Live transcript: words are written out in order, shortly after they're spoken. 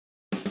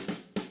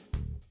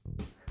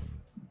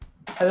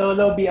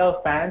Hello,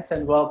 BL fans,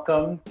 and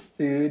welcome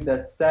to the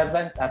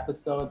 7th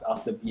episode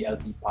of the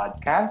BLT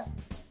podcast,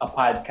 a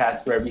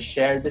podcast where we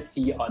share the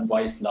tea on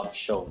boys' love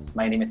shows.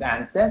 My name is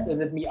Anses, and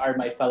with me are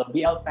my fellow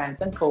BL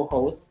fans and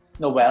co-hosts,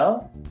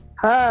 Noel.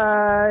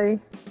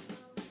 Hi!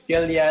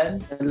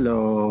 Gillian.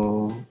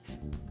 Hello!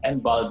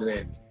 And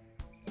Baldwin.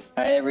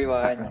 Hi,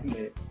 everyone.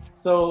 Okay.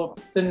 So,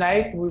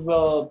 tonight we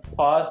will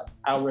pause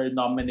our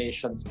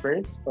nominations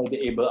first for the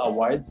Able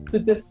Awards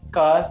to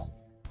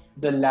discuss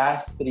the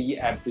last 3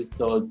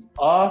 episodes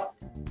of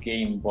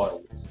Game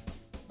Boys.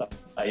 So,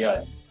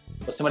 ayun.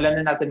 So, simulan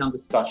na natin ang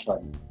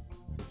discussion.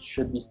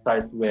 Should we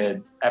start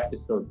with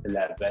episode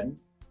 11?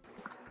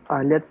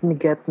 Let me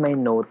get my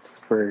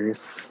notes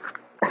first.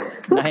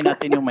 Unahin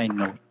natin yung my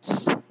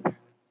notes.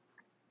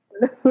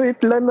 Wait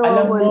lang na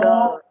Alam mo,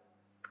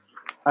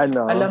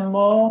 Ano?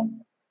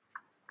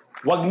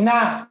 wag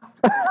na!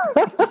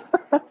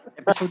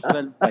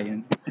 Episode 12 pa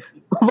yun.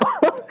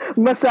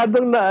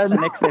 Masyadong na Sa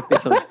next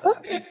episode.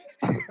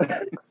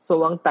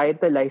 So, ang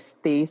title ay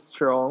Stay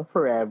Strong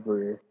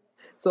Forever.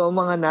 So, ang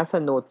mga nasa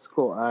notes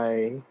ko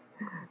ay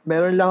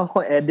meron lang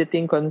ako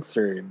editing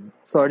concern.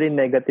 Sorry,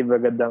 negative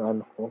agad ang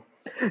ano ko.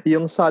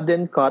 Yung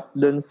sudden cut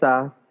dun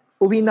sa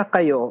uwi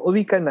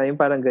ka na, yung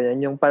parang ganyan.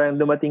 Yung parang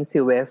dumating si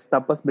West,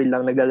 tapos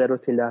biglang naglalaro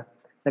sila.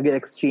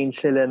 Nag-exchange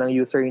sila ng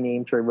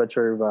username,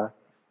 churba.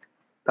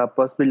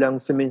 Tapos biglang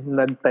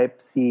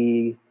nag-type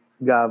si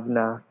Gav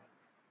na,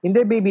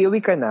 hindi baby,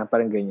 uwi ka na,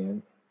 parang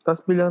ganyan.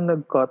 Tapos biglang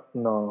nag-cut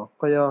na.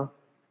 Kaya,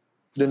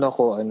 dun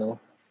ako,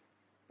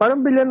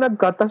 parang biglang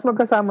nag-cut, tapos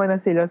magkasama na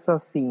sila sa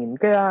scene.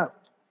 Kaya,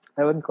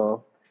 ewan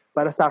ko,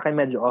 para sa akin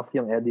medyo off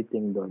yung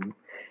editing dun.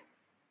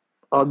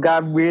 O,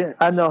 Gabriel,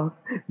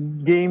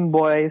 Game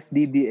Boys,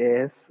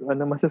 DDS,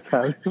 ano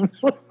masasabi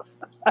mo?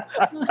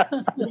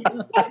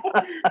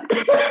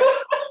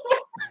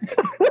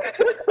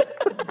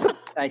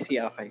 I see,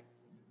 okay.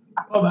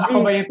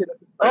 Ako ba yung tinutukoy?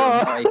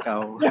 Oh,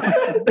 ikaw.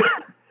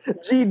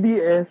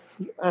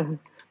 GDS.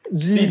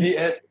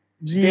 DDS,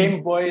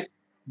 Game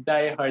Boys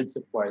Die Hard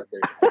Supporter.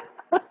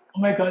 Oh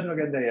my God,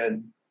 maganda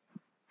yan.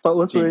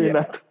 Pausuin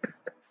natin.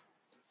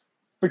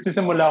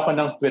 Pagsisimula ako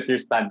ng Twitter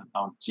stan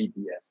account,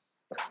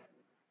 GBS.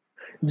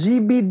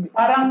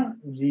 Parang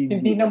GDS.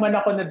 hindi naman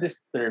ako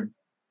na-disturb.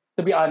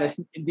 To be honest,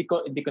 hindi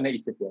ko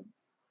naisip yun.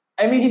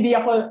 I mean,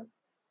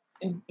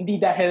 hindi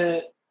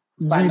dahil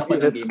fan ako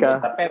ng GPS Game ka.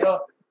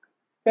 Boys.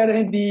 Pero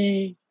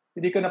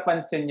hindi ko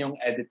napansin yung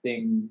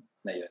editing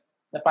na yun.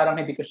 Na parang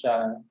hindi ko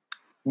siya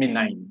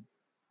minine.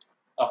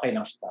 Okay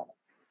lang siya sa akin.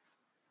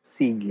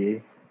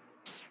 Sige.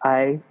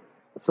 I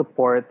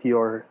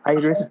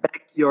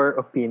respect your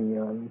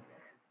opinion.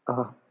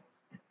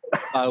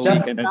 Pauwi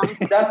ka na.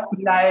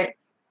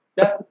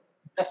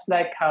 Just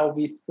like how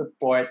we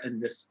support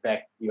and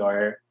respect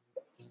your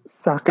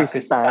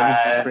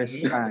Sakristan.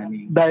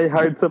 Die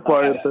Hard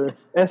Supporter.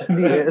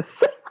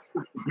 SDS.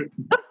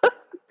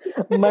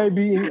 My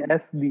being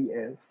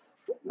SDS.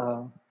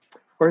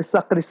 Or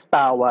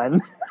Sakristawan.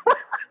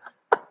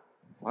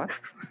 What?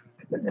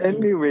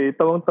 Anyway,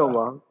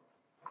 tawang-tawa.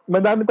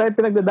 Madami tayong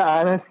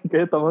pinagdadaanan.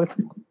 Kaya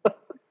tawang-tawa.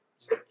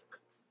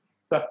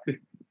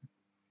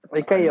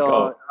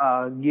 Kayo,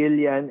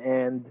 Gillian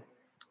and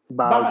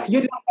Baka, Bal.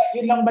 yun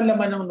lang ba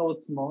laman ng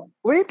notes mo?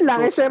 Wait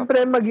lang,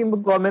 syempre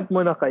mag-comment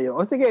muna kayo.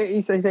 O sige,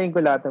 isa-isahin ko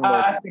lahat ng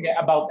notes. Sige,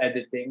 about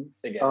editing.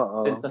 Sige,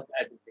 Oo. since nasa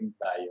editing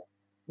tayo.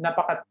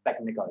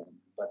 Napaka-technical.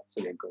 But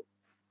sige, go.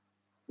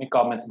 May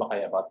comments ba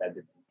kayo about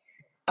editing?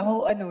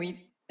 Ako,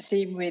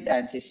 same with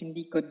Ansis,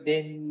 hindi ko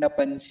din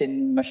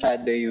napansin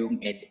masyado yung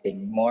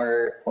editing.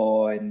 More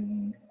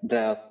on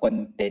the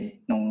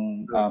content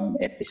nung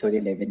episode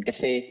 11.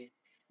 Kasi,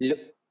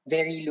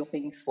 very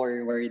looking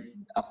forward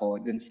ako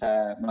dun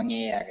sa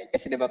mangyayari.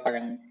 Kasi diba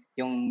parang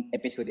yung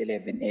episode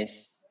 11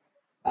 is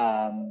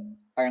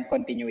parang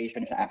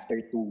continuation siya after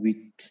 2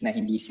 weeks na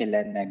hindi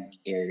sila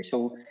nag-air.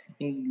 So,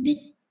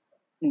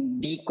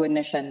 hindi ko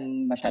na siya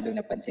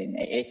masyadong napansin.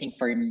 I think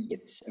for me,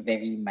 it's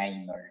very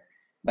minor.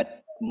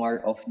 But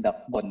more of the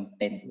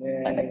content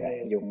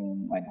talaga.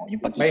 Yung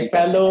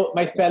pagkikita.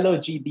 My fellow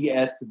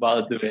GDS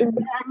Baldwin.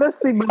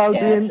 Si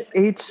Baldwin, Yes.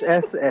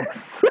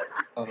 HSS.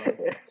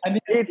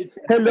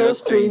 Hello,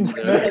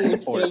 Stranger.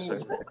 Supporter.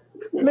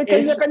 May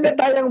kanya-kanya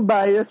tayong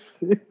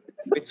bias.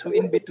 It's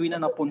in between na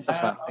napunta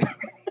sa akin.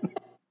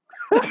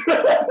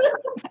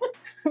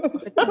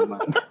 Bakit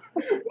naman?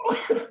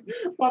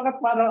 Bakit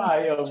parang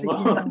ayaw mo?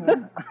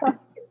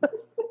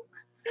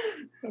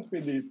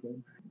 Sige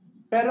lang.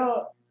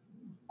 Pero,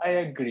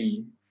 I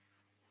agree.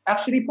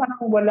 Actually,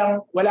 parang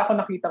wala akong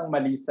nakitang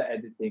mali sa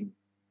editing.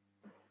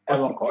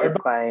 Ewan ko. Or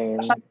Fine.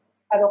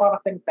 masyado ka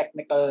kasing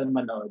technical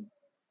manood.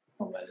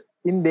 Well,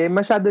 Hindi,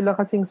 masyado lang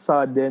kasing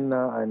sudden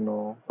na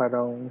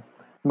parang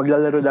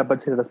maglalaro dapat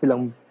sila tapos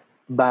bilang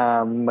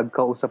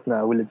magkausap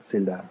na ulit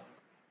sila.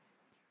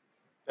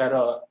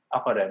 pero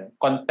ako rin,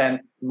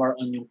 more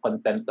on yung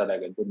content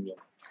talaga. Doon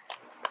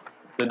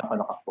ako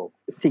nakafocus.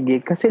 Sige,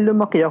 kasi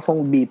lumaki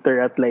akong bitter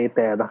at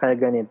lightera, kaya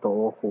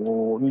ganito ako.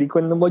 Hindi ko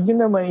na, wag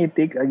yun na may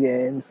take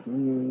against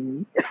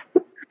me.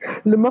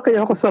 Lumaki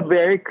ako sa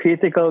very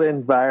critical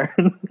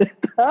environment.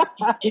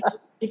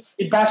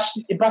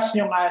 I-bash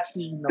nyo nga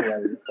si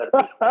Noel.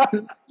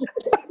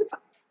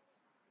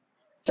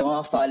 Sa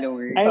mga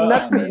followers I'm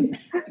not- namin.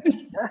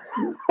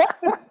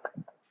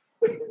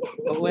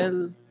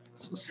 Well,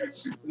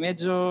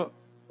 medyo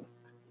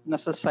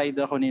nasa side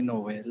ako ni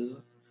Noel.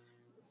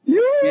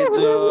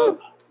 Medyo,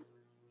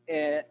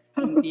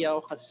 hindi ako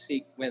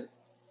kasi,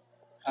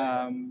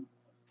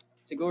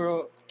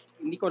 siguro,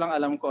 hindi ko lang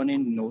alam kung ano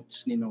yung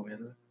notes ni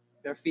Noel.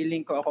 Pero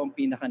feeling ko ako ang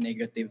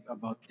pinaka-negative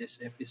about this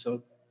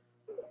episode.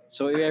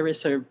 So,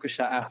 i-reserve ko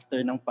siya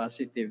after ng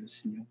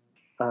positives niyo.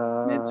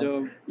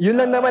 Medyo, Yun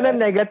lang naman ang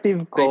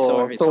negative ko. ay,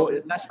 sorry. So,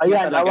 last na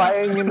ayan, talaga.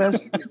 awayin nyo na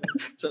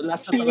So,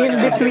 last na si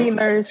talaga.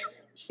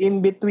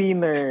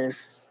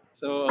 in-betweeners.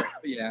 So,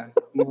 yeah.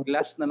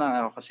 Last na lang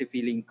ako kasi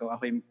feeling ko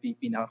ako yung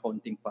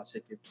pinaka-counting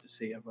positive to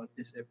say about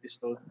this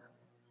episode.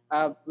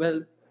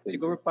 Well,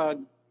 siguro pag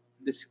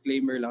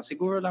disclaimer lang.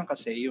 Siguro lang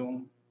kasi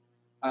yung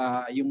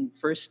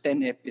first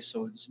 10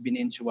 episodes,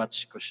 binge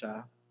watch ko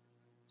siya.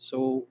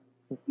 So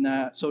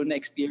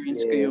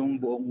na-experience ko Yes. yung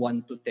buong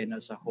 1 to 10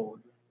 as a whole.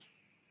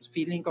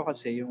 Feeling ko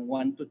kasi yung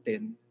 1 to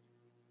 10,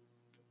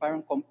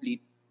 parang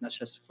complete na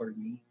siya for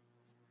me.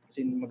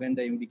 Kasi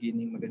maganda yung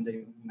beginning, maganda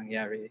yung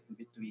nangyari in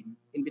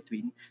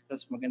between,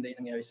 tapos maganda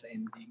yung nangyari sa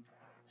ending.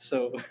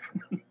 So,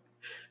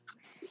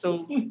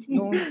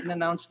 nung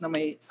na-announce na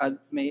may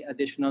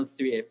additional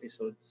 3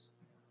 episodes,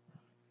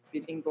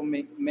 feeling ko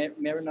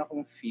meron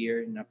akong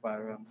fear na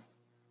parang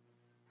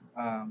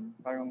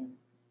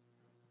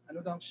ano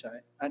lang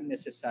siya,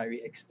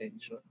 unnecessary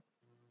extension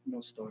no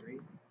story.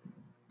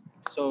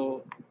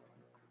 So,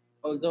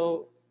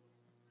 although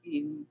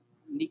hindi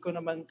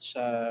naman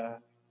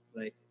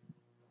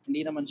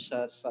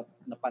siya sa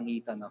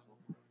napangitan ako.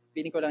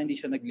 Feeling ko lang hindi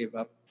siya nag-live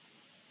up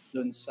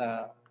dun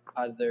sa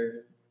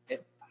other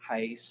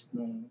highs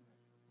nung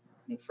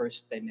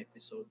first 10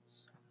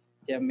 episodes.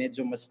 Kaya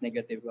medyo mas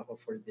negative ako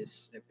for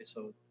this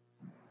episode.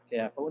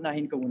 Kaya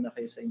paunahin ko muna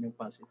kayo sa inyong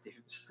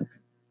positives.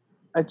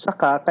 At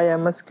saka, kaya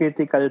mas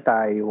critical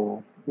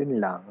tayo. Yun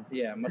lang.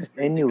 Yeah, mas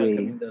critical Anyway.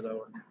 kaming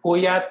dalawa.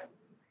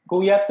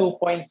 Kuya, 2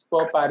 points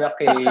po para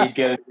kay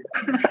Gil.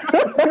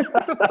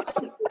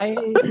 Ay,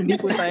 hindi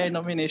po tayo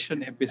nomination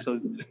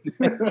episode.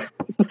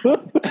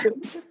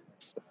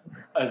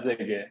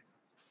 Sige.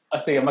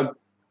 Sige,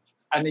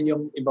 ano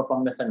yung iba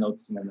pang nasa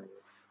notes mo?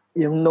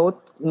 Yung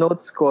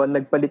notes ko,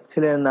 nagpalit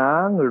sila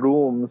ng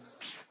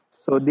rooms.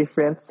 So,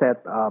 different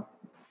setup.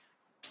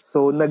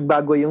 So,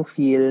 nagbago yung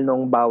feel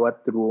ng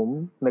bawat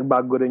room.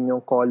 Nagbago rin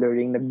yung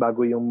coloring,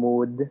 nagbago yung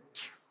mood.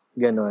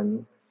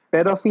 Ganon.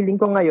 Pero feeling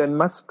ko ngayon,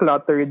 mas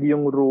cluttered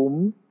yung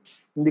room.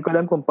 Hindi ko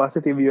alam kung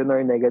positive yun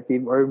or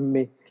negative or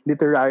may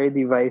literary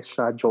device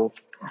siya, joke.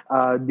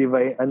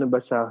 Ano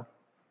ba siya?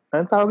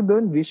 Anong tawag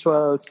doon?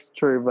 Visual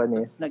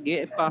chauvinism.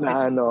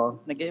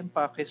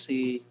 Nag-e-empake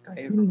si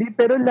Kyra. Hindi,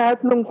 pero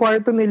lahat ng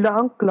kwarto nila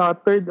ang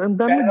cluttered. Ang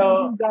dami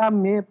Pero- ng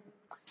gamit.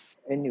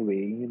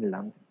 Anyway, yun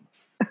lang.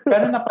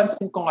 Pero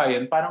napansin ko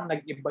ngayon, parang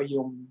nag-iba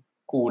yung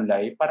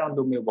kulay. Parang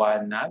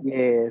lumiwanag.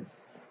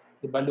 Yes.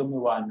 Diba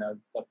lumiwanag?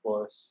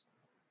 Tapos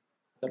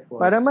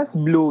Para mas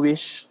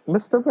bluish.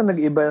 Basta pa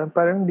nag-iba.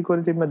 Parang hindi ko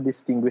rin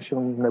ma-distinguish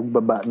yung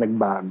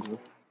nagbago.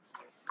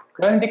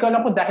 Pero hindi ko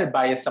alam kung dahil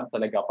bias lang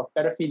talaga ako.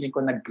 Pero feeling ko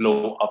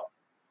nag-glow up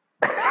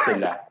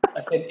sila.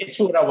 As in,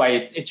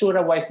 itsura-wise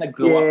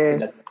nag-glow up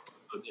sila sa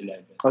episode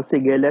 11. O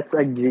sige, let's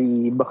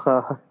agree.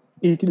 Baka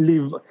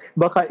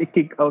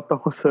i-kick out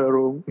ako sa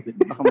room.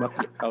 Baka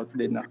ma-kick out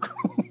din ako.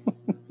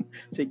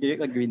 Sige,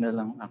 agree na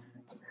lang ako.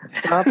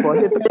 Tapos,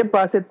 ito yung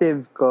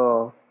positive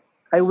ko.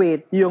 Ay,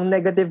 wait. Yung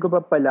negative ko pa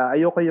pala,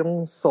 ayoko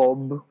yung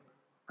sob.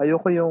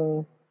 Ayoko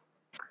yung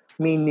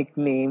may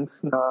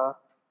nicknames na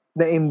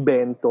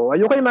invento.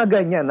 Ayoko yung mga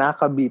ganyan,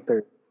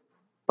 nakaka-bitter.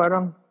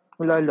 Parang,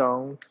 wala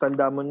lang.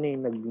 Tanda mo na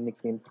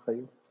nag-nickname pa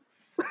kayo.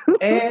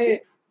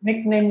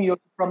 Nickname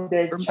yun from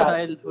their From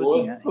childhood.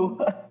 childhood nga.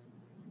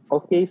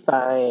 Okay,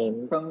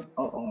 fine.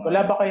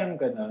 Wala ba kayong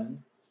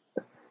ganun?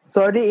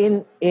 Sorry,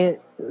 in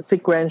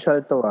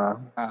sequential to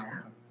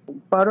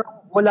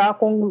Parang wala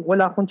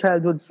akong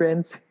childhood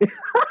friends.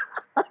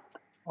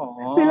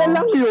 Sila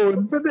lang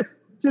yun.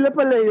 Sila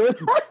pala yun.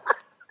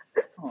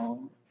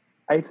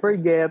 I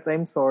forget.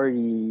 I'm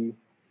sorry.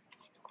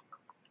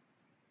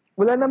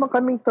 Wala naman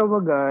kaming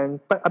tawagan.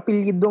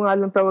 Apelyido nga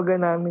lang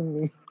tawagan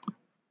namin eh.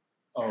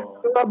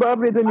 Oh.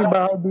 Bababi doon ni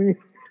Bobby.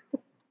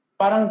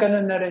 Parang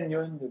ganun na rin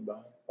yun, di ba?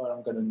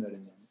 Parang ganun na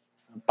rin yun.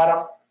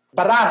 Parang,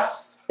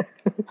 paras!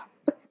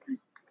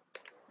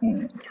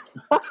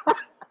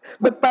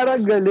 Ba't parang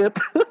galit?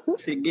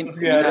 Sige,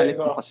 ginalit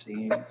ko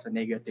kasi sa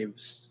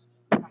negatives.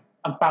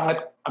 Ang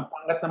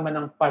pangat naman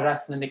ng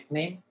paras na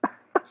nickname.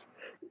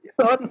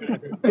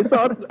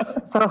 Isuot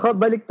sa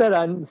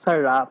kabaliktaran sa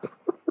rap.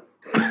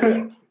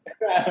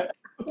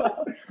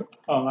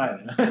 Oo nga.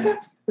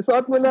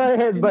 Isuot mo na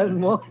headband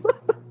mo.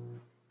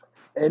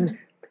 And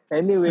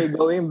anyway,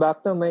 going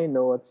back to my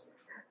notes,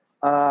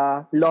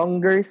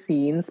 longer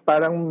scenes,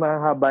 parang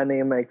mahaba na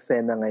yung mga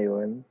eksena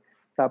ngayon.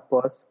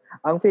 Tapos,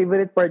 ang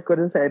favorite part ko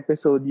dun sa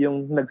episode,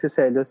 yung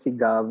nagsiselo si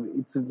Gav,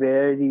 it's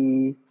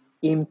very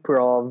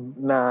improv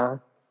na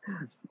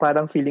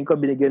parang feeling ko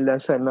binigyan lang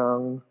siya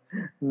ng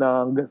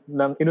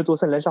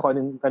inutusan lang siya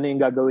kung ano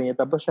yung gagawin niya.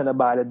 Tapos siya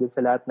nabahala dun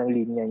sa lahat ng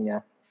linya niya.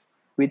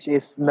 Which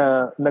is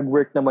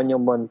nag-work naman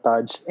yung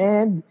montage.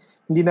 And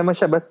hindi naman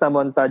siya basta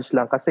montage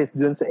lang kasi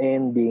dun sa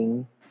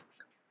ending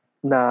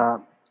na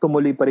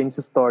tumuloy pa rin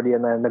sa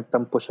storya na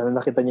nagtampo siya, na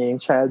nakita niya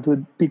yung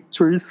childhood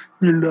pictures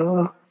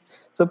nila.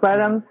 So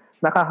parang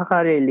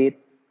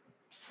nakaka-relate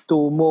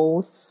to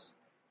most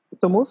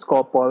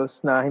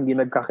couples na hindi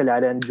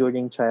nagkakilala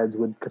during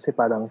childhood kasi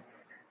parang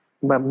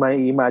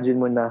may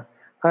imagine mo na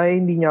ay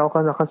hindi niya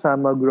ako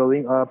nakasama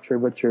growing up,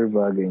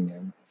 churba,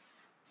 ganyan.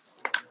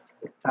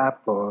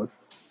 Tapos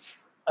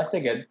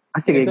sige.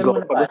 Sige, go.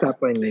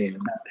 Pag-usapan niyo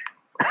yun.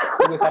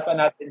 Pag-usapan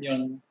natin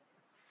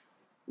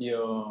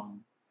yung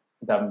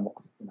dami mo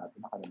kasi natin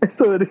nakalimutan.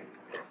 Sorry.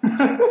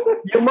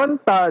 Yung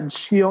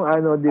montage, yung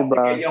di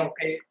ba? Sige, yung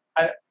kay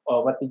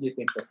what did you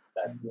think of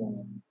that?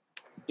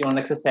 Yung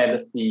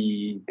nagsaselo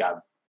si Gab.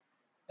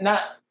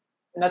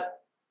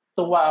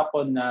 Natuwa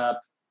ako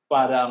na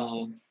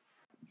parang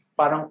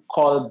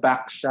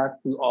callback siya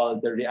to all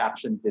the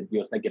reaction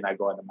videos na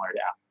ginagawa ng mga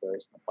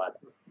reactors na parang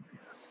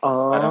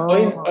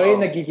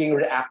nagiging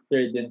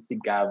reactor din si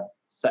Gab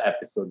sa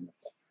episode na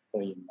to. So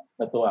yun,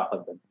 natuwa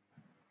ako dun.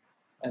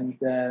 And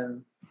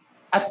then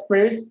at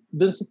first,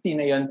 dun sa scene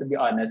na yun, to be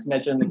honest,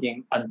 medyo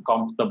naging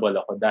uncomfortable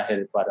ako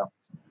dahil parang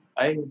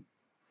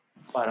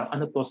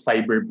ano to,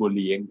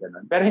 cyberbullying,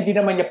 gano'n. Pero hindi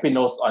naman niya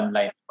pinost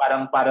online.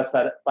 Parang para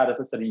sa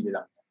sarili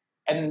lang.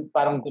 And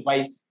parang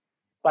device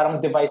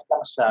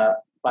lang siya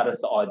para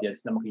sa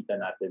audience na makita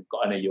natin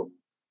kung ano yung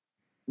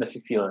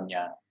nafe-feel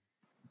niya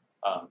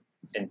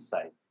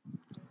inside.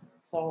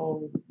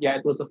 So, yeah,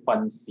 it was a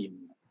fun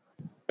scene.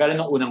 Pero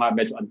nung una nga,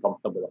 medyo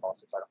uncomfortable ako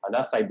kasi parang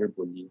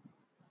cyberbullying.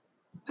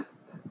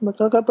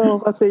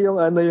 Nakakatawa kasi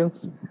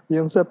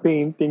yung sa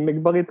painting.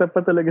 Nagpakita pa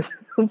talaga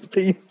ng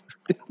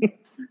painting.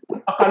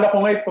 Akala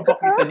ko nga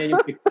ipapakita niya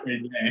yung picture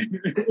niya eh.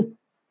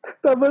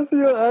 Tapos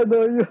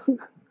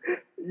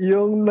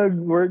yung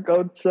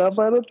nag-workout siya,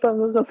 parang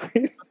tanga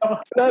kasi.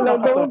 Tawa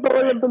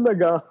lang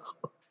talaga.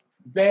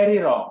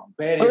 Very wrong.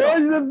 Very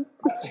wrong.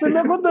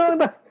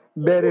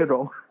 Very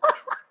wrong.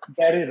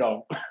 Very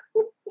wrong.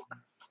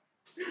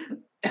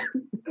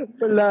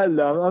 Wala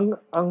lang.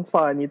 Ang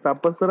funny.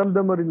 Tapos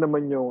ramdam mo rin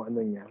naman yung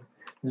niya,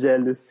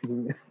 jealousy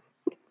niya.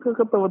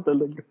 Kakatawa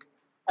talaga.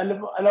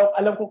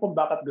 Alam ko kung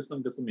bakit gusto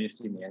mo yung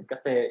scene yan.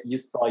 Kasi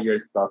you saw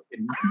yourself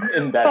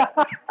in that.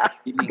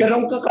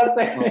 Ganun ka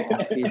kasi.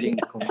 Feeling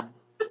ko.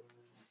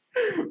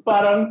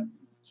 parang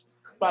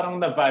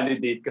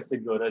na-validate ka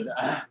siguro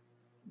na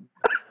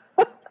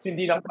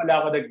hindi lang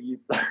pala ako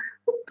nag-isa.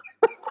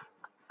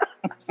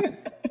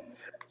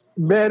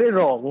 Very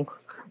wrong.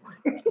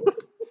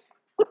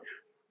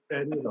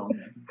 Very wrong.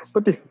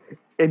 Pati,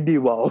 Eddie,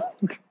 wow.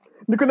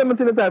 Hindi ko naman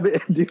sinasabi,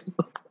 Eddie.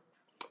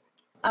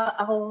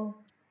 Ako,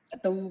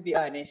 to be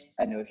honest,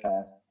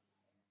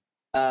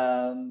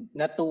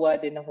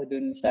 natuwa din ako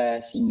dun sa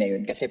scene na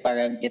yun kasi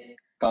parang it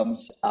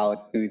comes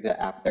out to the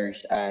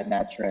actors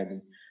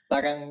naturally.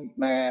 Parang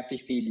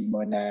ma-feel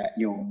mo na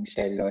yung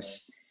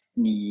selos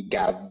ni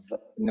Gav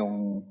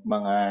nung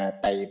mga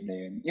time na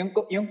yun.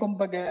 Yung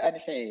kumbaga,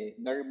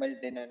 normal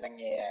din na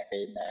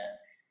nangyayari na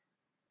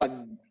pag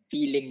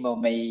feeling mo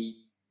may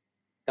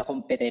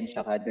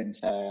kakompetensya ka dun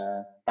sa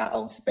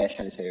taong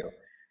special sa'yo,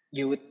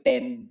 you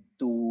tend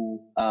to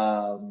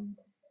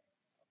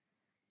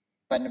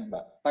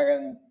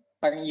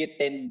parang you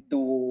tend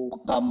to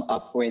come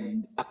up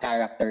with a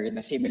character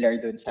na similar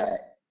dun sa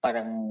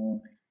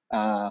parang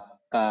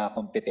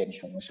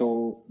kakompetensya mo.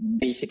 So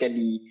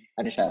basically,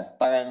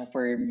 parang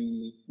for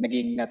me,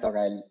 naging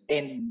natural.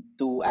 And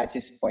to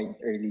Ats's point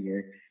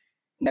earlier,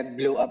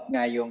 nag-glow up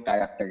nga yung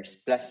characters.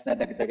 Plus,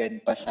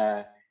 nadagdagan pa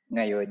siya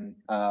ngayon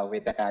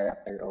with the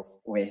character of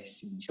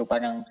Wesley. So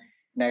parang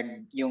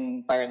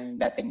yung parang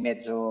dating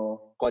medyo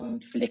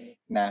conflict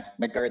na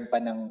nagkaroon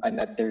pa ng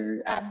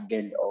another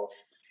angle of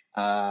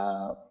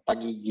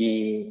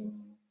pagiging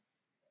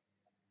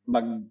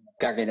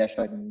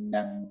magkarelasyon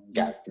ng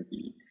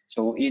Gaffrey.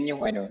 So yun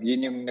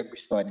yung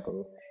nagustuhan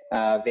ko.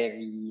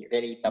 Very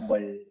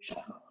relatable siya.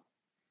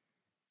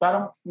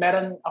 Parang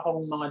meron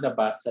akong mga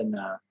nabasa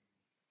na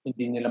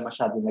hindi nila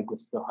masyado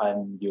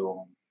nagustuhan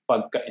yung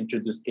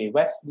pagka-introduce kay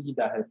Wesley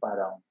dahil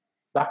parang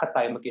bakit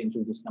tayo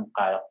mag-introduce ng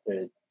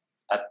character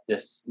at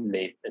this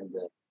late in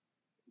the...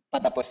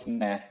 Patapos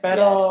na.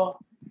 Pero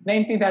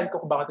naintindihan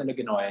ko kung bakit nila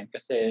ginawa yan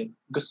kasi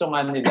gusto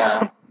nga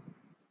nila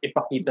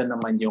ipakita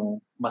naman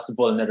yung mas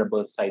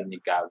vulnerable side ni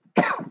Gav.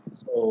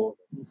 So,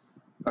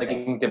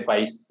 naging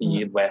device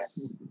si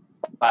Wes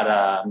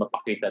para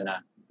mapakita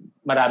na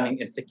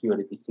maraming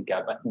insecurity si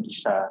Gav at hindi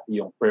siya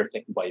yung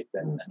perfect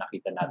boyfriend na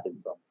nakita natin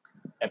from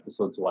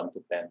episodes 1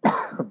 to 10.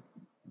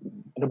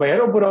 Ano ba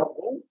yan? Bro?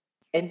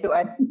 And to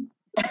add...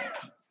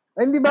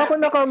 Hindi ba ako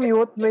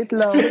nakamute? Wait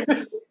lang.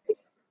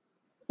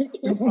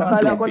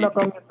 Akala ko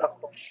nakamute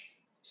ako.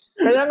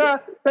 Kaya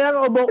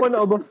nga ubo ko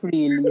na ubo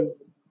freely.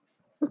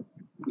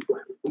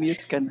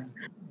 Mute ka na.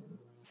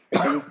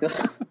 Dito.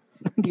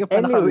 Hindi ka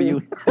pa Anyway.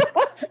 naka-mute.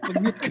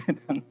 Mag-mute ka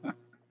na.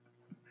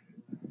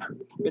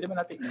 Pwede ba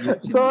natin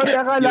i-mute? Sorry,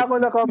 akala ko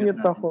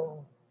naka-mute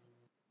ako.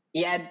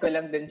 I-add ko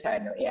lang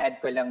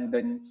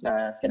dun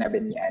sa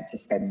sinabi ni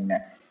Ansis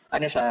kanina.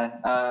 Ano siya,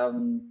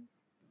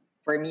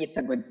 for me, it's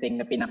a good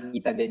thing na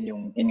pinakita din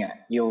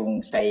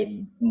yung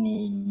side ni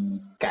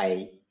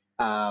Kai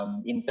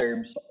in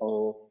terms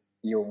of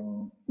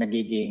yung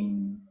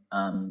nagiging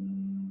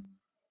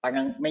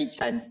parang may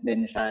chance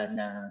din siya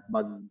na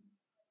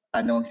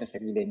magtanong sa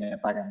sarili niya na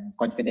parang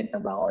confident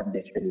na ba ako on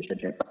this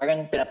relationship.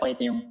 Parang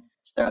pinapakita yung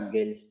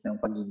struggles ng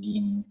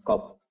pagiging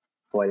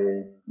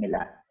couple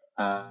nila.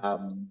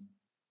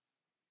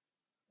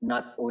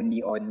 Not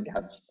only on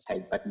Gab's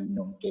side, pati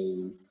nung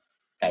kay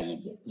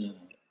din.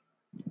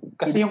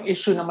 Kasi yung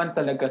issue naman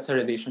talaga sa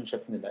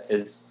relationship nila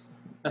is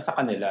nasa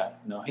kanila,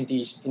 no?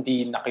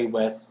 Hindi na kay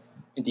Wes,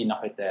 hindi na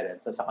kay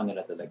Terence, nasa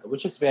kanila talaga,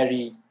 which is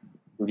very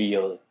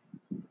real.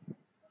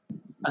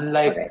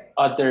 Unlike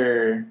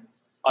other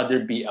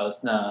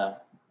BLs na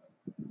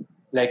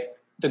like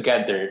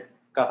Together,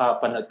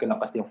 kakapanood ko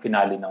lang kasi yung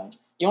finale ng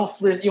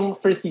yung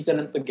first season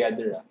ng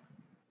Together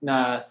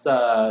na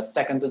sa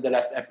second to the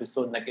last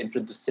episode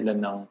nag-introduce sila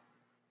ng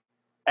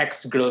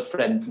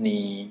ex-girlfriend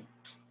ni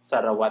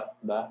Sarawat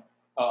ba?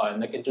 Oo,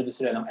 nag-introduce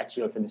sila ng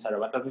ex-girlfriend ni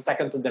Sarawat at the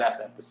second to the last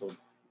episode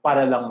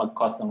para lang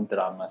mag-cause ng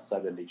drama sa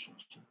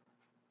relationship.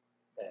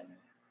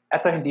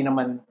 Eto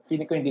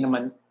feeling ko hindi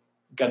naman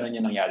ganun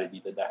yung nangyari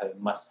dito dahil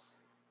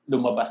mas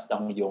lumabas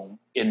lang yung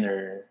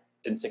inner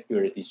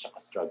insecurities tsaka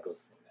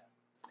struggles nila.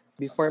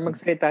 Before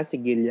magsalita si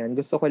Gillian,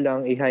 gusto ko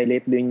lang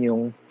i-highlight din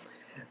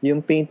yung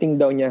painting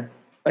daw niya.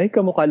 Ay,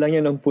 kamukha lang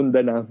yan ng punda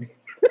namin.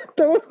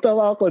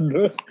 Tawa ako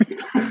doon.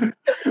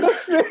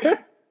 Kasi,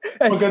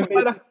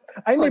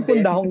 ay, may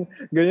punda akong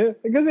ganyan.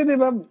 Kasi di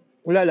ba,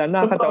 wala lang,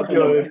 nakakatawa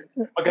yun.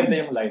 Maganda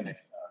yung line.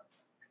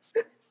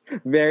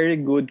 Very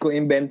good. Kung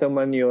invento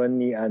man yun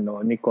ni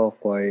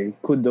Kokoy.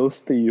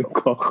 Kudos to you,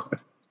 Kokoy.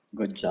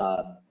 Good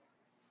job.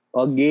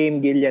 O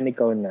game, Gillian,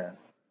 ikaw na.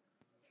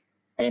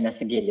 Ayun na,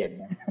 si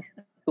Gillian na.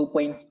 2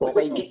 points po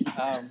kay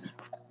Gillian.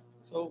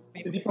 So,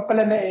 hindi pa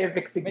pala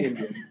na-evict si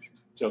Gillian.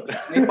 Joke.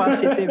 May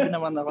positive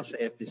naman ako sa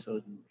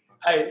episode.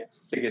 Ay,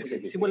 sige.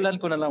 Simulan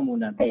ko na lang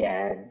muna.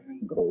 Ayan,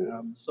 go.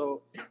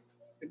 So,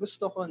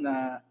 gusto ko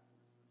na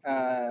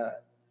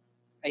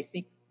I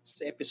think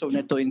sa episode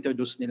na ito,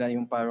 introduce nila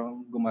yung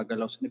parang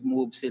gumagalaw. So,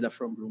 nag-move sila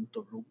from room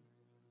to room.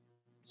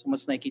 So,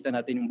 mas nakikita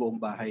natin yung buong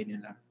bahay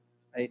nila.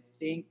 I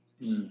think,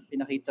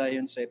 pinakita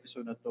yun sa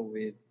episode na to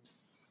with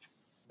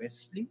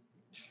Wesley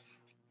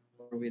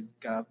or with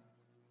Gab.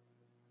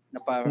 Na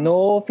parang,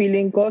 no,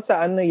 feeling ko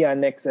sa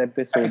next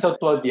episode. Episode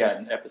 12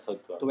 yan. Episode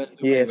 12.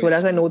 Yes,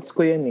 wala sa notes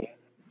ko yan eh.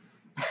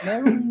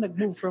 Meron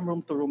nag-move from room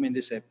to room in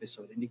this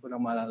episode. Hindi ko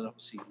lang maalala kung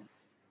sino.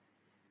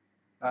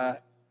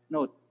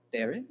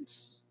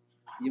 Terence?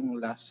 Yung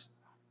last,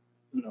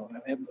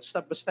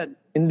 basta.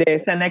 Hindi,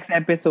 sa next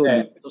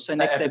episode. So sa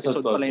next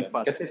episode pala yung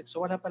positive.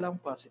 So wala pala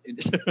yung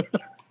positive.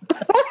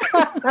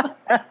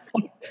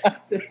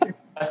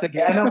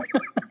 Sige,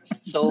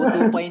 So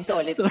 2 points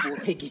ulit po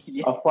kay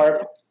Gillian.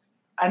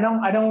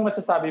 Anong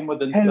masasabi mo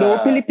dun Hello,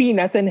 sa...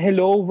 Pilipinas and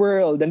hello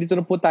world. Nandito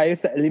na po tayo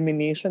sa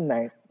elimination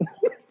night.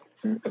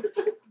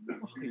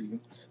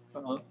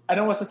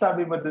 Anong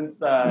masasabi mo dun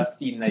sa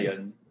scene na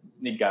yun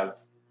ni Gab?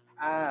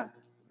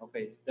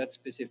 Okay. That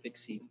specific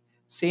scene.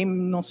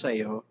 Same nung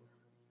sa'yo.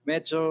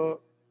 Medyo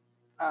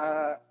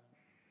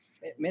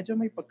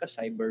may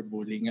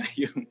pagka-cyberbullying nga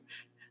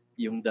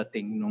yung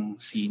dating nung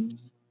scene.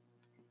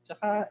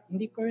 Tsaka,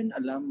 hindi ko rin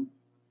alam.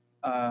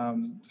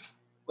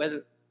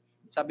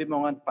 Sabi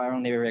mo nga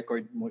parang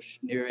ni-record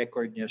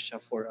niya siya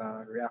for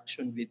a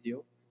reaction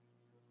video.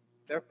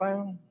 Pero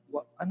parang,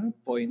 anong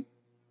point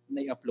na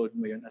i-upload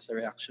mo yun as a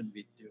reaction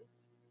video?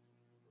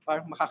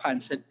 Parang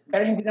makakancel.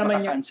 Pero hindi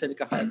naman makakancel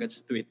ka agad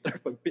sa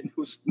Twitter pag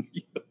pinost mo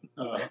yun.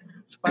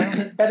 So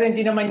parang, pero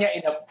hindi naman niya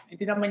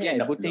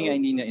in-upload. Buti nga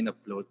hindi niya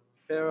in-upload.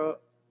 Pero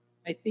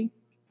I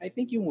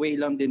think yung way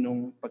lang din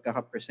nung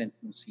pagkaka-present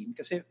ng scene.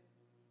 Kasi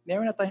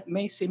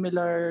may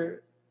similar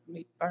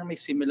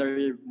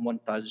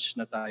montage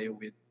na tayo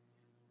with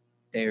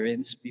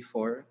Terence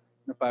before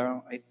na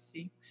parang I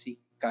think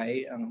si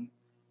Kai ang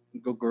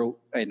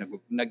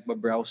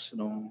nagbabrowse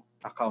nung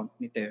account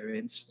ni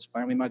Terence. Tapos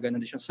parang may mga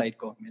ganun din siyang side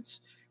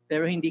comments.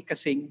 Pero hindi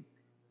kasing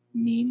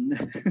mean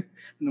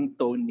nung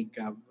tone ni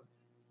Gab.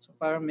 So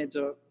parang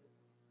medyo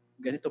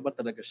ganito ba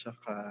talaga siya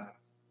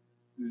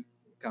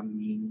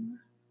ka-mean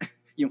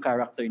yung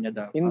character niya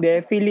dapat.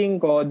 Hindi, feeling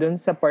ko, dun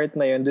sa part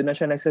na yun, dun na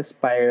siya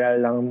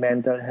nagsaspiral lang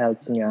mental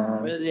health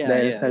niya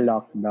dahil sa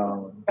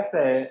lockdown.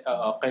 Kasi,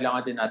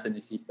 kailangan din natin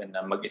isipin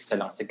na mag-isa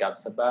lang si Gab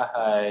sa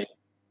bahay.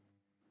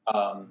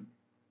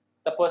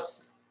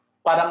 Tapos,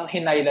 parang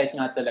highlight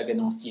nga talaga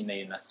nung scene na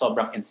yun na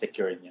sobrang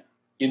insecure niya.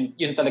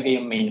 Yun talaga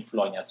yung main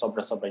flaw niya.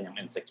 Sobra-sobra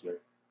niyang insecure.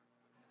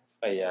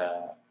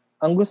 Kaya...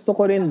 Ang gusto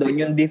ko rin doon,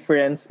 yung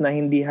difference na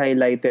hindi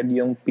highlighted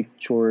yung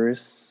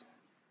pictures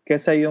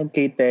kesa yung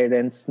kay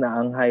Terence na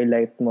ang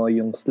highlight mo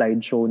yung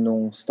slideshow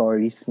nung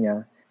stories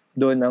niya.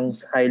 doon ang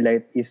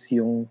highlight is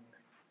yung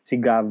si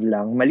Gav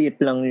lang.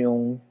 Maliit lang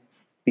yung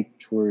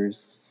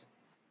pictures.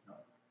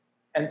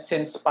 And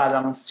since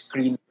parang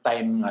screen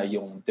time nga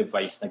yung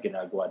device na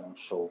ginagawa ng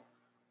show,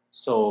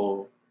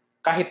 so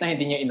kahit na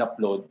hindi niya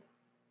in-upload,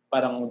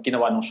 parang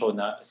ginawa ng show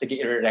na, sige,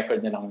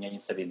 i-record na lang niya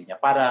yung sarili niya.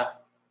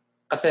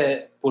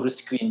 Kasi puro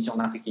screens yung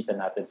nakikita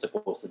natin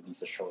supposedly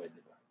sa show,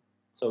 di ba?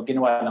 So,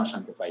 ginawa lang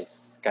siyang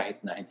device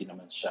kahit na hindi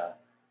naman siya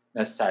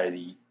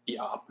necessarily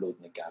i-upload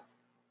na Gav.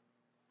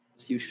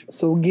 As usual.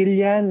 So,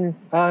 Gillian,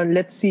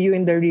 let's see you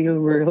in the real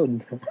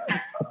world.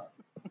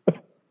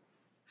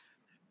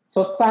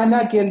 So,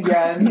 sana,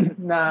 Gillian,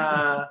 na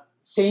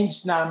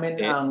change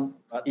namin ang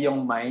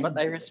iyong mind. But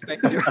I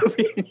respect your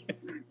opinion.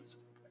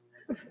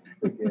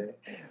 Sige.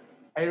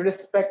 I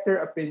respect your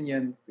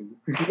opinion too.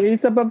 May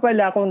isa pa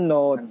pala akong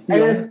notes.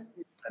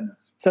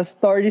 Sa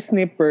stories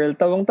ni Pearl,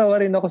 tawang-tawa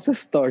rin ako sa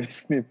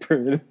stories ni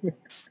Pearl.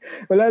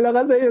 Wala lang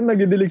kasi yung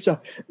nagdidilig siya.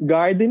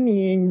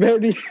 Gardening,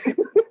 very,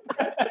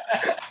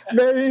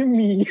 very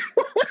me.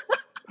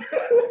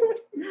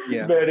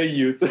 Yeah. Very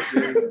youth.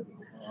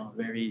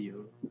 Very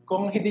you.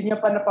 Kung hindi niya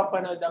pa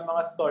napapanood ang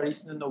mga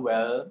stories ni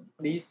Noel,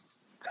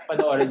 please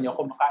panoorin niyo.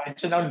 Kumakain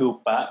siya ng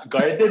lupa,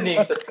 gardening,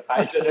 tapos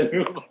kakain siya ng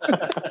lupa.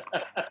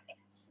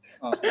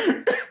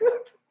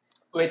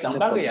 Wait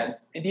lang, bago yan,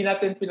 hindi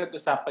natin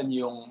pinag-usapan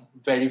yung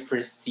very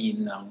first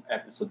scene ng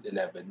episode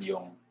 11,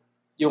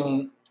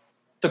 yung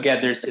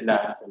together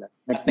sila.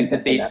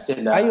 Nag-date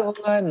sila. Ay, oo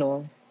nga,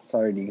 no?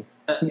 Sorry.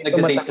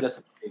 Nag-date sila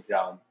sa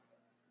playground.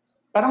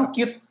 Parang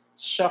cute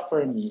siya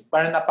for me.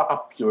 Parang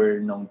napaka-pure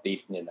nung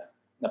date nila.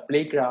 Na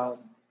playground.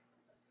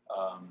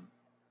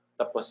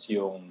 Tapos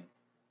yung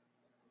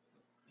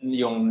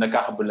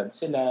nagkakabulan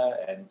sila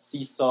and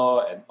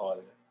seesaw and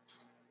all.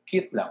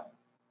 Cute lang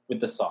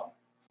with the song.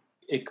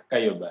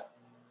 Kayo ba?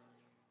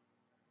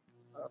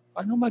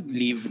 Ano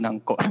mag-leave ng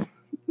ko?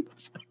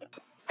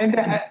 And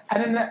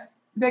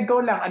go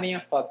lang. Ano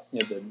yung thoughts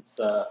niyo dun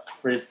sa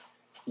first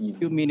scene?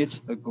 Few minutes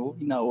ago,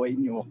 inaway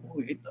niyo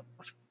ako.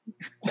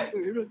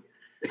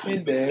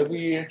 Hindi.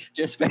 We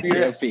respect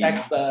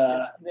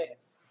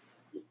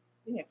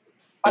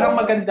parang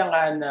maganda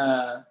nga na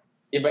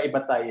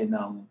iba-iba tayo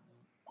ng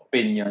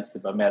opinions,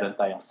 diba? Meron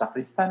tayong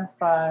Sacristan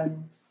fan,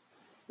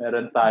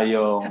 meron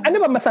tayong ano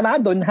ba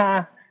masama doon,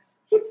 ha?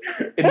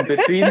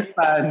 in-between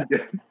fan.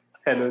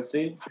 Hello,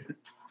 Sage.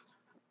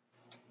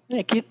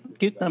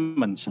 Cute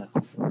naman siya.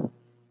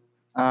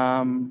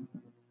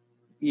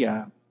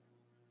 Yeah.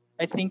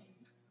 I think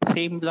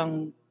same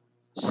lang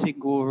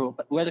siguro.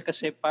 Well,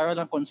 kasi para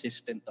lang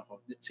consistent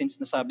ako. Since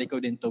nasabi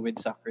ko din to with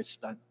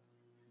Sacristan,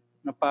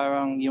 na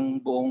parang yung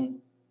buong,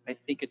 I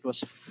think it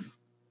was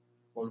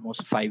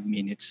almost 5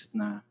 minutes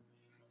na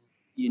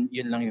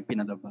yun lang yung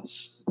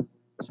pinalabas.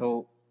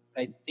 So,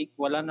 I think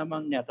wala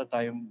namang yata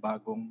tayong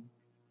bagong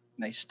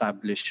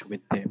na-establish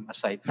with them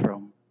aside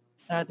from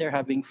they're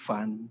having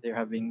fun, they're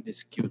having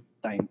this cute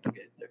time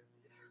together.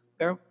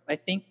 Pero I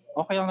think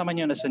okay lang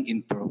naman yun as an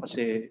intro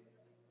kasi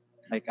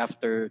like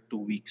after 2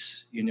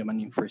 weeks, yun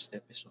naman yung first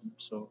episode.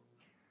 So,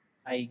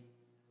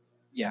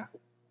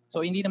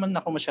 So, hindi naman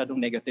ako masyadong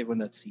negative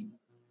on that scene.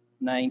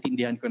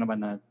 Naintindihan ko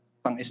naman na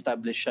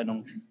pang-establish siya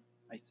nung,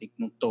 I think,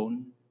 nung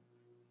tone,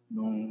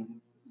 nung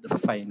the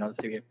final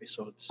 3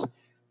 episodes.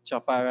 Tsaka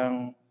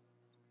parang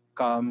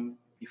calm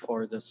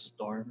before the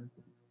storm.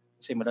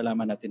 Kasi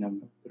malalaman natin na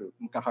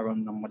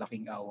magkakaroon ng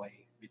malaking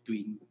away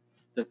between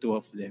the two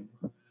of them.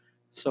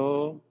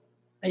 So,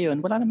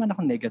 ayun, wala naman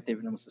akong negative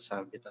na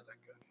masasabi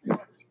talaga.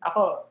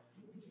 Ako,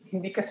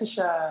 hindi kasi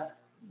siya,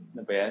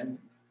 ano ba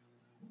yan?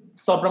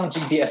 Sobrang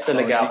GDS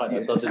talaga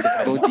ako.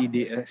 Go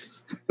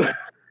GDS.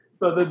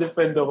 Todo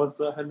depende ako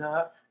sa,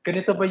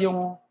 ganito ba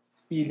yung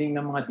feeling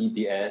ng mga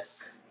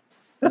DDS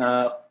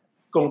na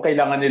kung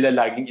kailangan nila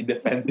laging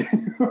i-defend.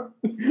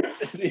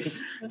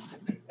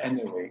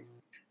 Anyway.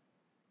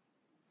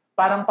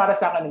 Parang para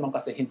sa akin naman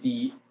kasi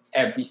hindi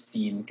every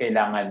scene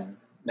kailangan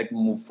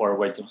nag-move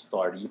forward yung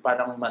story.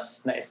 Parang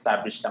mas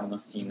na-establish lang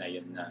nung scene na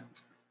yun na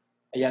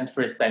ayan,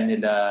 first time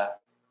nila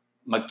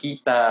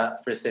magkita,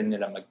 first time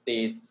nila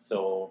mag-date.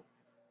 So,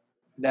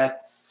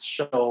 let's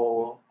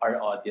show our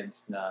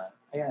audience na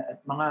ayan, at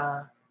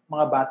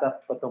mga bata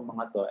pa tong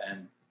mga to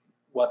and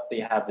what they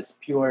have is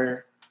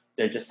pure.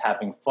 They're just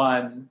having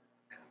fun.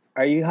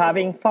 Are you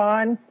having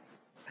fun?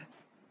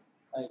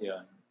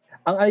 Ayun.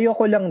 Ang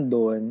ayoko lang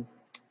doon,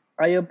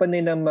 ayaw pa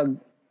nila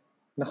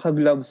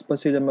naka-gloves pa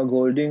sila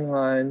mag-holding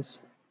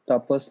hands,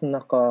 tapos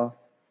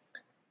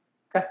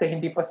kasi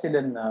hindi pa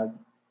sila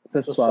sa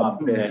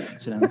swab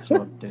test.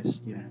 Swab test,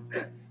 yeah.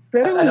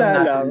 Pero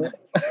wala lang.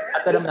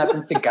 At alam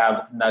natin si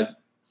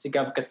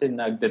Gav kasi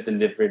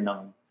nagde-deliver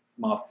ng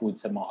mga food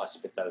sa mga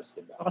hospitals,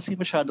 diba? Kasi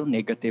masyadong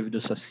negative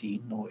do sa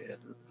scene, Noel.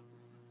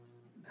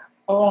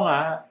 Oo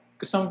nga.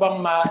 Gusto mo bang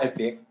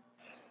ma-evict?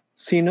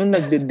 Sino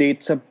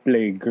nagde-date sa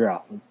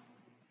playground?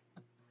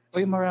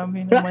 Uy,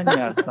 marami naman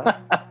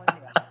yata.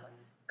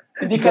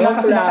 Hindi ka lang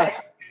kasi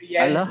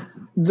naka-experience. Ala,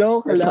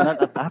 joke personal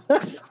lang.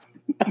 attacks.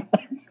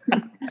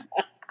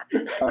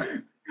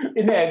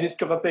 Ine-edit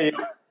ko kasi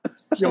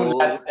yung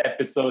last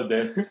episode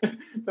eh.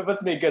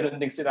 Tapos may ganun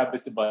din sinabi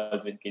si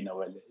Baldwin kay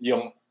Noel.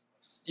 Yung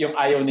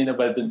ayaw ni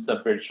Noel dun sa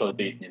virtual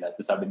date nila.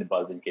 Tapos sabi ni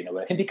Baldwin kay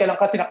Noel, hindi ka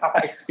lang kasi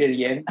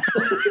nakaka-experience.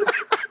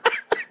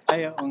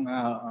 Ayaw nga.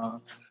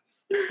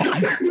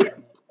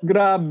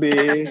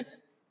 Grabe.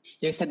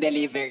 Yung sa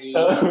delivery.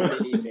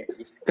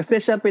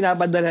 Kasi siya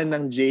pinapadala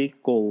ng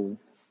Jayco.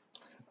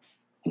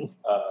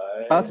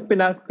 Tapos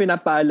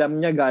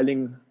pinapaalam niya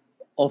galing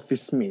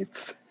office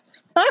mates.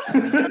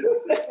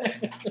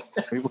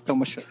 Huwag ka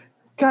masya.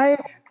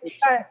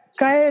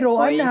 Cairo,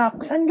 Oy.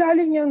 anak, saan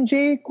galing yung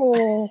Jayco?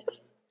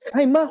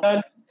 Ay, ma,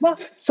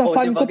 sa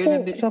fan ko diba po.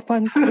 ganun din? Sa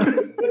fan ko.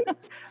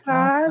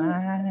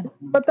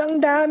 Ba't ang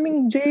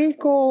daming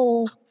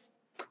Jayco?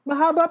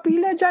 Mahaba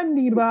pila dyan,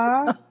 di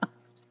ba?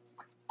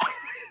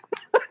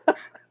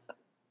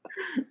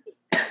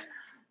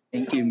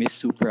 Thank you, Miss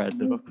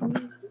Suprado.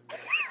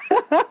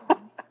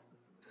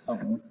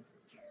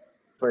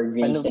 For Ano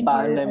raising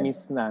pa our-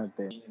 na-miss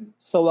natin?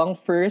 So, ang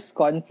first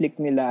conflict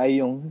nila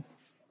ay yung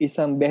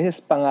isang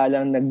beses pa nga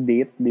lang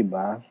nag-date, di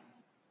ba?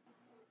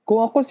 Kung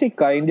ako si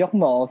Kai, hindi ako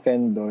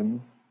ma-offend doon.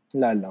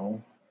 Lalaw.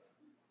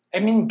 I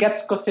mean,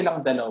 gets ko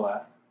silang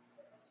dalawa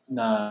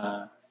na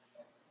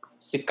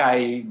si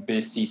Kai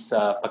busy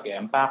sa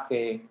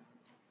pag-empake.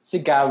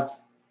 Si Gav,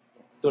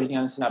 tulad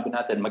nga ng sinabi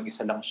natin,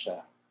 mag-isa lang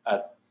siya.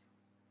 At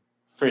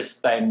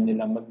first time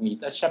nila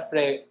mag-meet. At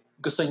syempre,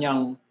 gusto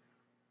niyang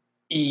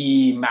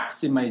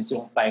i-maximize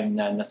yung time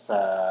na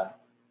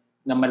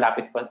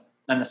malapit pa,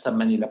 na nasa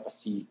Manila pa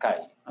si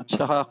Kai. At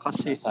saka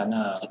kasi,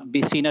 Sana,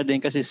 busy na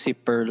din kasi si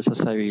Pearl sa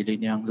sarili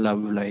niyang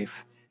love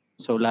life.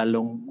 So,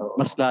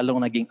 mas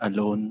lalong naging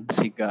alone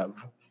si Gav.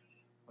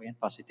 O yan,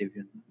 positive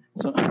yun.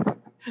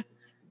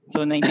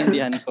 So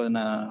naintindihan ko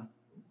na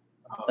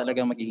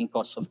talagang magiging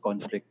cause of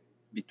conflict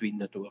between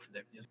the two of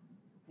them.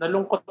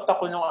 nalungkot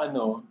ako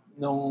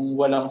nung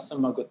walang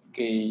sumagot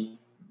kay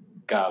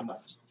Gav.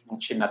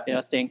 Nung chinat.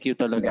 Yeah, thank you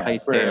talaga kay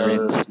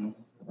Pearl. Terrence. No?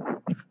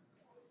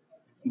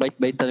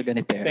 Bait-bait talaga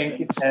ni Terrence. Thank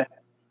you, Ted.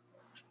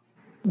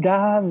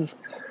 Gav!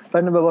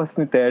 Paano ba boss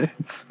ni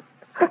Terrence?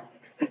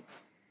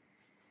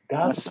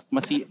 Gav.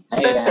 Mas Ay,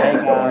 CSB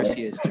Gav. or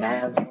CSB.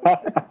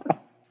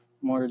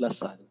 More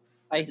Lasal.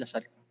 Ay,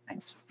 Lasal.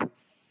 Ay,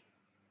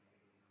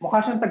 Mukha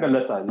siyang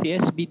taga-Lasal.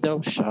 CSB daw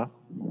siya.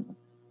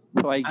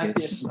 So I CSB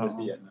guess, ba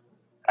siya?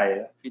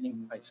 Kaya.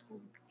 feeling high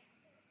school.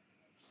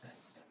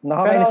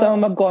 Nakakainis Pero-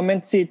 naman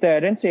mag-comment si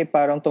Terrence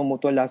parang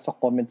tumutula sa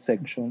comment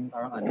section.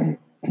 Parang ano,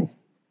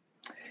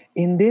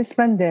 In this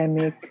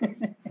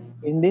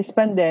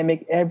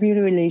pandemic, every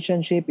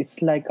relationship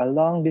it's like a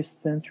long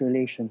distance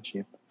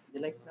relationship.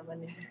 like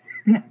naman eh.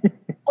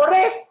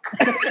 Correct!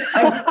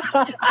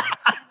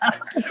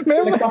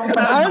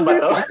 Nagpapapalag ba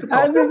to?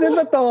 Ansis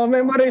ito to,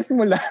 memorize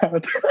mo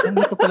lahat.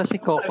 Hindi ko pala si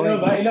Coco. Ano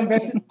ba?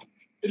 eh.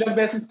 Ilang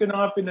beses ko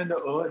na nga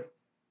pinanood.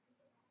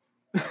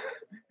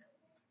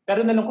 Pero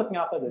nalungkot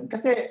nga ako dun.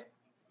 Kasi,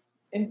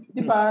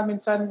 di ba,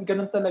 minsan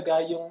ganun talaga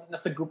yung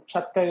nasa group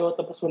chat kayo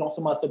tapos walang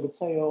sumasagot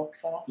sa'yo.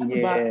 Parang, ano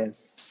ba?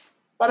 Yes.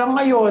 Parang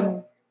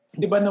ngayon,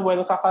 di ba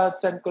Noel,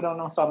 kaka-send ko lang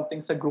ng something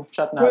sa group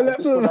chat natin. Wala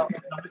Tapos wala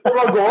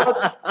sumagot.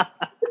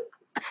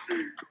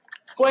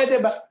 Pwede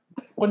ba?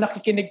 Kung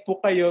nakikinig po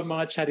kayo,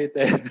 mga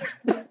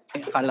charites.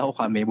 Akala ko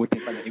kami,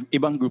 buti pala.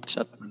 Ibang group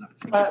chat pala.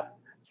 Sige.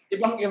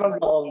 Ibang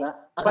Oo nga.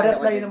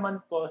 Pa-reply naman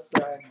po sa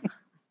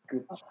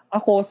group chat.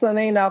 Ako,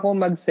 sanay na ako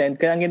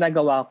mag-send. Kaya ang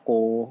ginagawa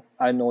ko,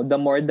 the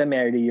more the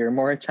merrier,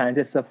 more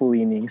chances of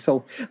winning.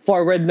 So,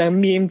 forward na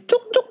meme,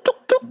 tuk, tuk, tuk,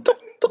 tuk, tuk,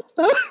 tuk.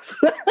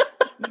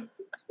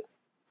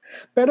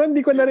 Pero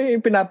hindi ko na rin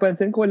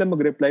pinapansin kung wala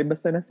mag-reply.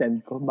 Basta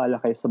na-send ko. Bala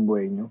kayo sa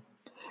buhay nyo.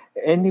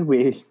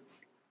 Anyway,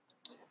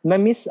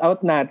 na-miss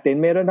out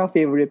natin. Meron akong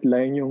favorite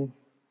line yung,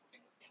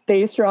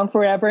 stay strong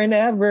forever and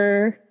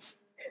ever.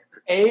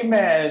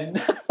 Amen!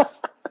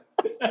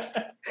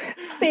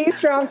 Stay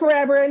strong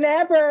forever and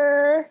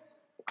ever.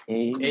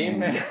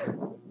 Amen.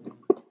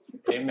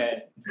 Amen.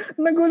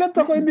 Nagulat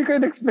ako, hindi ko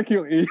in-expect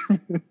yung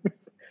amen.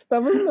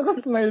 Tapos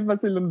nakasmile pa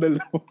silang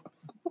dalawa.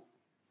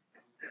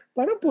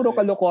 Parang puro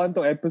kalokohan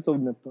tong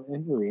episode na to.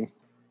 Anyway.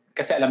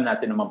 Kasi alam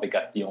natin na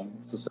mabigat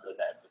yung susunod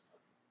na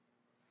episode.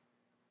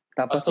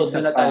 Tapos So,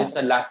 doon na tayo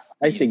sa last.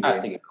 Ay, sige.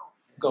 Sige.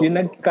 Go. Yung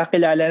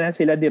nagkakilala na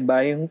sila, di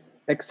ba? Yung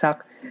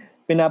exact,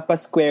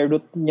 pinapa-square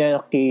root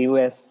niya kay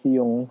West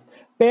yung...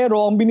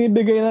 Pero ang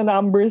binibigay na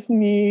numbers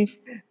ni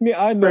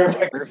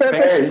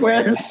perfect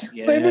squares.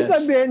 Yes. So, ibig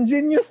sabihin,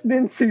 genius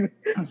din si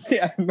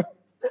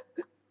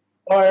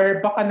Or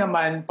baka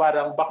naman,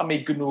 baka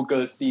may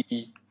gunugol si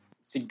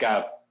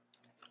Gab.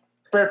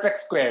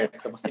 Perfect squares.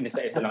 Tapos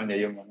inisa-isa lang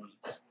niya yung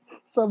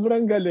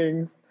Sobrang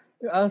galing.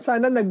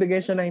 Sana nagbigay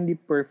siya na hindi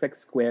perfect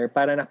square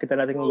para nakita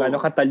natin kung gaano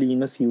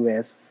katalino si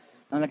Wes.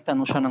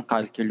 Nagtanong siya ng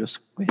calculus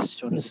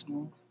questions.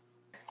 No?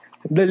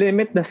 The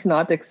limit does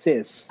not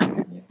exist.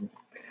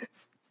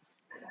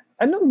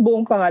 Anong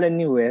buong pangalan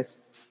ni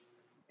Wes?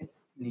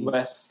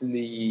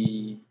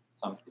 Wesley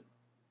something.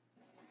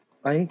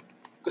 Ay,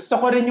 Gusto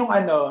ko rin yung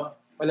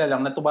wala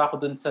lang, natuwa ako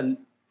dun sa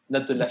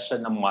nadulas siya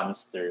ng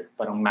monster.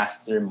 Parang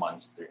master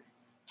monster.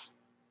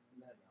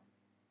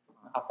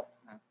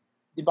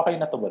 Di ba kayo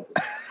natuwa dun?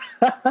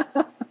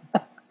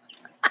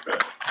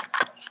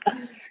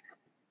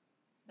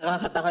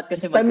 Nakakatakot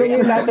kasi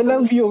Tanungin natin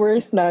ng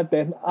viewers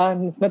natin,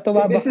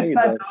 natuwa ba kayo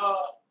doon?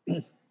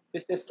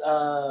 This is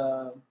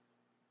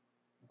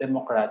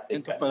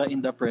democratic Ito pala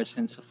in the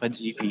presence of a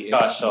GPS.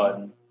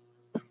 discussion.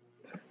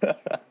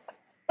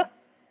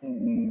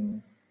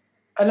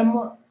 Alam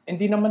mo,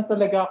 hindi naman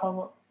talaga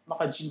ako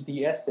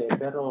maka-GDS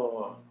pero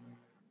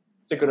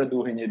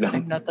siguraduhin niyo lang.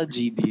 I'm not a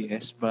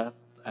GDS, but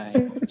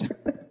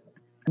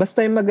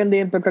Basta yung maganda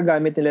yung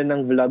pagkagamit nila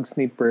ng vlogs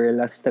ni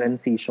Pearl as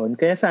transition.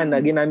 Kaya sana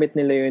ginamit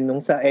nila yun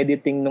nung sa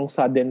editing nung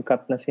sudden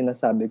cut na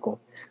sinasabi ko.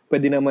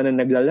 Pwede naman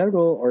na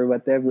naglalaro or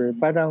whatever.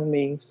 Parang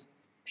may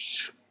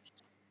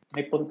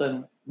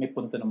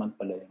punto naman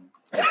pala yung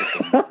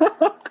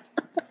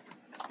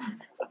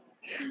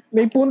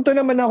may punto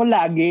naman ako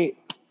lagi.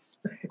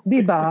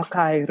 Di ba,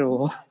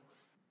 Cairo?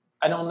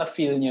 Anong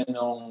na-feel niyo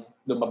nung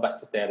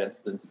lumabas si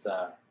Terence dun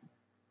sa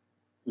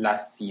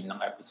last scene ng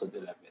episode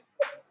 11?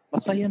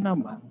 masaya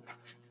naman.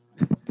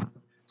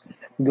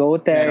 Go,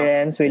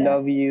 Terence. We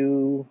love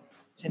you.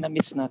 Kasi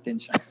na-miss natin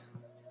siya.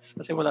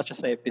 Kasi wala siya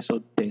sa episode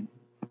 10.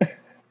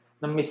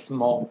 Na-miss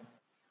mo?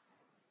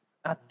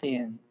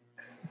 Atin.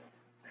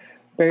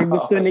 Pero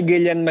gusto ni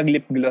Gillian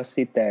mag-lip gloss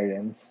si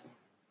Terence.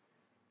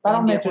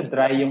 Parang Hindi medyo ako-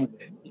 dry yung...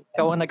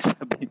 Ikaw ang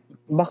nagsabi.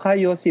 Baka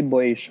Yossi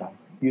Boy siya.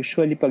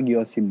 Usually pag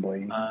Yossi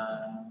Boy.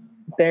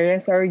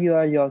 Terence, are you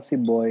a Yossi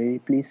Boy?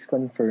 Please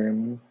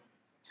confirm.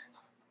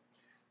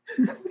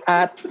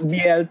 At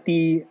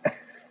BLT.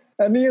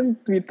 Ano yung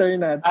Twitter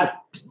natin? At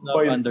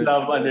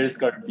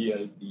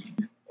boyslove_BLT.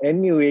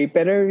 Anyway,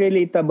 pero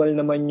relatable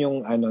naman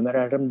yung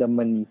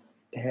nararamdaman ni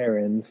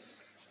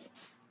Terence.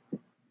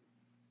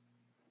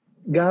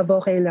 Gav,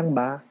 okay lang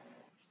ba?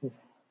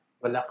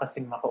 Wala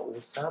kasing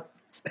makausap.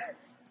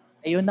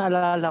 Ayun,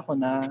 naalala ko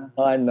na.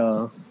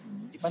 Ano?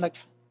 Di ba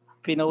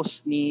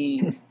nag-pinost ni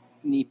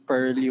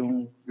Pearl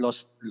yung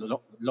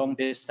long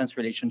distance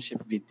relationship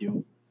video?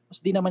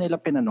 Tapos di naman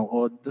nila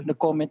pinanood.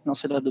 Nag-comment lang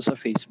sila doon sa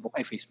Facebook.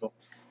 Facebook.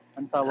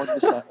 Ang tawag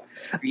doon sa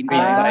screen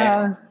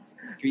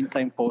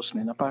time post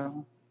nila.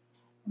 Parang,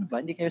 ano ba?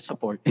 Hindi kayo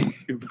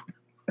supportive.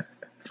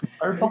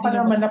 Or baka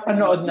naman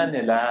napanood na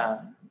nila.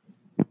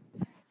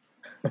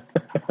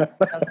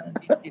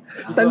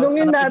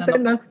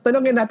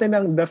 Tanungin natin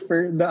ang the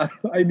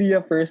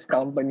idea first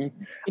company.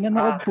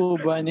 Pinanood po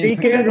ba ni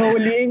J.K.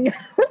 Rowling.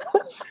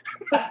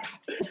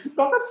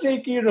 Bakit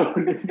J.K.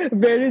 Rowling?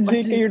 Very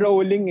J.K.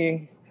 Rowling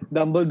eh.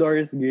 Dumbledore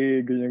is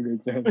gay,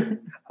 ganyan.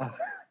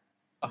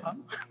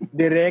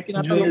 Direct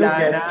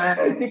Juliana.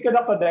 Hindi ko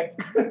na-connect.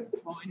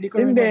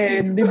 Hindi,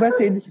 di ba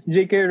si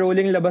J.K.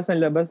 Rowling labas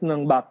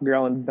ng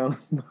background ng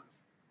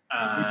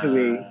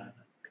anyway.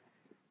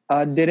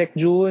 Direct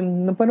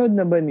June, napanood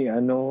na ba ni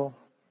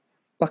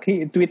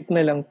paki-tweet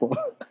na lang po.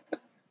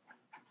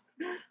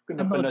 Kung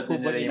napanood na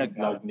nila yung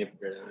vlog ni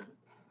Pearl.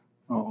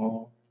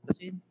 Oo.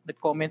 Kasi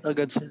nag-comment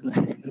agad sila.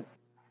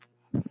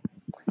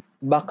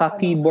 Baka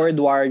keyboard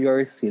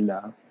warriors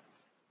sila.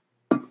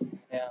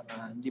 Kaya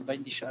nga,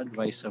 hindi siya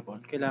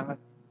advisable. Kailangan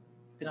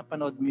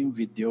pinapanood mo yung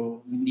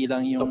video, hindi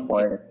lang yung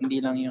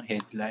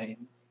headline.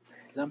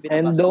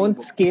 And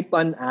don't skip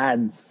on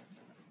ads.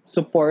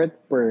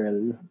 Support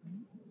Pearl.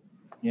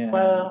 Yeah.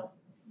 Well,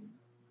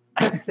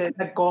 kasi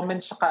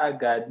nag-comment siya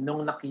kaagad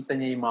nung nakita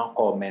niya yung mga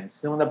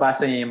comments, nung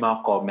nabasa niya yung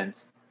mga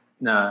comments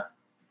na,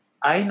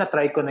 ay,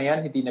 na-try ko na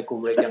yan, hindi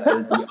nag-work yung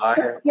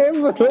LDR.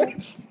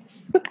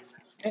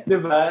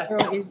 Diba?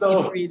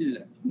 So,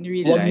 in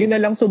real Huwag nyo na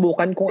lang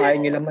subukan kung ayaw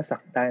nila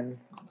masaktan.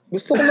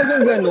 Gusto ko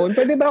maging ganun.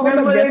 Pwede ba ako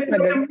mag-guess na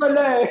ganun?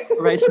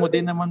 Rice mo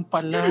din naman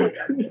pala.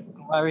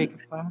 Kung ari ka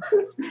pa.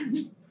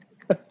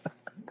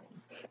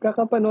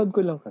 Kakapanood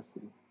ko lang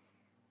kasi.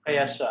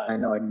 Kaya siya.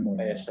 Pero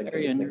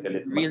yun,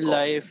 real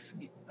life,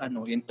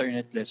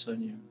 internet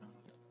lesson yun.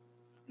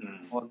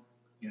 Huwag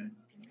yun.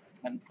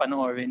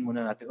 Panoorin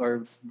muna natin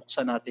or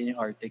buksan natin yung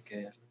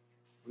article.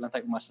 Wala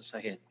tayong umasa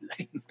sa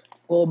headline.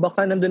 O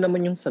baka nandun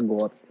naman yung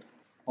sagot.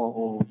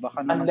 Oo,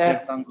 baka naman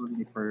unless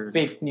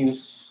fake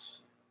news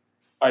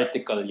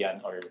article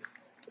yan or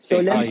so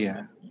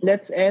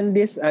let's end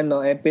this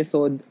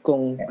episode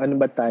kung ano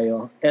ba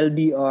tayo?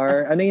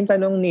 LDR. Ano yung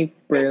tanong ni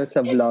Pearl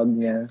sa vlog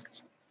niya?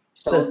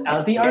 So, does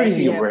LDR guys,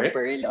 we really have work?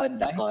 Pearl on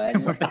the call.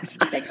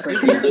 Thanks for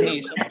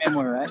listening.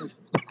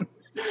 Memorized.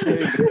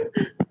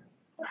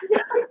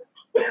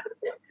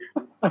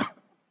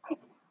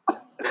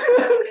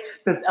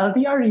 Does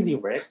LDR really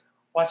work?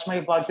 Watch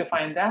my vlog to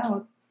find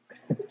out.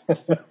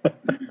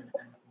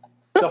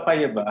 So,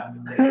 kaya ba?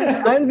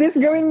 Anzis,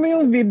 gawin mo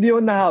yung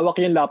video na hawak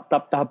yung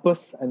laptop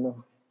tapos Yung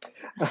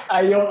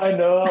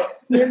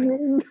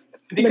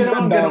hindi ko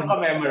naman nagdadab. ganun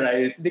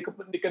ka-memorize. Hindi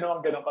ko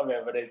naman ganun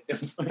ka-memorize.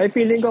 Ay,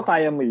 feeling ko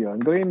kaya mo yun.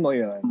 Gawin mo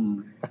yun.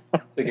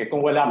 Sige, kung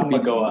wala akong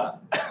magawa.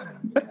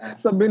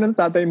 Sabi ng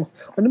tatay mo,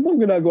 ano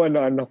bang ginagawa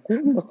na anak ko?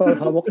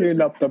 Nakahawak niya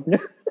yung laptop niya.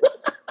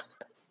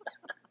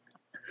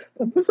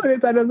 Tapos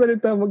salita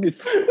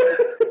mag-isa.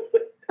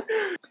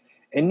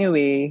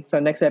 Anyway, so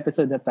next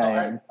episode na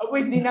tayo.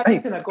 Wait, di natin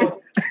sinagot.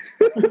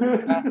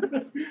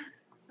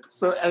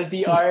 So,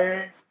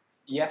 LDR,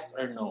 yes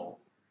or no?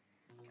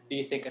 Do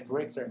you think it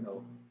works or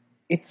no?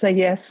 It's a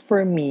yes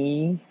for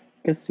me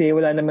kasi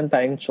wala naman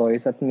tayong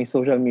choice at may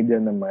social media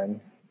naman.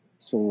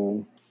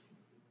 So,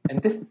 In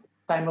this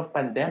time of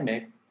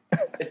pandemic,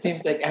 it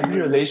seems like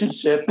every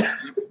relationship...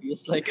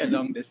 It's like a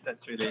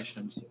long-distance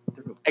relationship.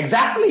 True.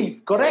 Exactly!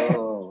 Correct!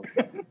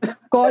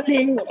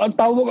 calling, ang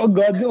tawag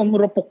agad ang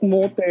rapok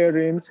mo,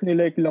 Terence.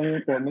 Nilike lang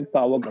yung comment,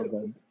 tawag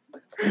agad.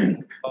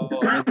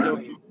 Oo, medyo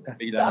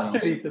bigla na lang.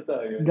 Actually,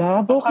 totoo yun.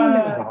 Gabo ka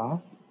na.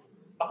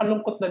 Baka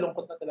lungkot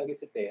na talaga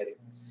si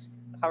Terence.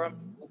 Parang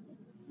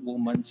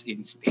woman's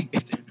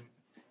instinct.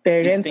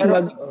 Terence,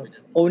 Instinct.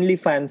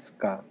 OnlyFans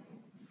ka.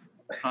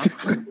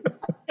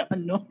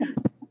 Ano?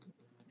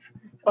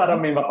 Para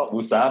may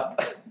makausap.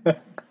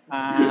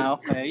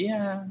 Okay,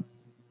 yeah.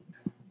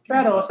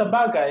 Pero sa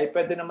bagay,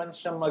 pwede naman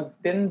siya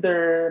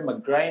mag-Tinder,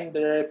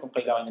 mag-Grindr, kung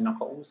kailangan niya ng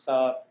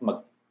kausap,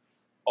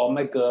 oh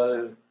my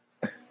girl.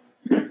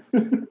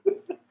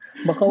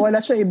 Baka wala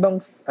siya ibang,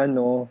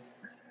 Pero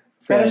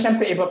friend.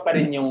 syempre, iba pa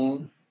rin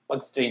yung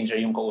pag-stranger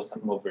yung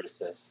kausap mo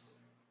versus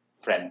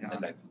friend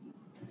talaga.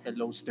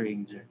 Hello,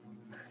 stranger.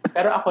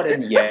 Pero ako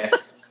rin,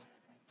 yes.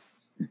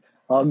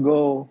 I'll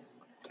go.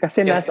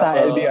 Kasi Yes, nasa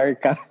ako. LDR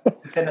ka.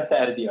 Kasi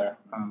nasa LDR.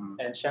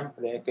 And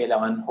syempre,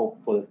 kailangan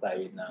hopeful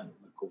tayo na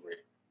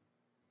mag-work.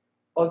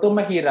 Although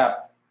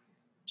mahirap,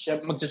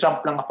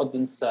 mag-jump lang ako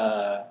dun sa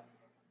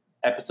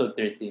episode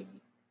 13.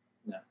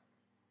 Na,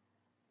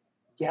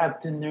 you have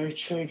to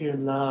nurture your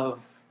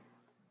love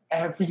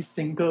every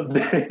single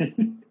day.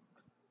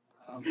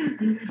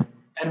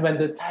 And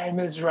when the time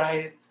is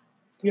right,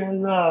 your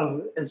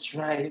love is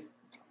right.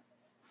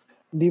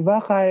 Di ba,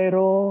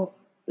 Cairo,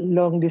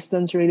 long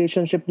distance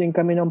relationship din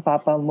kami ng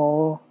papa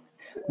mo.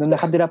 Nung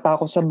nakadira pa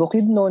ako sa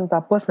Bukidnon,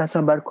 tapos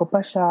nasa barko pa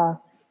siya.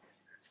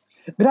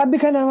 Grabe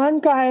ka naman,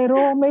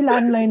 Cairo. May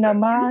landline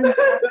naman.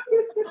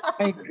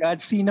 My God,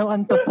 sino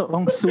ang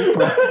totoong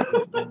Supra?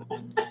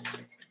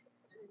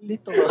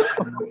 Lito.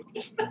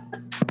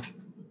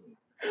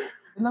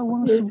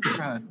 Dalawang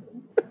Supra.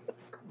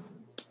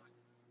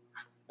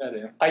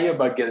 Kayo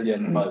ba,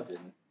 Gillian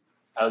Balvin?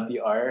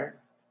 LDR,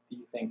 do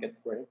you think it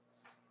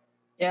works?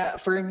 Yeah,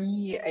 for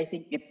me, I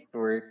think it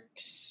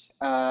works.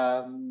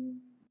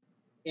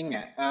 Yun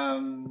nga,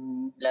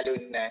 lalo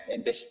na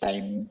in this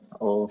time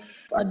of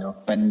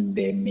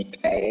pandemic,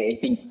 I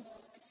think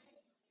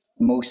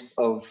most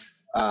of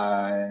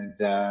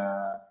the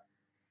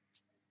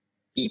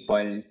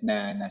people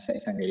na nasa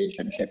isang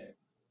relationship,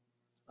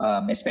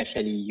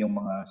 especially yung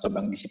mga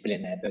sobrang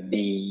disiplinado,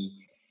 they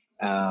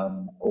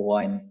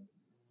want,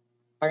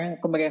 parang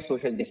kumbaga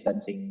social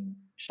distancing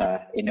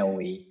siya in a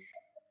way.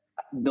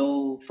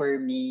 Though for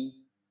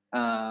me,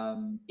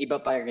 iba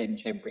pa rin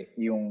syempre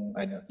yung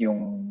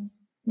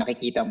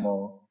nakikita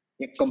mo,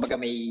 kumbaga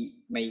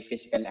may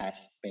physical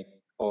aspect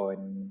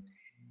on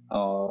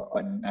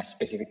a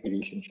specific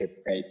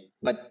relationship, right?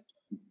 But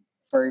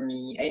for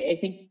me, I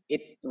think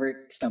it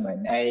works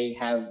naman. I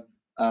have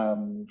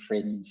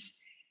friends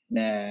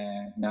na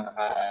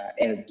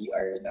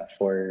naka-LDR na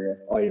for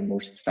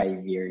almost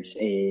 5 years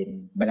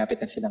and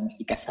malapit na silang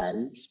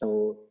ikasal.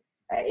 So,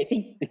 I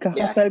think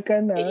Ikakasal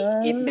ka na.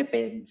 It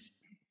depends.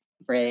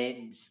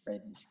 Friends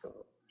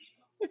ko.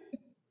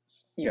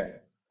 Yun.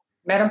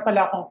 Meron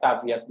pala akong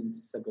caveat din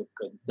sa sagot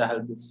ko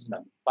dahil dito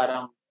lang.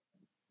 Parang,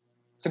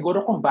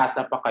 siguro kung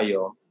bata pa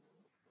kayo,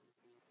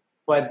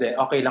 pwede,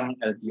 okay lang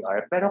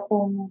LDR. Pero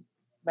kung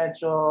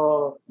medyo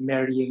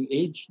marrying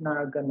age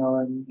na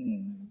gano'n,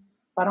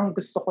 parang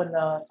gusto ko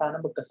na sana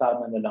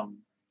magkasama na lang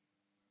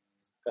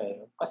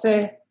kayo.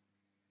 Kasi,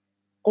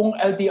 kung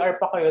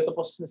LDR pa kayo,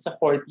 tapos nasa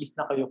 40s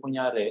na kayo,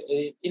 kunyari,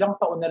 ilang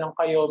taon na lang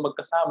kayo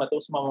magkasama,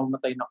 tapos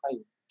mamamatay na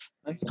kayo.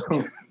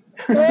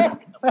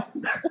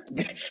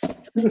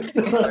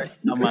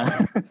 Naman.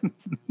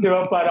 Di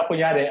ba, para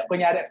kunyari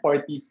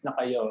 40s na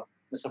kayo,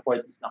 nasa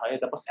 40s na kayo,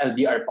 tapos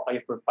LDR pa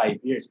kayo for 5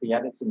 years.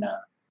 Kunyari,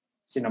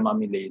 sina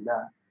Mami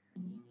Leila.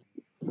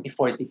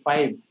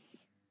 45.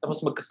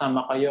 Tapos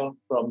magkasama kayo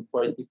from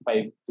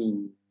 45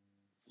 to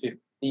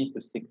 50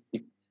 to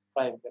 65.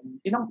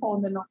 Ilang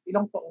taon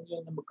yun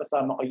na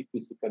magkasama kayo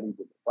physically.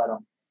 Diba? Parang,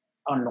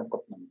 ang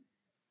lungkot naman.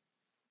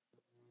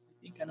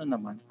 I think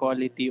naman,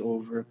 quality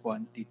over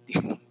quantity.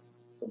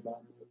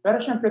 Pero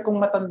syempre,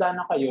 kung matanda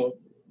na kayo,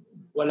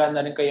 wala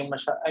na rin kayong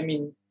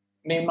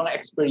may mga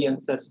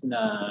experiences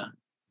na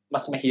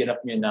mas mahirap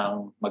nyo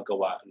nang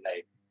magawa.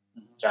 Like,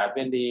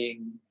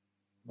 traveling,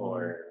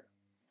 or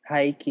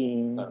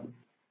hiking.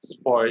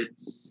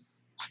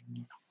 Sports.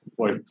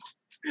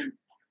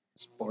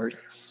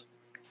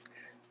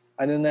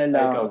 Ano na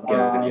lang,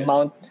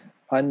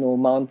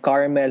 Mount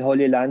Carmel,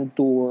 Holy Land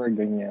Tour,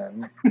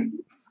 ganyan.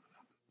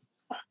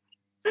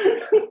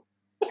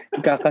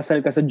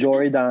 Kakasal ka sa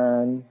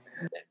Jordan.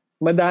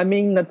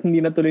 Madaming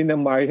hindi natuloy na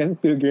Marian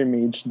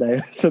pilgrimage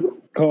dahil sa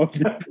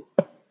COVID.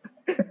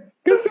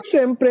 Kasi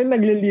syempre,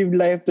 nagli-live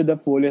life to the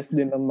fullest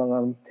din ng mga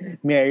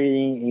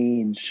marrying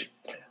age.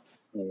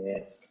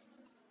 Yes.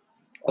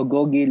 O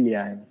go,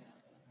 Gillian.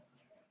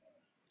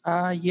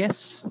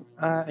 Yes.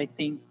 I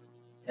think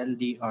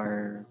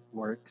LDR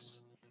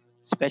works.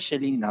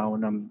 Especially now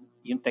na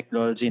yung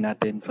technology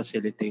natin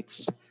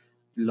facilitates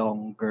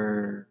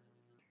longer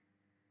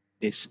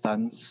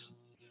distance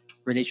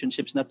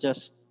relationships, not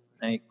just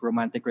like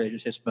romantic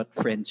relationships, but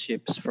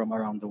friendships from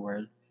around the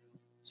world.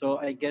 So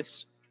I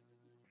guess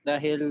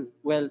dahil,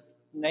 well,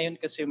 ngayon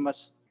kasi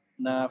mas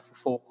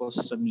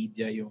na-focus sa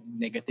media yung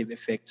negative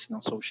effects ng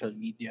social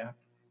media.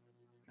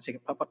 Kasi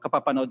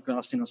kapapanood ko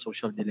kasi ng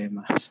Social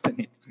Dilemma sa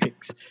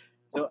Netflix.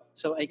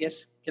 So I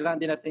guess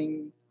kailangan din nating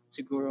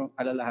siguro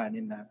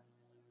alalahanin na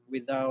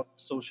without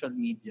social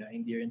media,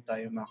 hindi rin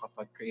tayo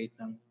makakapag-create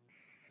ng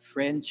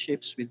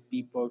friendships with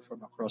people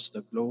from across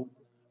the globe.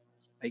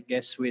 I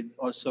guess with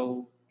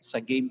also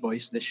sa Game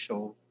Boys, the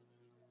show,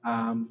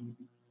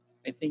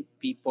 I think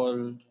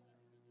people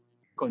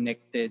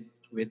connected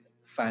with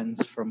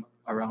fans from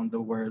around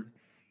the world.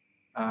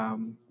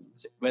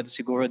 Well,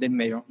 siguro din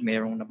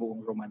mayroong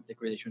nabuong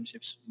romantic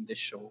relationships in this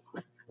show.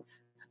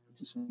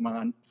 Sa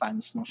mga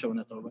fans ng show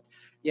na to. But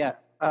yeah,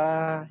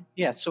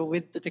 so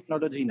with the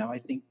technology now, I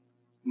think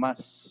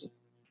mas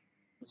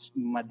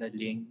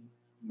madaling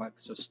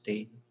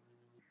mag-sustain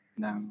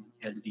ng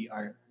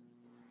LDR.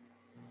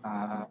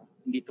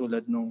 Hindi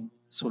tulad nung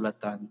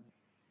sulatan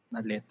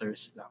na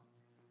letters lang.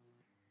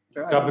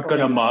 Pero Grabe ka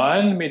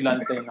naman, may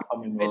landline na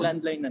kami. May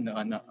landline na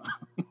ano.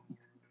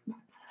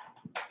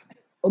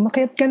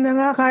 Umakyat ka na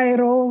nga,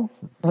 Cairo.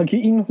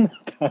 Mag-iinom na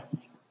tayo.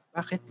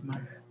 Bakit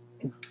man?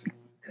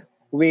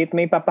 Wait,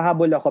 may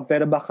papahabol ako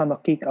pero baka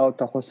ma-kick out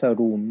ako sa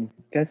room.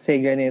 Kasi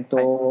ganito,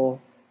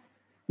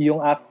 yung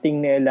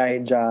acting ni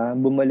Elijah,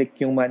 bumalik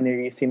yung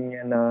mannerism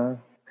niya na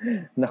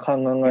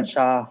nakanganga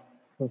siya.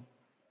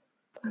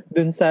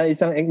 Dun sa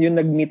isang, yung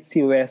nag-meet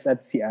si Wes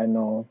at si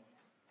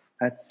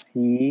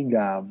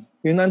Gav.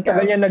 Yun ang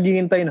tagal niya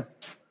naghihintay na.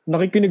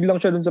 Nakikinig lang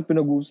siya dun sa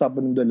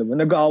pinag-uusapan ng dalawa.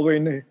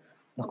 Nag-aaway na eh.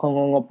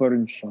 Nakanganga pa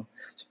rin siya.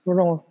 So,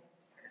 parang,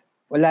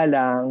 wala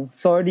lang.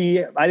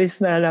 Sorry, alis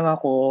na lang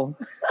ako.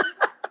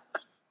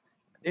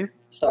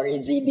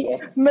 Sorry,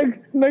 GDS.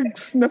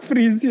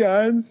 Na-freeze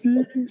yan,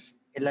 sis.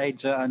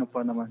 Elijah, ano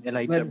pa naman?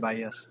 Elijah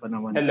bias pa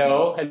naman.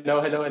 Hello?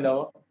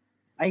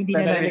 Ay, hindi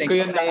na narinig ko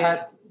yung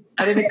lahat.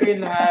 Narinig ko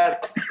yung lahat.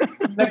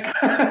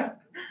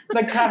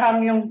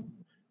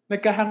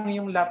 Nagkahang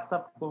yung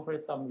laptop ko for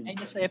some reason. Ay,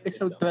 nasa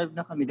episode 12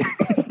 na kami.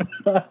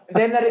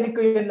 Then narinig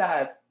ko yung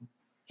lahat.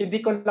 Hindi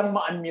ko lang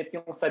ma-unmute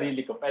yung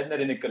sarili ko, pero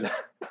narinig ko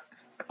lahat.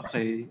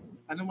 Okay.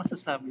 Ano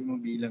masasabi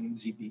mo bilang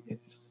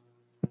GDS?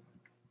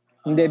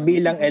 Hindi,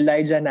 bilang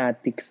Elijah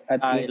Natix at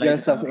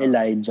Eagles of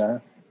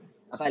Elijah.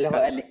 Akala ko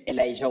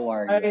Elijah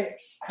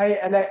Warriors. Hi,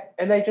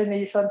 Elijah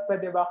Nation,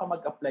 pwede ba ako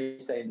mag-apply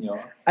sa inyo?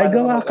 Ay,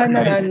 gawa ka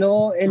na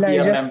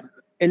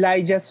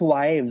Elijah's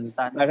Wives.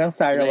 Parang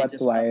Sarawat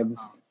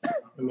Wives.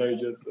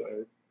 Elijah's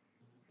Wives.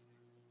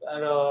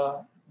 Pero,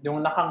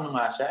 yung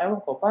nakanganga siya,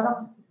 ewan ko,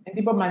 parang,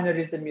 hindi ba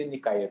mannerism yun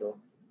ni Cairo?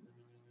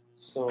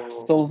 So,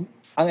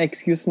 ang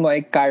excuse mo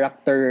ay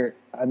character,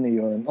 ano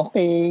yun?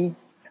 Okay.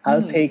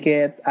 I'll take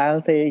it.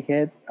 Okay.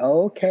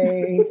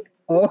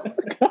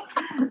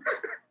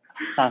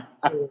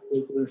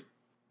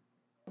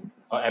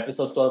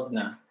 Episode 12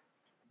 na.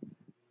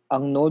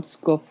 Ang notes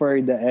ko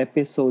for the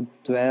episode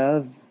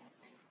 12,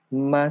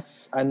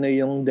 mas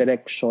yung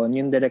direction.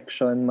 Yung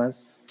direction mas,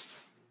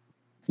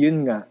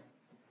 yun nga.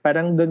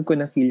 Parang doon ko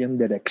na-feel yung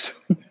direction.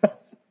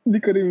 Hindi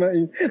ko rin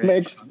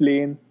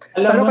ma-explain.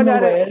 Alam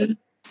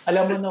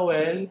mo,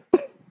 Noel,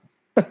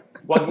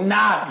 wag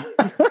na!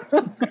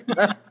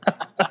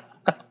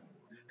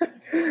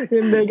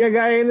 Hindi,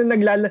 kagaya nung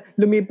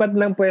lumipat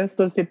ng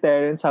pwesto si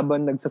Terence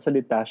habang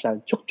nagsasalita siya.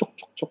 Chuk, chuk,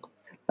 chuk, chuk.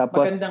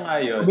 Tapos, maganda nga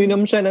yun.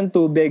 Uminom siya ng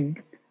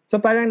tubig. So,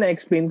 parang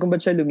na-explain kung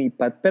ba't siya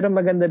lumipat. Pero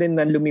maganda rin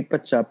na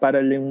lumipat siya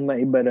para lang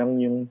maibarang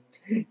yung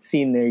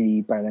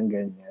scenery. Parang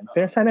ganyan.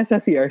 Pero sana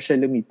sa CR siya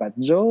lumipat.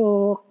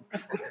 Joke!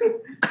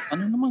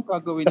 Ano naman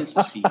gagawin niya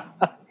sa scene?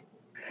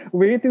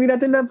 Wait, hindi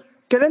natin na...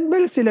 Kailan ba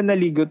sila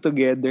naligo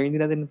together? Hindi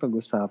natin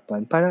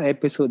pag-usapan. Parang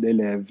episode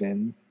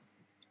 11.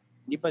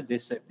 Hindi pa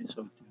this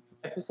episode.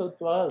 Episode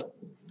 12.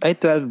 Ay,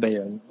 12 ba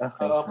yun?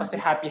 Okay, Oo, kasi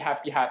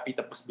happy,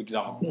 tapos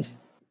biglang,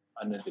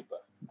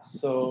 diba?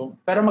 So,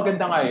 pero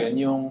maganda nga yun,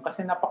 yung,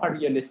 kasi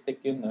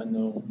napaka-realistic yun,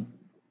 nung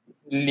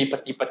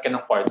lipat-lipat ka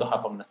ng kwarto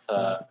habang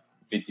nasa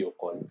video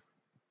call.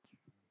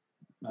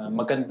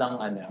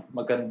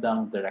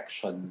 Magandang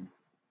direction,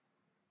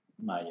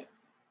 Maya.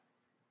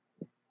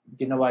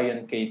 Ginawa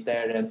yun kay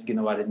Terence,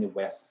 ginawa rin ni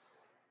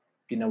Wes,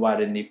 ginawa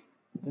rin ni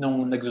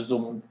nung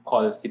nag-zoom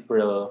call si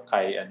Pearl,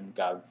 Kai, and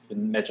Gav,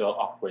 medyo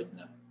awkward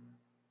na.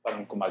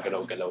 Parang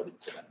kumagalaw-galaw rin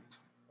sila.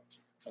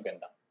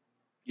 Maganda.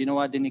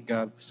 Ginawa din ni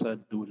Gav sa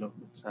dulo,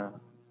 sa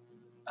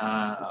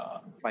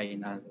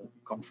final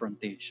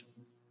confrontation.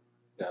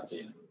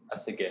 Grabe.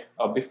 Sige.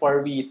 Before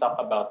we talk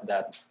about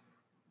that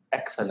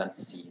excellent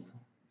scene,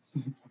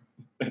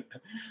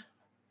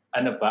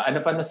 ano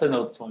pa nasa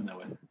notes mo,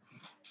 Noel?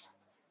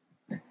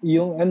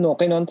 Yung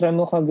kinontra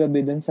mo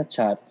kagabi dun sa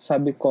chat,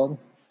 sabi ko,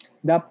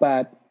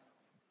 dapat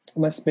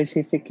mas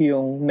specific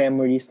yung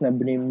memories na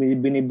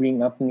binibring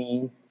up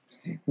ni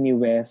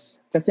Wes.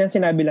 Kasi yan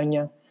sinabi lang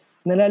niya,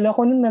 Nalala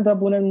ko nung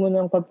natapunan mo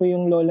ng kape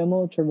yung lola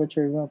mo,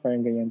 churba-churba,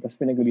 parang ganyan. Tapos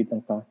pinagulitan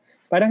ka.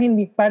 Parang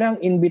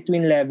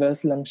in-between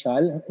levels lang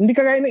siya. Hindi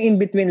kagaya ng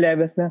in-between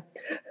levels na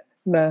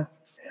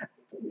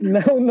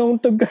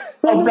nauntog ka.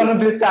 Sobrang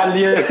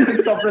detalye.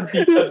 Sobrang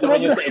details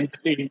naman yung sa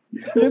in-between.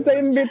 Yung sa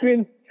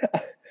in-between.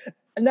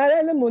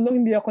 Naalala mo nung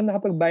hindi ako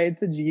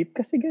nakapagbayad sa jeep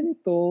kasi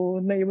ganito,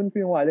 naiwan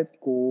ko yung wallet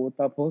ko.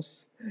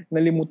 Tapos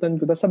nalimutan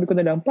ko. Tapos sabi ko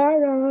na lang,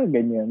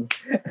 ganyan.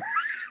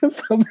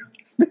 Sobrang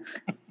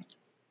specific.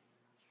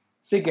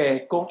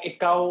 Sige, kung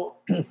ikaw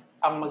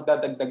ang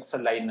magdadagdag sa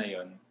line na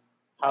yon,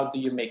 how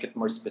do you make it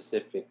more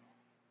specific?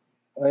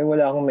 Ay,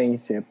 wala akong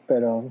maisip.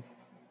 Pero,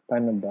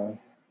 paano ba?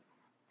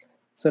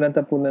 So,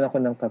 natapunan ako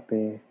ng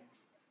kape.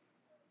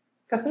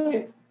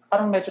 Kasi,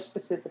 parang medyo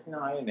specific na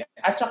ngayon eh.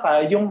 At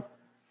saka, yung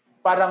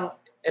parang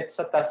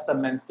it's a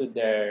testament to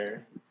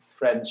their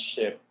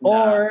friendship.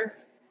 Or,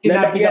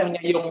 sinabi lang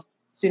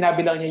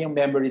niya yung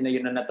memory na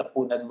yun na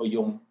natapunan mo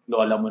yung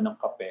lola mo ng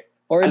kape.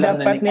 Or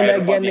dapat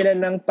nilagyan nila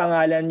ng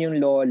pangalan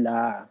yung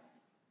lola.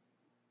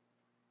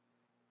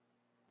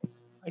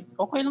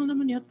 Okay lang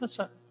naman yata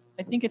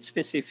I think it's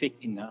specific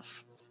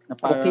enough. Na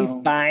parang okay,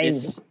 fine.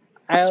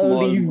 I'll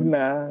leave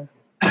na.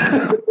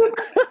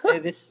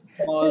 This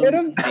small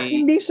pero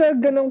day. Hindi siya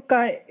ganun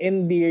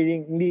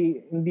ka-endearing.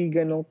 Hindi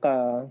ganun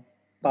ka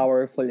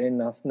powerful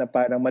enough na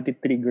parang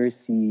matitrigger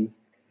si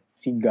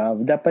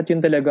Gav. Dapat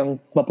yun talagang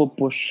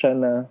mapupush siya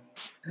na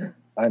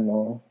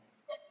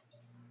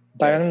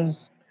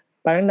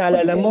Parang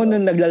naalala mo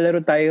nung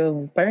naglalaro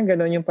tayo, parang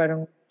gano'n yung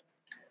parang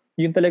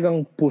yung talagang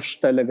push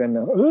talaga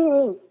na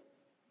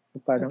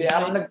parang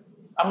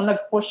ang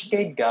nag-push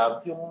kay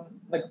Gav yung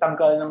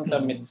nagtanggal ng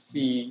damit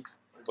si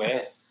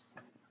Wes.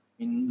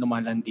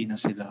 Lumalandi na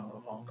sila.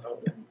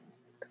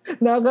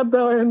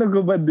 Nakakatawa yung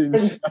nagubad din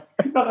siya.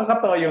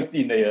 Nakakatawa yung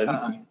scene na yun.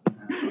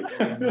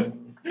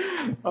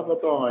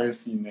 Nakakatawa yung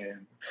scene na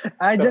yun.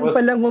 Dyan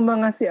palang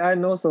umanga si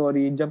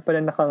dyan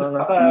palang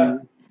nakanganga si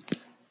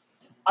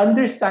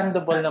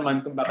understandable naman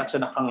kung bakit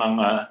siya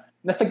nakanganga.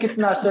 Nasa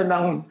gitna siya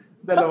ng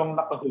dalawang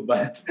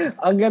nakahubad.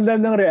 Ang ganda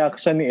ng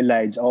reaction ni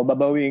Elijah.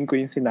 Babawiin ko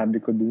yung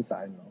sinabi ko dun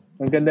sa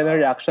Ang ganda ng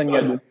reaction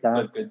niya dun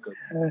sa Good.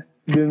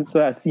 dun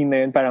sa scene na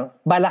yun. Parang,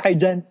 bala kayo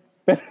dyan.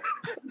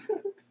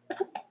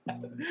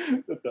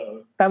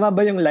 Tama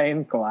ba yung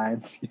line ko,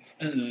 Ansis?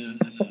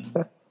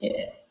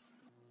 Yes.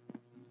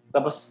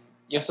 Tapos,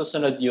 yung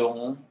susunod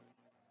yung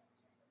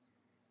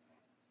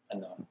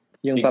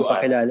yung liguan.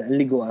 papakilala.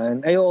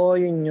 Liguan. Ay, oo,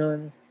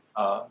 yun.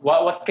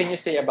 What can you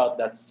say about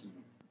that scene?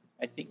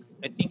 I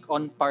think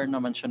on par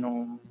naman siya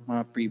nung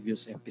mga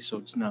previous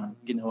episodes na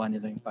ginawa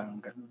nila yung parang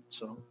ganun.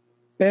 So,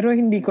 pero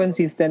hindi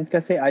consistent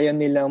kasi ayaw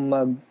nilang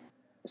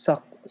sa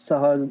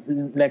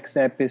next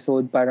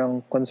episode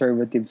parang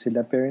conservative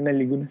sila pero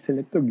naligo na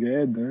sila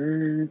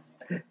together.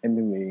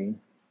 Anyway.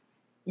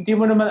 Hindi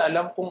mo naman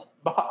alam kung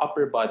baka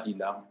upper body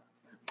lang.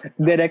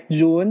 Direct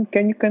June,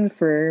 can you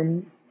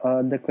confirm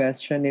the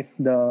question if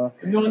the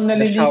nung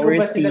naliligo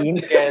ba sila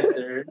scene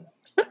together,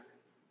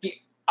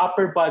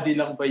 upper body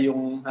lang ba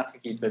yung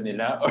nakikita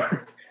nila?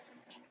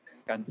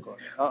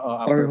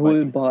 Or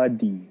whole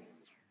body?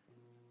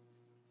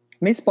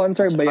 May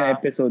sponsor ba yung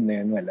episode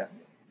na yan? Wala.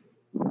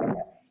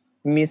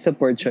 Miss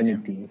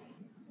opportunity.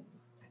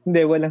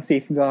 Hindi, walang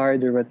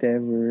safeguard or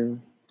whatever.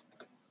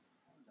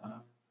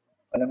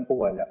 Alam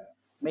ko wala.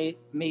 May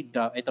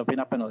dove, ito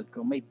pinapanood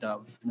ko, may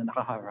dove na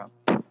nakaharap.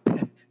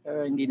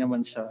 Pero hindi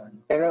naman siya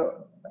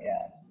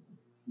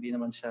hindi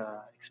naman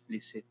siya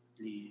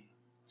explicitly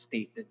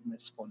stated na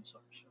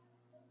sponsor siya.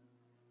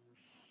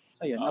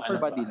 So yun, upper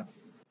body lang.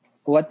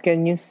 What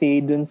can you say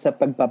dun sa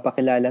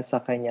pagpapakilala sa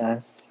kanya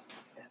as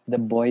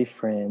the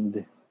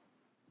boyfriend?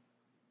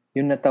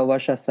 Yung natawa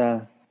siya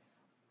sa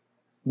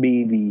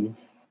baby.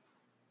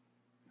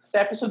 Sa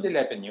episode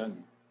 11 yun.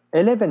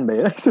 11 ba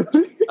yun?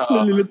 Sorry.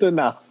 Nalilito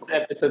na ako. Sa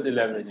episode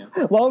 11 yun.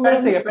 Wow, pero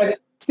sige,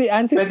 si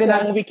Ansis po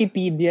ang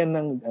Wikipedia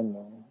ng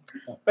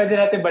Pwede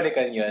natin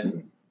balikan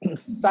yun.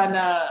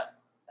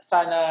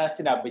 Sana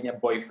sinabi niya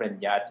boyfriend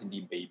niya at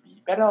hindi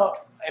baby. Pero,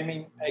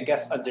 I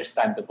guess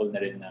understandable na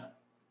rin na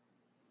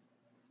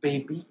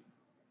baby?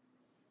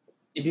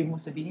 Ibig mo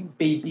sabihin,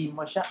 baby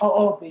mo siya?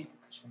 Oo, baby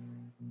ko siya.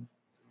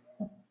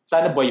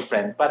 Sana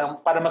boyfriend.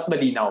 Para mas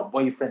malinaw,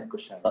 boyfriend ko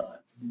siya.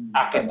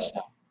 Akin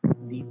siya.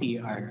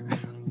 DTR.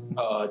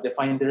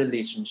 Define the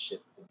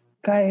relationship.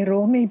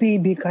 Cairo, may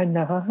baby ka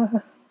na.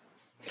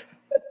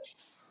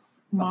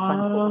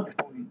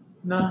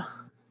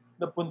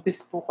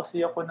 Napuntis po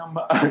kasi ako ng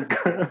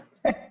maaga.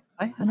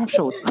 Ay, anong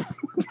show?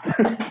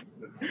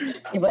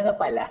 Iba na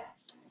pala.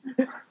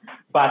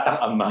 Batang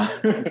ama.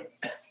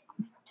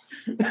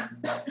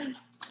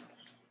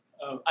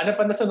 Ano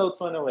pa na sa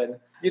notes mo, Noel?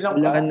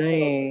 Wala na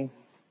eh.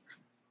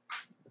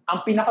 Ang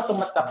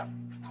pinakatumatak,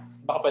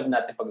 baka pwede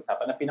natin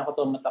pag-usapan, ang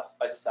pinakatumatak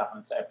sa akin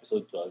sa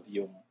episode 12,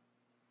 yung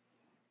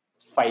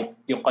fight,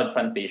 yung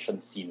confrontation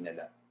scene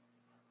nila.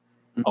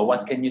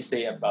 What can you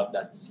say about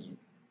that scene?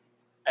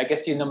 I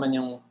guess yun naman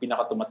yung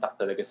pinakatumatak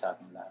talaga sa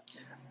akin lahat.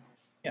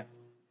 Yeah.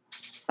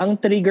 Ang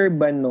trigger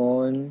ba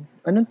nun?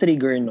 Anong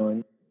trigger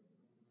nun?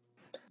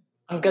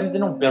 Ang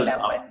ganda ng build-up.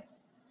 Nalaman.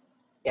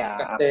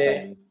 Yeah, Kasi,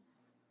 actually.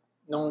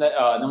 nung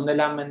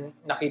nalaman,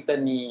 nakita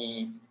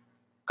ni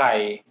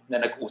Kai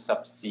na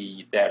nag-usap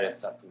si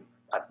Terrence at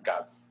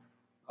Gav.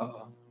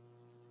 Oo.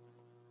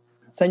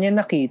 Saan niya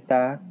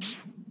nakita?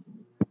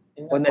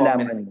 O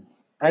nalaman?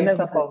 Yung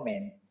sa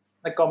comment.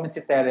 Nag-comment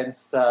si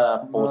Terrence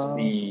sa post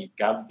ni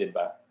Gav, di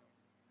ba?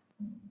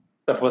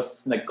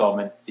 Tapos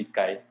nag-comment si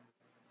Kai.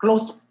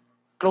 Close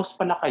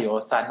pala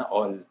kayo, sana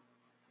all.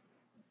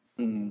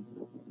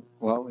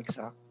 Wow,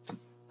 exact.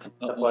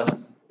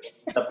 Tapos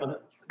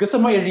gusto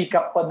mo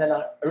i-recap ko na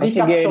lang.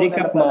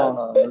 Recap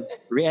mo.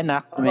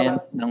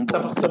 Reenactment ng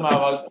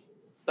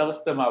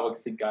Tapos tumawag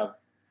si Gav.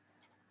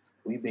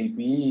 Uy,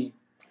 baby.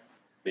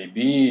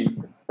 Baby.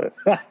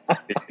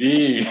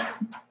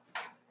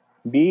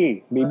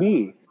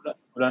 Baby.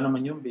 Wala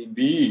naman yung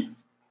baby.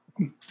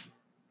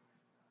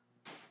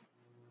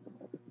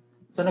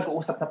 So,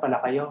 nag-uusap na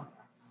pala kayo.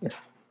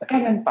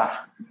 Kailan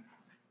pa?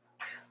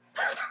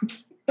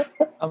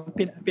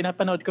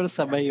 Pinapanood ko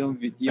sabay yung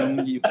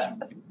YouTube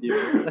video.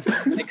 Tapos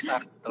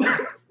eksakto.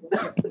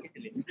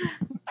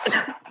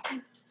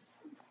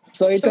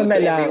 So, ito na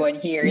to lang. everyone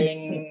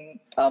hearing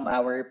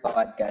our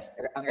podcast,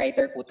 ang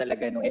writer po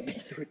talaga ng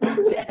episode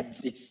si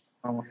Ansis.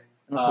 Ano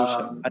po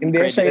siya?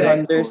 Hindi siya yung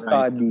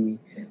understudy.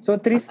 So,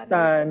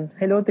 Tristan.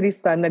 Hello,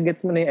 Tristan.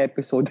 Nagets mo na yung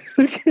episode.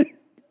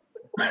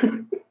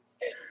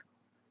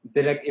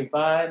 Direct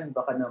Ivan,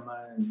 baka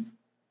naman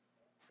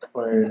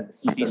for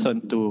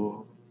Season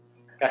 2.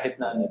 Kahit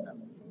na ano na.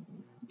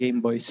 Game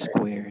Boy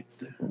Squared.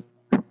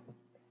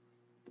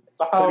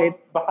 Baka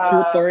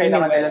tutor ni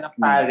kailangan nila ng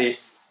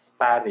Wesley.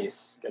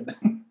 Paris.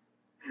 Ganun.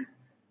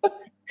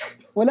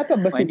 Wala pa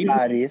ba si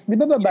Paris? Di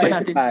ba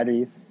babae si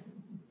Paris?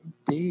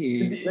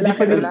 Hindi. Hindi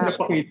pa nila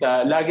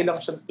napakita. Lagi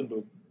lang siyang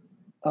tulog.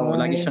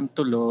 Lagi siyang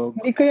tulog.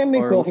 Hindi kaya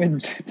may COVID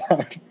si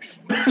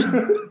Paris.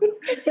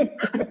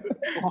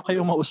 Kung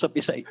kayo mausap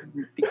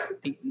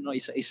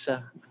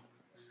isa-isa.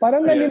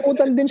 Parang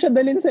nalimutan din siya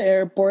dalhin sa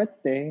airport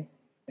eh.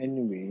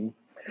 Anyway.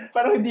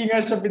 Parang hindi nga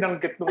siya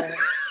binanggit nung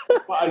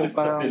paalis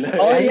na sila.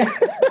 Oh, yeah.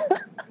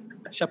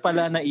 Siya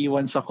pala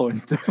naiwan sa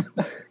condo.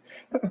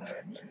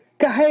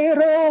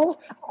 Kairo,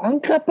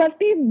 ang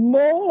kapatid mo!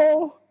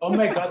 Oh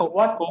my God,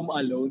 what Home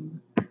Alone?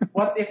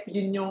 What if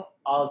yun yung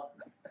alt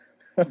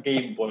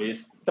Game Boys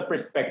sa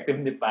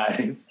perspective ni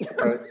Paris?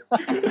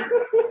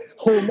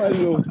 Home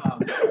Alone.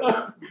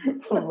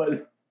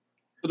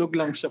 Tulog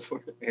lang siya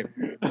forever.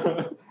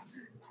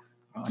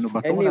 Ano ba?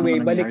 Anyway,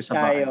 balik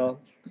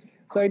tayo.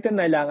 So ito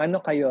na lang, ano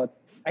kayo?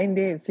 Ay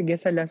hindi, sige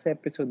sa last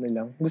episode na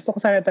lang. Gusto ko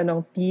sana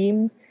tanong,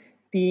 team,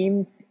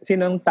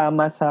 sinong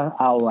tama sa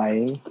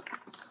away?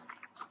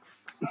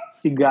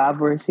 Si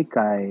Gav or si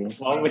Kai?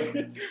 Wow,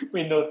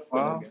 may notes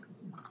talaga.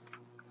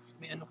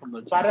 May ano ka ba?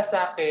 Para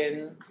sa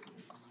akin,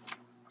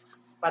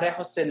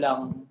 pareho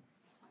silang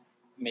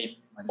may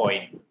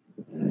point.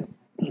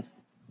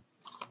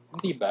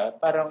 Hindi ba?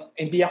 Parang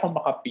hindi ako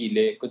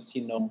makapili kung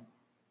sinong...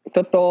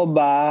 Totoo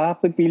ba?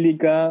 Pipili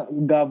ka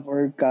Gav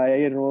or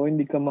Cairo,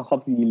 hindi ka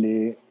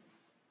makapili.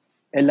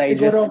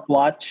 Elijah's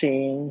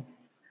watching.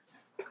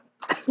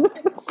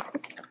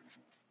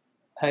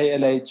 Hi,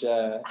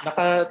 Elijah.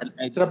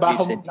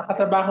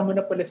 Nakatrabaho mo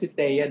na pala si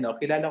Thea, no?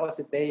 Kilala ko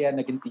si Thea,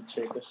 naging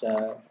teacher ko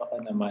siya. Baka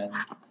naman.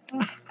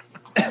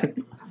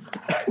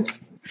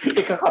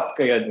 Ika-cut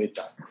ko yun, wait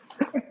lang.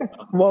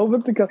 Wow,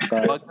 ba't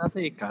ika-cut? Huwag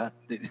natin i-cut.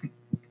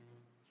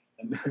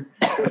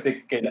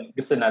 Kasi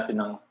gusto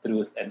natin ng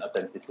truth and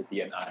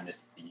authenticity and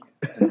honesty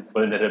and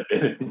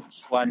vulnerability.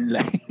 One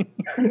line.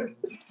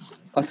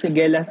 O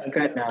sige, last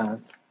ka na.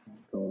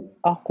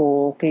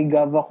 Ako, kay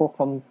Gav ako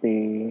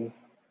kampi.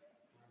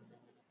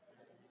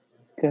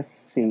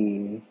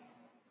 Kasi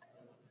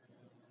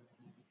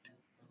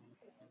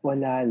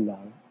wala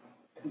lang.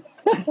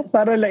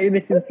 Para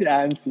lainisin si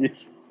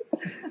Ansis.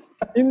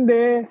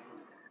 Hindi.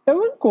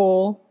 Ewan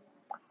ko,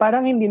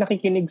 parang hindi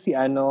nakikinig si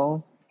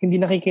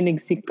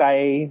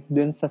Kai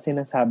dun sa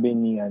sinasabi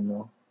ni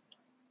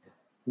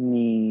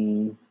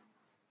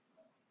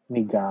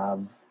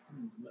Gav.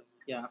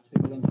 Yeah,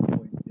 actually, walang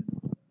point yun.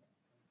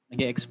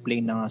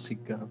 Nag-explain na nga si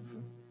Gav.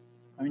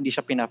 Hindi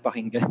siya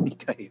pinapakinggan ni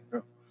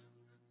Cairo.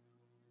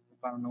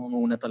 Parang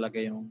nangunguna talaga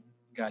yung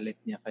galit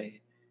niya kay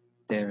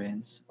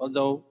Terrence.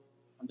 Although,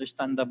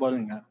 understandable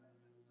nga,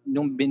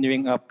 nung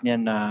binring up niya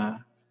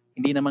na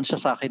hindi naman siya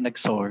sa akin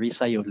nag-sorry,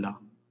 sa'yo lang.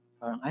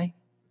 Parang,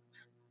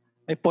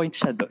 may point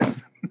siya doon.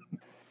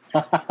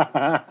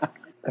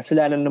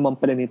 Kasalanan naman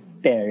pala ni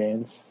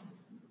Terrence.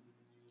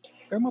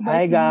 Pero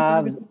Hi,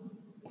 Gav.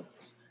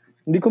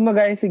 Hindi ko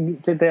magaya si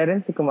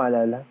Terrence, hindi ko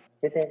maalala.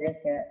 Si Terrence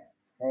nga,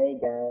 hi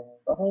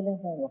Gav. Okay lang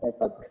po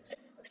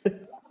makipag-usap.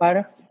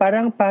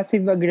 Parang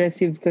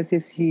passive-aggressive kasi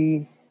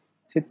si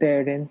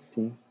Terrence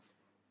eh.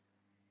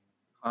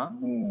 Ha?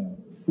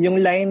 Yung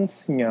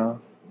lines niya,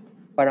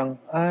 parang,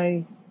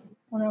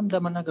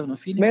 Maramdaman na gano'n.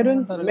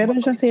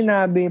 Meron siyang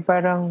sinabi,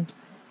 parang,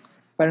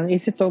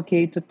 is it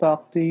okay to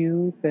talk to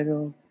you?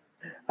 Pero,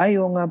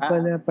 ayaw nga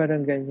pala,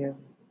 parang ganyan.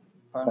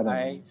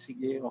 Parang,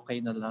 sige,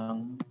 okay na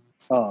lang.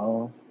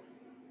 Oo.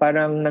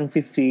 Parang nang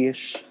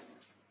fish.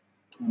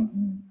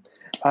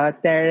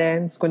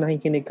 Terence, kung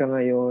nakikinig ka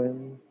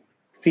ngayon,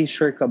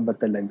 fisher ka ba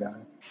talaga?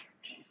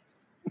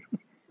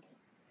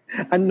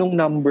 Anong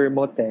number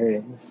mo,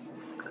 Terence?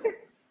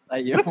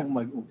 Ayaw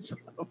mag-usap.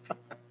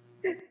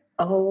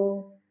 Ako,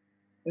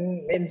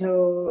 medyo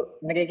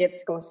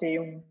nagigets ko kasi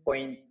yung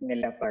point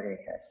nila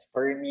parehas.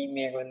 For me,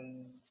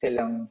 meron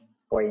silang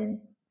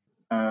point.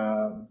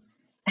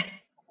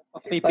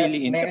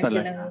 Pipiliin ka Meron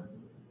talaga. silang,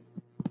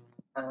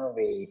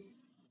 wait.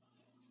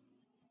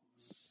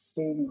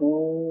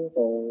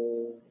 Siguro,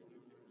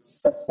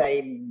 sa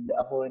side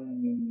ako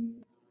ni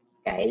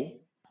Kai.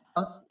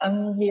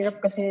 Ang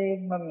hirap kasi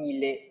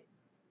mamili.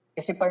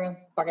 Kasi parang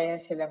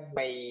parehas silang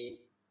may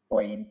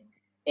point.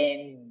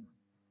 And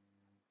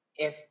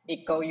if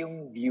ikaw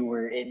yung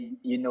viewer and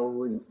you know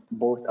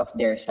both of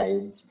their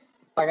sides,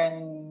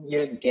 parang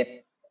you'll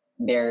get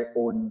their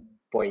own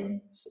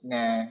points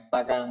na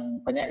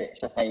parang, kunyari,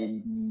 sa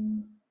side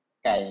ni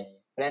Kai,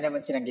 wala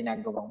naman silang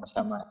ginagawang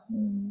masama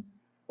ni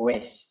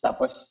Wes.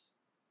 Tapos,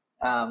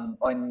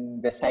 on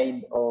the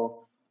side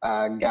of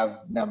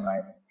Gav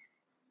naman,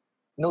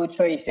 no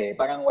choice eh.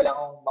 Parang wala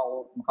akong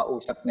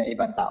makausap na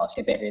ibang tao. Si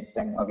Terence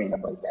lang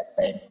available that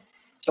time.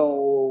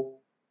 So,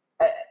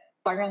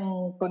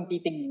 parang kung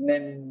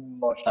titignan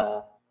mo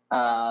siya,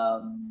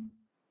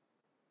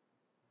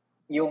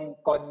 yung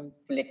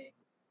conflict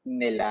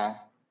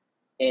nila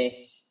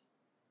is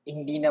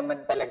hindi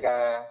naman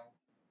talaga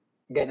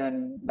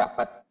ganun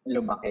dapat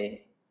lumaki.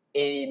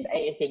 And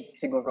I think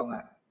siguro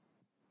nga,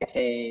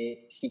 kasi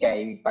si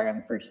Guy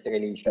parang first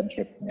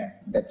relationship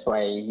niya. That's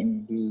why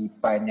hindi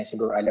pa niya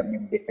siguro alam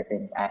yung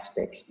different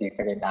aspects,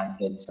 different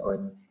angles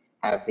on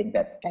having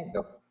that kind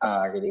of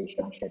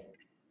relationship.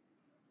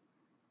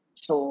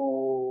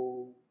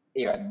 So,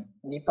 yun.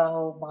 Hindi pa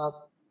ako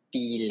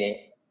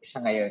makapili sa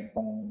ngayon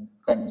kung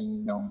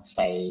kaninong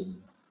side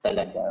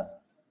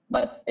talaga.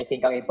 But I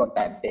think ang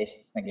importante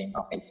is naging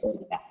okay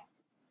sila.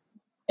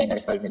 And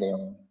resolve nila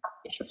yung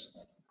issues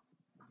nila.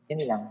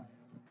 Yun lang.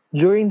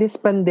 During this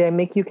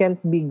pandemic, you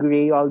can't be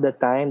gray all the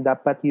time.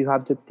 Dapat you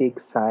have to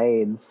take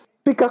sides.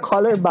 Pick a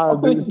color,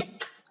 Balbi.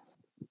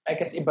 I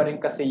guess iba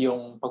rin kasi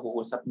yung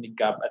pag-uusap ni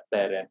Gab at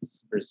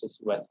Terence versus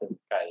Wes and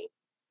Kai.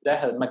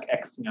 Dahil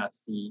mag-ex nga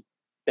si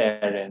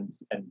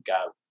Terence and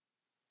Gab.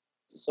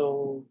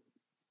 So,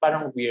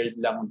 parang weird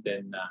lang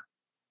din na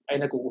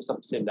ay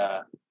nag-uusap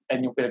sila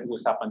and yung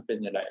pinag-uusapan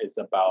din nila is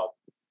about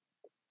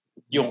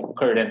yung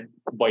current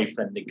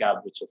boyfriend ni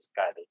Gab, which is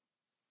Kai.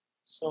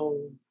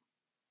 So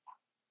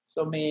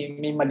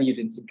may mali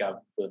rin si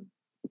Gab dun.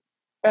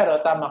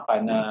 Pero tama ka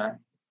na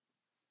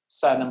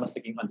sana mas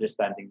naging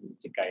understanding din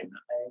si Kai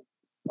na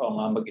oo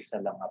nga,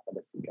 mag-isa lang nga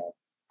pala si Gab.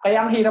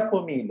 Kaya ang hirap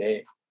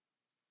pumili.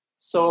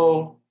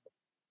 So,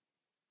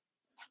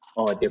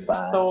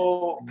 diba?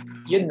 So,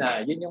 yun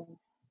yung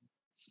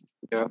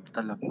Hirap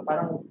talaga.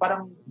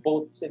 parang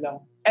both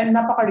silang and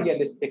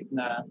napaka-realistic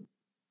na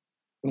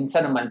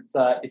minsan naman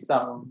sa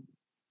isang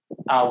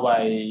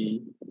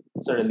away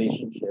sa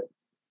relationship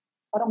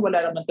parang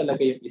wala naman talaga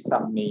yung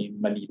isang may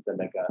mali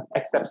talaga.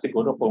 Except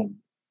siguro kung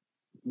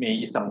may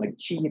isang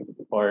nag-cheat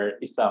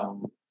or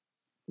isang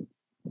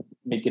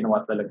may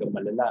ginawa talaga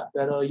malala.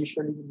 Pero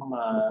usually yung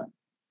mga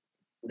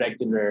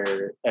regular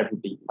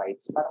everyday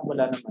fights, parang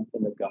wala naman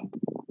talagang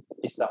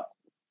isang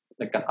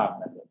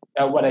nagkakamali.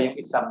 Wala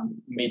yung isang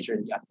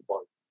majorly at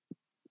fault.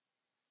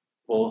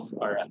 Both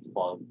are at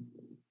fault.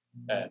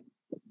 And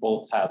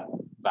both have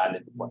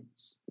valid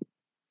points.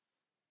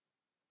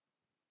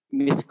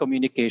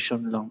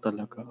 Miscommunication lang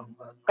talaga.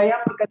 Kaya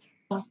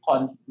magandang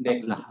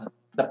conflict lahat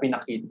na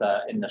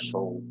pinakita in the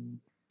show.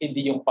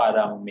 Hindi yung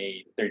parang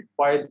may third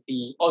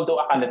party.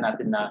 Although akala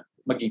natin na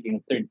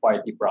magiging third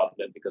party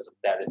problem because of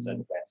Terence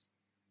and Wes.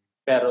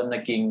 Pero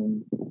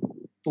naging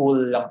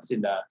tool lang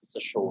sila sa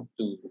show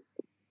to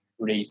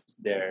raise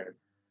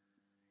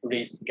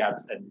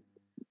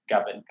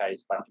Gab and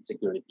Kai's parang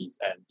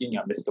insecurities and yun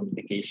nga,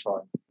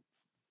 miscommunication.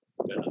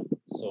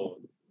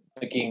 So,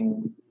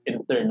 naging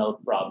internal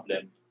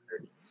problem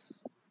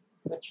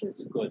which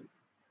is good.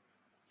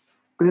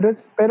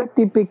 Pero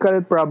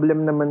typical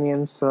problem naman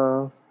yan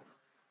sa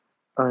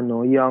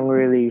young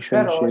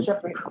relationship. Pero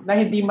syempre,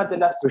 na hindi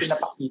madalas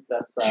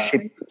pinapakita sa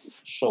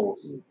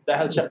shows.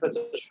 Dahil syempre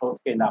sa shows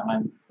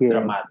kailangan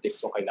dramatic,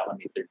 so kailangan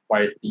may third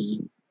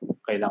party,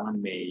 kailangan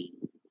may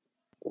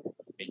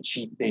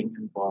cheating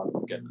involved,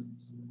 ganun.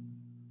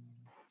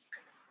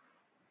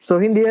 So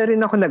hindi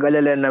rin ako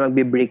nag-alala na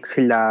magbe-break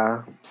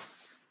sila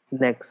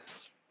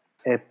next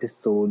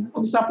episode.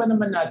 Pag-usapan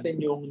naman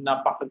natin yung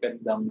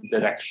napakagandang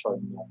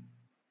direction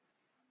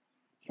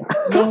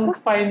nung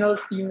final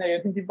scene na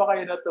yun. Hindi ba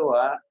kayo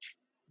natuwa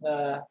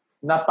na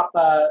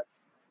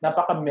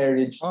napaka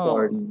marriage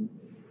story?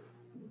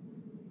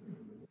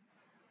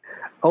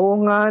 Oo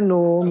nga,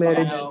 no,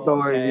 marriage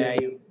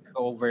story.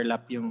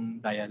 Overlap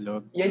yung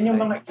dialogue. Yan yung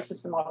isa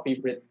sa mga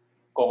favorite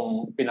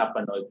kong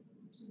pinapanood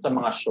sa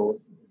mga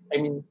shows. I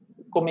mean,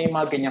 kung may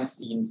mga ganyang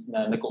scenes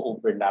na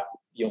nag-overlap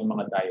yung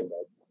mga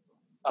dialogue.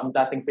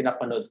 Dating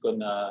pinapanood ko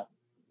na,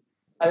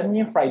 alam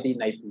niyo yung Friday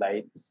Night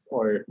Lights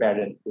or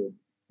Parenthood,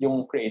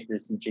 yung creator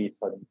si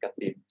Jason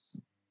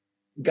Katims.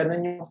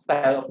 Ganun yung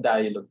style of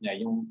dialogue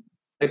niya, yung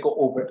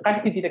nag-over,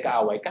 kahit hindi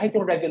nag-aaway, kahit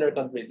yung regular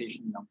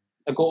conversation lang,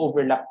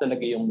 nag-overlap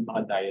talaga yung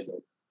mga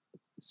dialogue.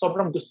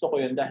 Sobrang gusto ko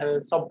yun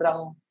dahil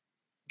sobrang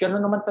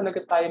ganun naman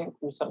talaga tayo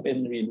mag-usap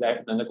in real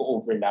life na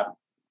nag-overlap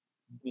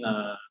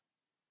na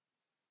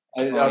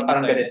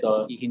parang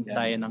ganito.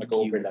 Hihintayan ng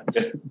nag-overlap.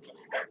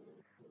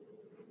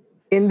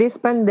 In this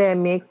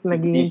pandemic,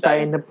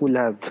 naghihintayan na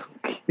pula.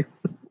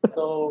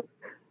 So,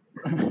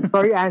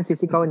 sorry,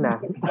 Ansis, ikaw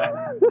na.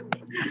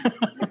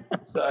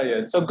 So,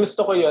 ayun. So,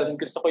 gusto ko yun.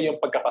 Gusto ko yung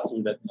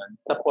pagkakasulat nun.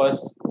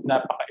 Tapos,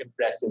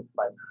 napaka-impressive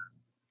pa na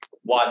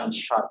one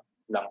shot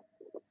lang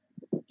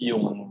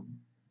yung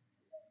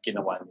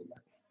ginawa nila.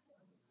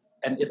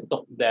 And it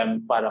took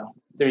them parang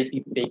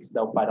 30 takes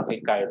daw para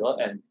kay Cairo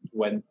and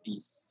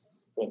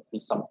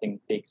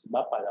 20-something takes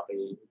ba para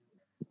kay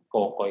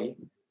Kokoy.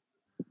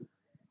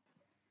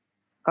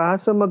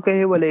 So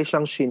magkahiwalay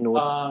siyang shoot.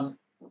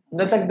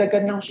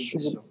 Nadagdagan ng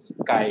shoot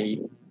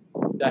kay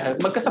dahil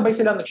magkasabay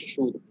silang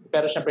nag-shoot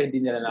pero syempre hindi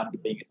nila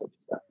nakita yung isa't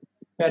isa.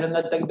 Pero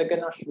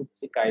nadagdagan ng shoot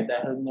si Kai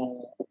dahil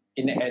nung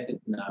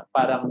ine-edit na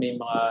parang may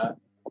mga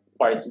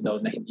parts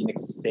daw na hindi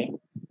nagsisync.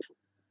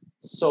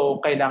 So,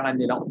 kailangan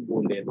nilang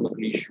ulit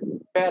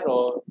mag-reshoot.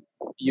 Pero,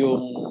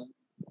 yung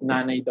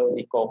nanay daw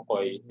ni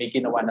Kokoy may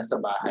ginawa na sa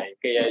bahay.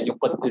 Kaya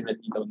yung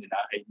continuity daw nila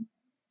ay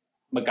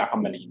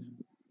magkakamali na.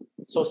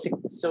 So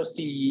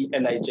si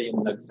Elijah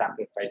yung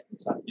nag-sacrifice niya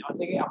sa kanya.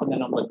 Sige, ako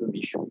na lang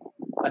mag-reshoot.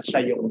 At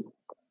siya yung...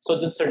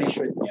 So, dun sa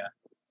reshoot niya,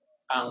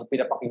 ang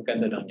pinapakinggan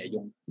na lang niya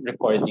yung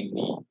recording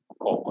ni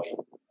Kokoy.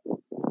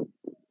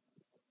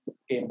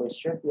 Game Boy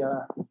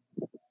Trivia.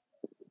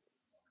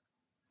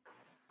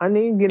 Ano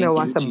yung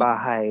ginawa sa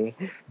bahay?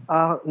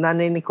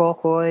 Nanay ni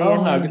Kokoy,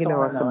 ano yung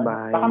ginawa sa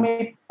bahay?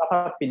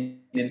 Baka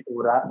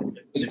pinintura.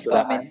 Please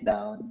comment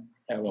down.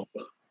 Ewan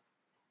ko.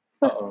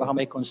 Baka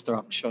may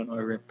construction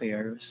or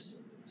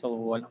repairs. So,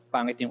 walang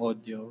pangit yung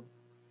audio.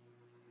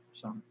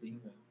 Something.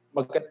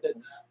 Maganda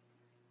na.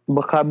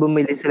 Baka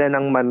bumili sila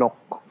ng manok.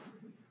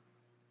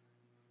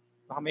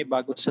 Baka may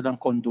bago silang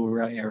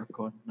Condura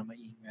aircon na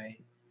maingay.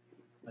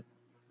 At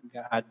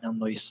nag-add ng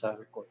noise sa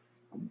record.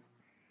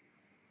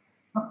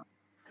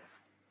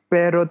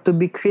 Pero to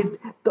be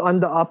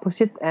on the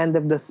opposite end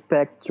of the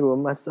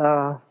spectrum as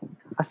a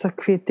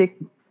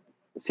critic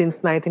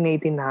since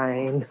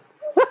 1989.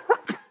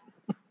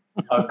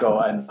 Go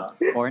ano.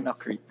 Born a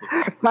critic.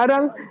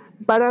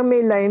 Parang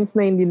may lines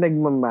na hindi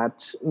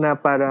nagmamatch na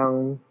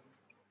parang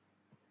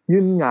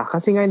yun nga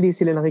kasi nga hindi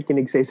sila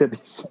nakikinig sa isa't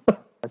isa.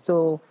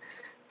 So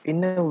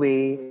in a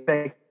way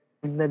like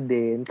na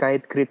din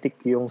kahit critic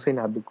yung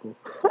sinabi ko.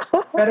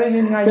 Pero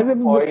yun nga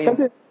yung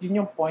point.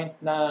 Yun yung point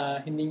na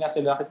hindi nga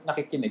sila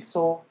nakikinig.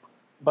 So,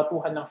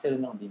 batuhan lang sila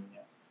ng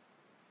linya.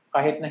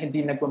 Kahit na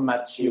hindi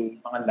nagmamatch yung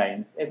mga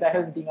lines,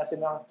 dahil hindi nga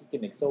sila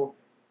nakikinig. So,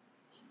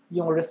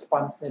 yung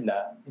response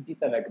nila, hindi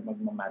talaga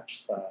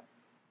magmamatch sa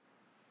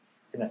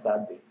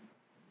sinasabi.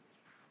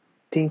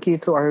 Thank you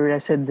to our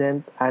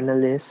resident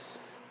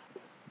analysts.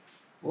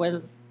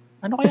 Well,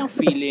 ano kayang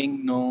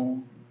feeling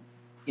nung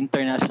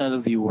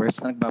international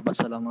viewers na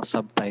nagbabasa lang ng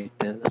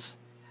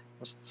subtitles?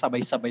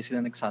 Sabay-sabay sila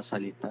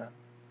nagsasalita.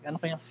 Ano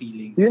kayang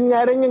feeling? Yun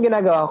nga rin yung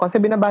ginagawa ko kasi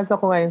binabasa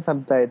ko nga yung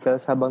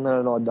subtitles habang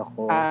nanonood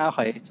ako.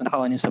 Okay. So,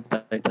 nakawan yung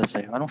subtitles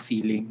sa'yo. Anong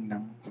feeling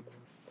ng...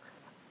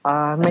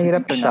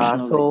 mahirap siya.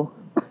 So,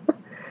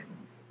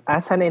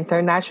 as an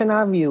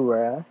international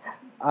viewer,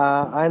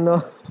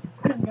 Ang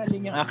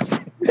galing yung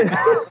accent.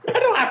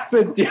 Anong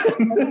accent yan?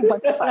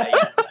 Bansay.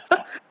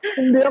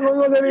 hindi ako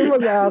magaling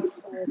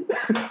mag-accent.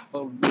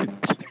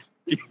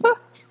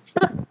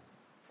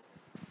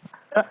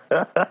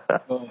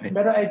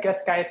 Pero I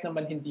guess kahit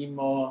naman hindi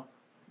mo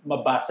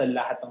mabasa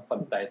lahat ng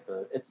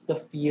subtitle, it's the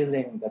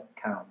feeling that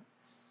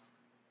counts.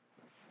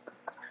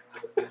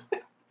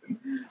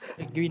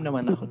 Agree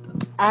naman ako to.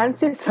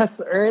 Ansis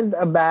has earned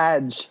a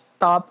badge.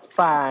 Top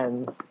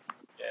fan.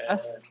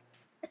 Yes.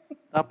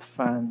 Top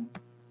fan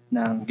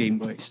ng Game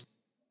Boys.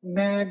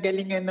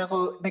 Nagalingan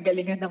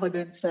ako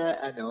dun sa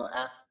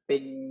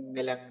acting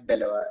nilang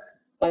dalawa.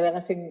 Para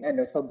kasing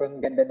sobrang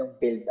ganda nung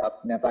build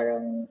up na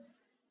parang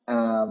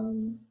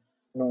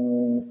nung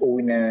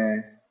una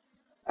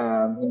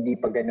hindi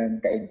pa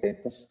ganun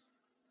ka-intense. Tapos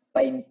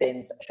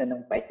pa-intense siya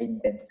ng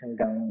pa-intense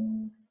hanggang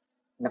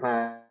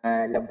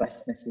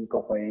nakalabas na si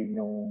Kokoy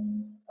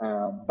nung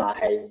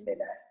bahay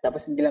nila.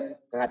 Tapos biglang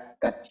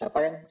cut siya.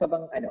 Parang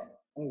sabang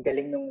ang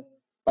galing nung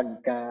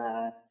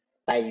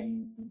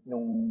pagka-time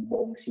nung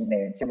buong scene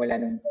na yun. Simula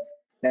nung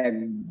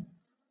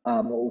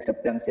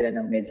uusap lang sila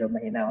ng medyo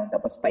mahinahon.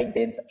 Tapos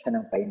pa-intense siya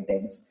ng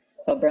pa-intense.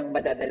 Sobrang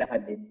madadala ka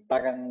din.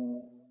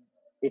 Parang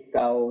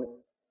ikaw,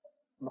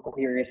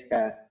 maku-curious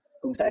ka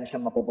kung saan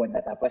siya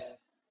mapupunta. Tapos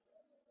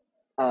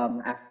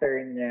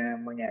after niya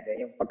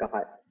mangyari, yung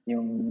pagka-cut,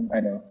 yung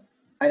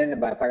na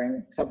ba,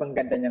 parang sobrang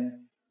ganda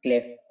niyang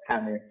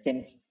cliffhanger.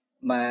 Since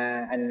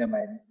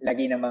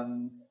lagi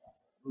namang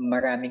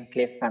maraming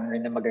cliffhanger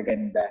na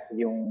magaganda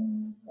yung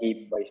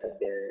Game Boys of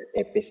their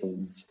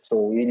episodes.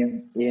 So,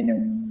 yun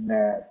yung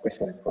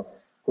gusto ko.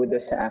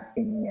 kudos sa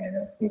acting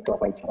ni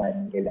Kokoy tsaka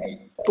ni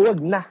Eliza. Huwag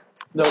na.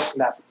 Slow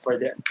clap for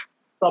the...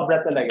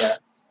 Sobra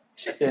talaga.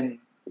 As in,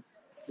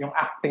 yung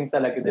acting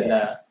talaga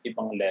nila,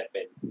 ibang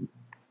level.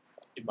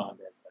 Ibang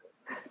level.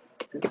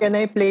 Can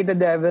I play the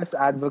devil's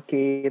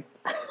advocate?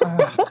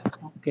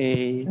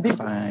 Okay,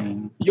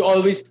 fine. You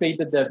always play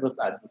the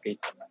devil's advocate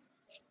naman.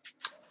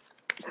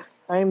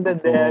 I'm the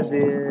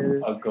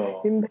devil. Go.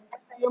 Hindi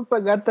yung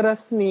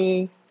pag-atras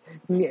ni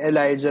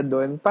Elijah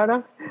doon.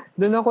 Parang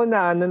doon ako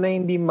na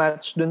hindi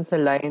match doon sa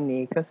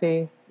line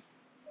kasi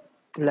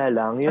wala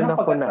lang. Yun Anong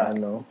ako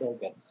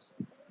pag-atras?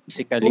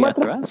 Si Kali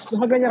atras?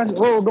 Ganyan kasi.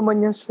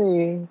 Gumanyan siya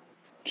eh.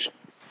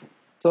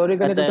 Sorry,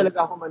 ganito then,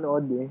 talaga ako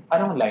manood eh.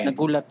 Anong line?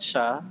 Nagulat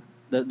siya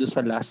doon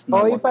sa last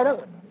na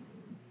parang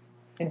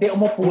hindi,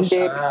 umupo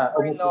siya.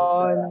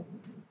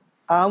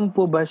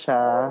 Umupo ba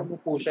siya?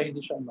 Umupo siya,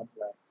 hindi siya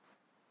umatras.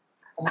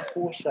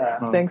 Umupo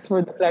siya. Thanks for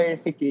the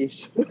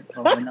clarification.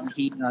 Nang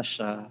hina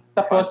siya.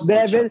 Tapos,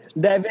 Devil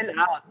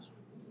out.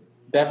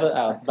 Devil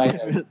out. By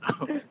devil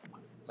out.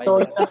 So,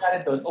 yung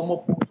nangyari doon,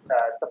 umupo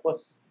siya,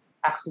 tapos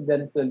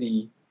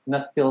accidentally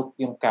na-tilt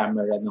yung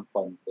camera ng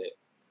konti.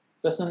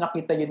 Tapos nung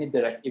nakita yun ni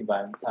Direk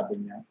Ivan,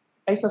 sabi niya,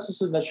 ay sa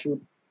susunod na shoot,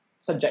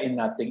 sadyain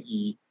nating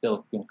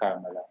i-tilt yung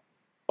camera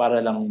para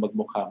lang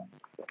magmukhang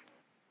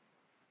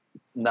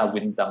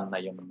na-windang na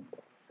yung...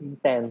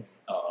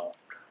 Intense. Oo.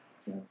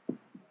 Yung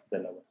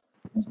dalawa.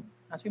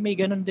 Kasi may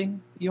ganun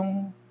din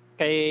yung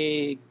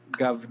kay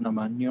Gav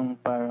naman, yung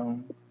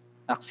parang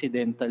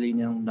accidentally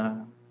niyang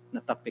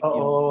natapik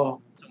yung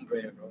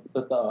sombrero.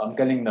 Totoo. Ang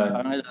galing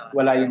nun.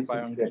 Wala yung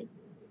script.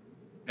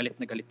 Galit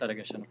na galit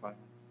talaga siya na parang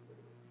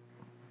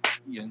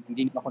yun,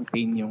 hindi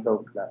na-contain yung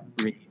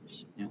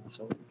rage niya.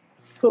 So,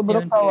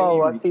 sobrang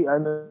kawawa si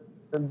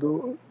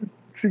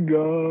si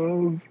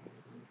Gav.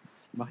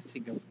 Bakit si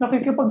Gav?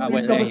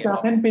 Nakikipag-greet ka ba sa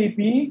akin,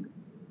 baby?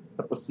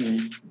 Tapos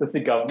si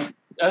Gav.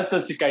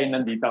 Tapos si Kai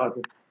nandito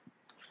kasi.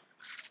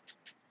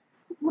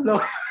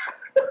 Wala.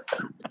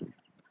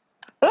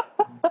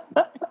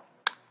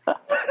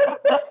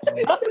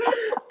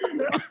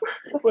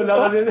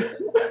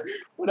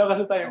 wala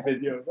kasi tayong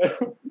video.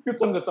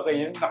 Gusto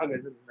kayo yun,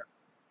 nakaganyan na.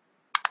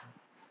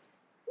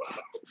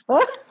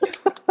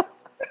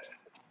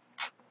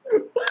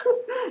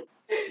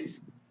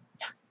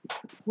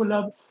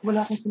 Wala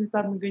akong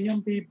sinasabing ganyan,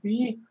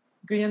 baby.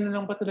 Ganyan na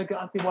lang ba talaga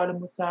ang tiwala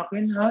mo sa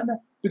akin, ha?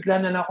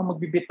 Bigla na lang ako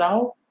magbibitaw.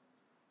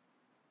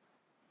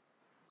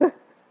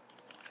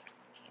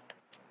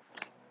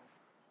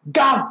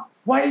 Gav!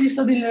 Why are you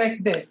suddenly like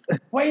this?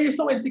 Why are you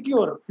so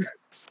insecure?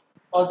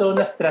 Although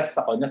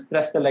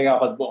na-stress talaga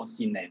ako buong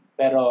scene na yun.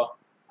 Pero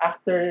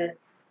after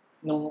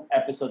nung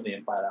episode na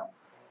yun, parang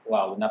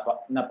wow,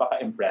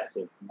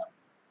 napaka-impressive.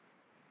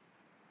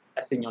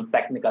 As in yung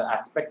technical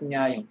aspect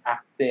niya, yung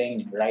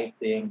acting, yung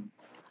writing.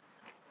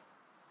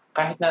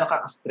 Kahit na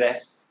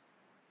nakaka-stress,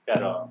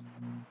 pero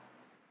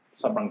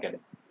sobrang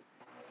galing.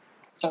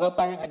 Tsaka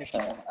parang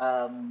siya,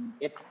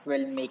 it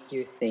will make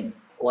you think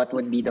what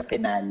would be the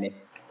finale.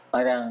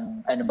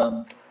 Parang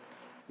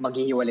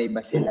maghihiwalay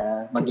ba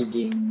sila?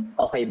 Magiging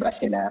okay ba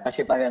sila?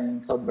 Kasi parang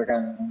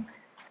sobrang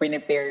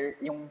prepare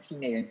yung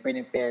scene yun,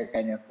 prepare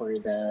ka na for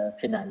the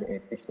finale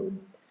episode,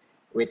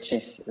 which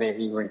is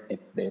very worth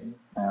it din.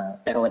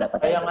 Pero wala pa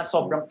tayo. Kaya nga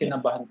sobrang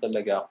kinabahan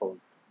talaga ako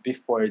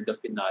before the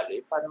finale.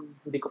 Parang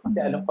hindi ko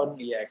kasi alam kung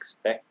anong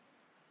i-expect.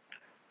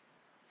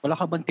 Wala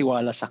ka bang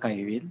tiwala sa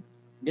Kyril?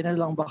 Ganun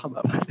lang ba ka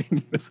ba?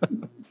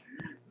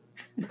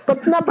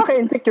 But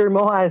napaka-insecure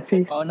mo,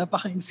 Ansis. Oo,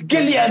 napaka-insecure.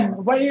 Gillian,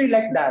 why are you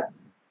like that?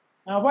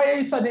 Why are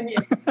you suddenly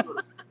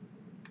insecure?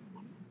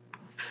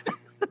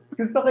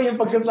 Gusto ko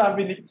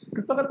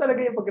talaga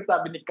yung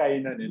pagkasabi ni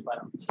Kai nun.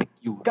 Parang,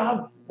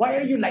 Gav, why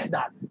are you like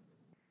that?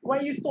 Why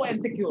are you so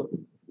insecure?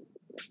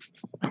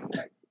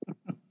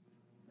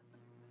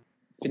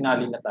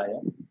 Finale na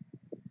tayo.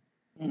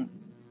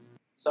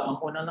 So, ang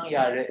unang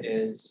nangyari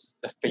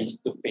is the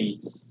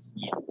face-to-face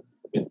scene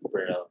with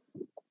Pearl.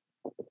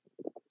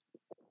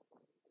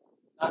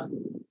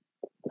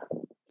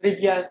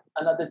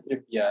 Another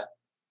trivia.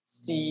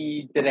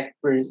 Si Direk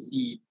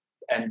Percy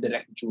and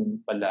Direk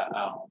June pala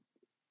ang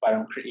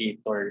parang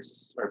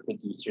creators or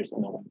producers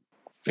ng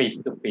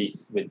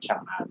face-to-face with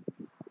Chang'an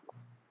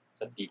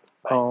sa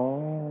TV5.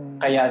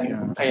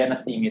 Kaya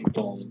nasingit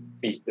yung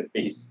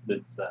face-to-face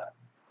dun sa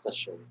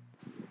show.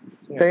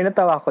 So, kaya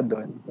natawa ko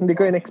dun. Hindi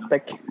ko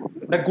in-expect.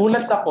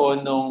 Nagulat ako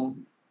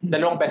nung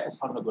dalawang beses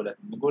ako nagulat.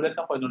 Nagulat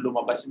ako nung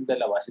lumabas yung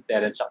dalawa, si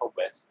Terence at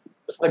Wes.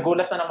 Tapos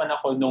nagulat na naman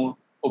ako nung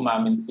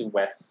umamin si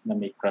Wes na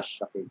may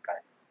crush siya kay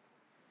Kai.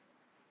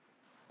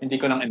 Hindi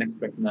ko nang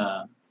in-expect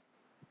na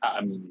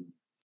aaminin.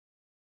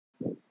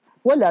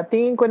 Wala.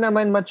 Tingin ko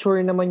naman mature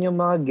naman yung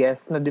mga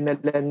guests na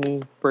dinala ni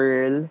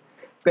Pearl.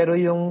 Pero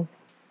yung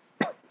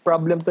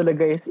problem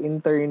talaga is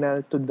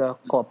internal to the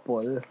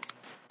couple.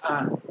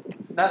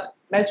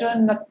 Medyo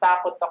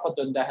natakot ako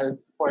dun dahil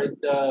for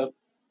the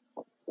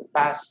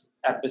past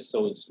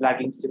episodes,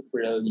 laging si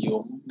Pearl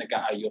yung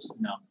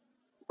nag-aayos ng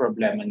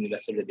problema nila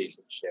sa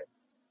relationship.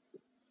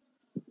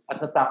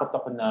 At natakot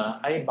ako na,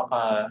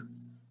 baka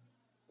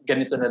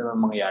ganito na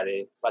naman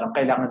mangyari. Parang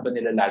kailangan ba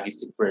nila lagi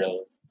si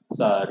Pearl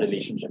sa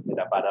relationship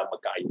nila para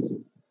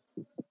magkaayos?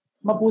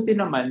 Mabuti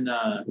naman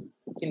na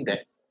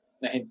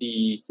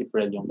hindi si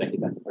Pearl yung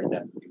dahilan for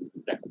them to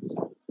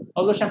reconcile.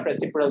 Although syempre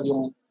si Pearl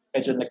yung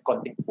medyo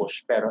nag-konting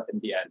push, pero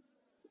in the end,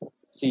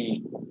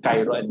 si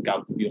Cairo and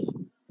Gav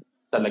yung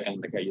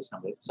talagang nag-ayos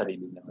ng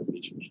sarili ng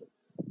relationship.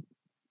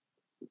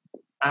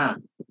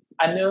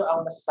 Ano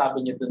ang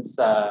masasabi niyo dun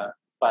sa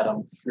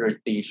parang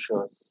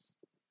flirtatious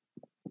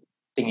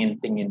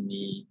tingin-tingin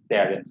ni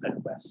Terrence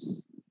and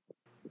Wes?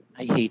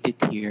 I hate it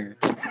here.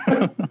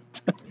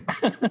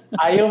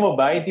 Ayaw mo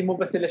ba? Hindi mo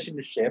ba sila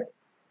sinuship?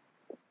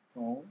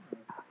 No.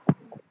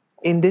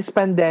 In this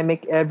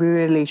pandemic, every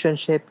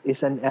relationship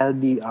is an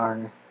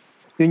LDR.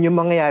 Yun yung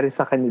mangyayari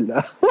sa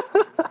kanila.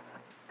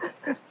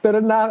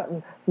 Pero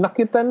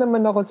nakita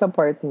naman ako sa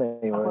part na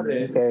yun.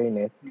 In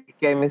fairness.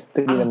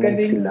 Chemistry Ang naman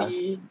galing sila.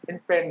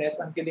 in fairness,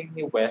 ang galing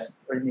ni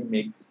West or ni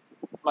Migs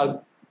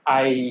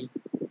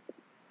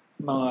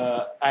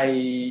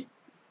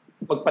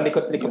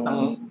magpalikot-likot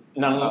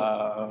ng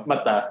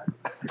mata.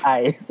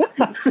 Ay.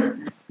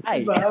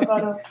 Diba?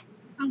 Parang,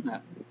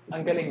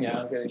 ang galing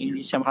niya.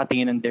 Hindi siya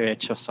makatingin ng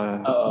diretso sa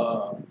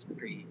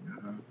screen.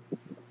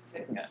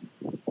 Nga.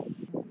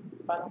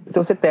 Parang,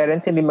 So si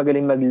Terrence hindi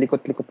magaling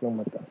maglikot-likot ng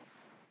mata.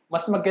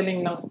 mas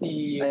magaling ng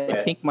si I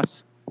West. think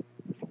mas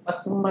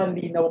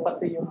malinaw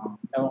kasi yung,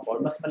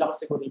 mas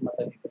malakas siguro yung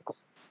mata ni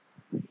West.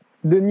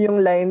 Doon yung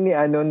line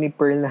ni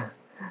Pearl na,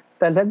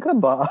 talaga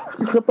ba?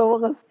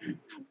 Katawa kasi.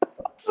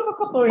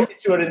 Nakakatawa yung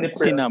itsura ni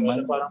Pearl.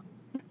 Sinaman. Parang,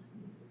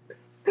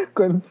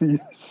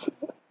 Confused.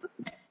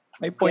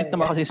 may point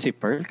naman kasi si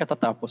Pearl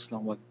katatapos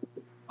lang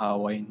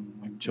mag-away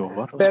ng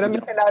jowa. Pero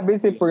may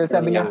sinabi si Pearl,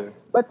 sabi niya,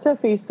 ba't sa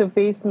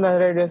face-to-face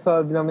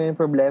nare-resolve naman yung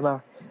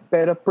problema?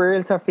 Pero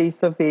Pearl sa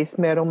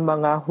face-to-face, merong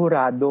mga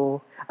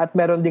hurado at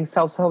meron ding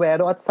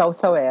sawsawero at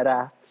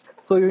sawsawera.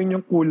 So yun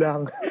yung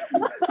kulang.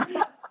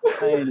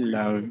 I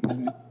love.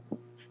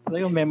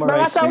 Yung Mga memorize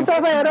mo yung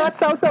sawsawero at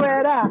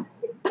sawsawera.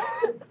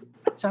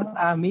 Chang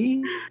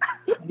Ami.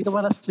 Hindi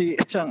naman na si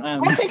Chang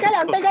Ami. Oh, teka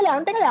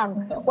lang.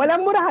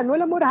 Walang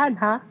murahan,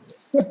 ha?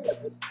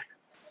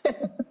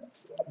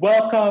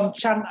 welcome,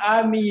 Chang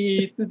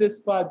Ami, to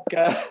this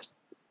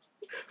podcast.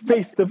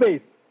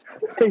 Face-to-face.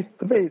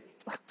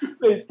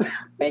 Please.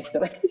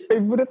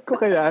 Favorite ko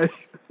kaya.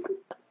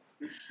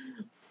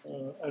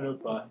 Ano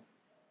pa?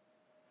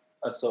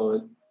 So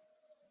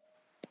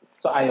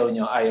ayaw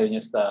nyo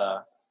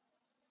sa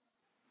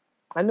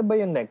Ano ba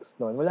yung next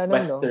nun? Wala na,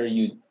 no? Wester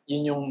yun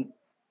yung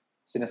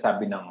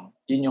sinasabi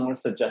yun yung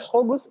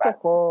suggestion. Gusto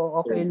ko.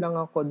 Okay lang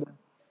ako doon.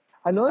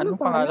 Ano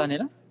pangalan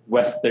nila?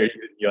 Wester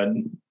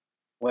yun.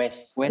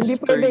 Hindi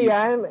pwede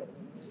yan.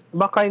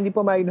 Baka hindi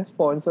pa may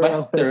na-sponsor.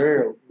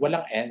 Wester.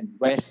 Walang N.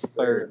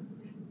 Wester.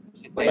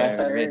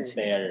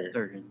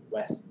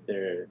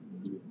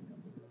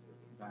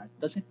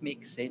 Doesn't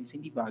make sense.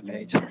 Hindi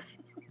bagay.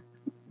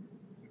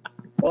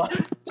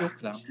 Joke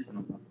lang.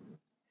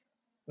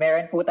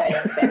 Meron po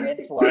tayong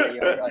Terrence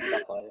Warrior on the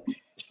call.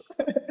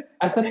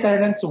 As a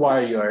Terrence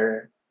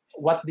Warrior,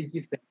 what did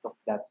you think of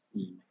that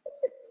scene?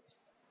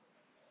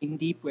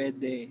 Hindi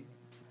pwede.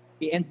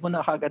 I-end mo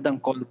na kagad ang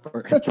call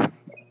per.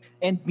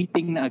 End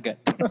meeting na agad.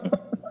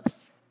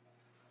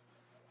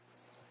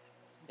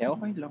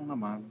 Okay lang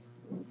naman.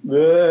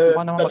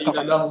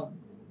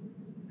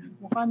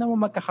 Mukha naman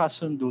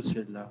magkakasundo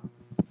sila.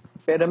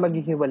 Pero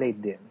maghihiwalay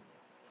din.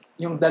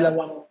 Yung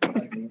dalawang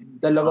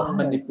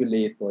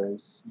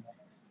manipulators.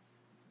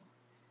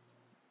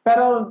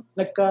 Pero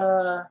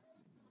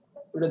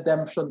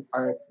redemption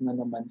arc na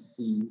naman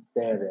si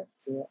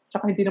Terrence.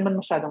 Tsaka hindi naman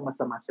masyadong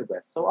masama si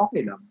West. So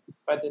okay lang.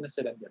 Pwede na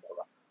silang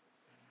dalawa.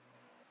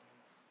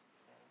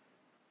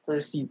 For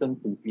season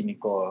 2,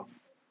 feeling ko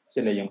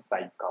sila yung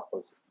side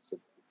couple sa season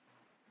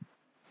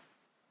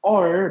 2.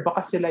 Or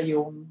baka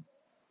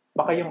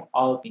yung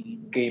alt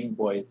Game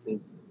Boys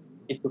is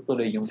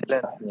itutuloy yung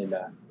plot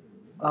nila.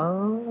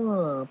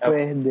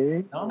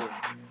 Pwede. No?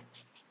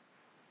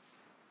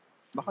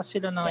 Baka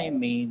sila na nga yung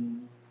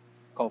main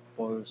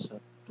couple sa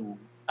 2.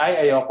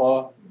 Ay,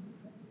 ayoko.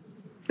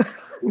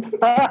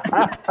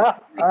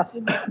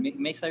 Kasi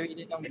may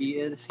sarili ng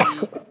BLC.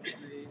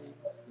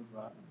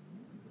 Diba?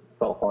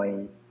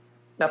 Tokoy.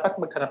 Dapat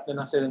maghanap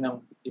na lang sila ng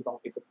ibang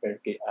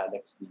i-compare kay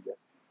Alex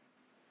Diaz.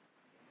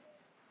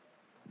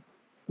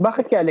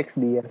 Bakit kay Alex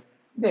Diaz?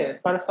 Hindi,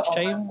 para sa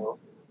Siya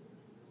Omando.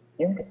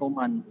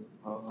 Omando.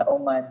 Sa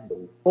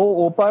Omando.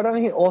 Oo,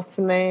 parang off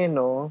na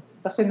no?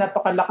 Kasi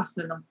napakalakas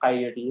na ng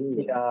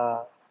Kyrie.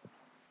 Yeah.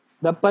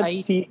 Dapat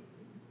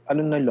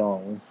ano na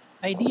lang.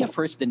 Idea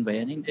first din ba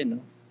yan? Hindi,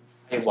 no?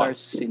 I-Want.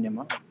 Stars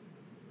Cinema.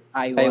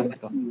 I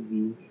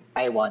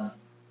want.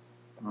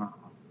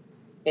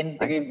 In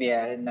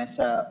trivia,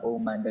 nasa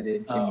Omando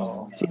din si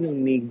Sino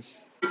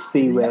Migs?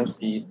 Si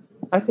West. Si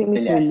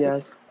Miss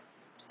Williams.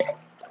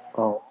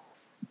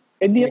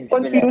 Di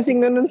confusing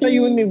na nun sa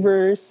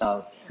universe.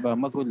 Ba,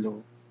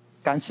 magulo.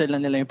 Cancel na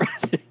nila yung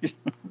project.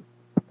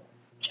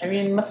 I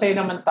mean, masaya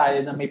naman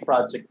tayo na may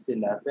project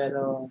sila.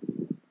 Pero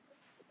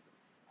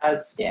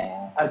as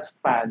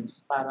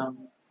fans, parang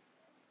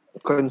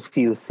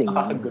confusing.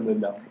 Nakakagulo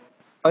lang.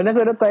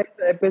 Nasa na tayo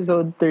sa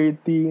episode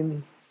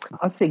 13.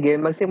 Sige,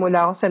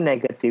 magsimula ako sa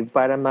negative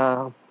para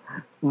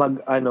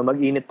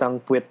mag-init ang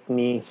puwet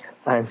ni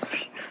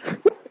Ansi.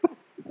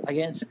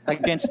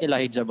 Against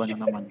Elijah ba na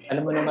naman?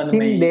 Alam mo naman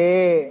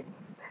Hindi.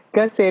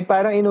 Kasi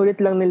parang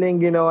inulit lang nila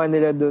yung ginawa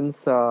nila dun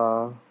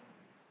sa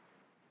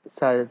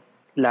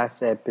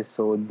last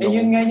episode.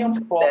 yun nga yung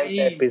next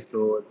point.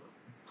 episode.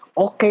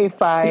 Okay,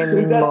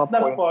 fine. That's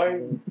the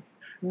point.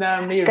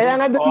 Na may Kaya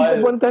nga doon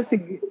pupunta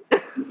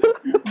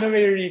na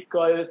may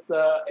recall sa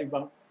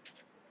ibang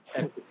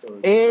episode.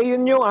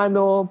 Yun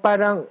yung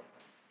parang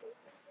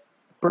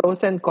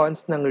pros and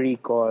cons ng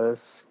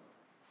recalls.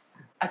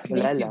 At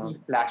least yung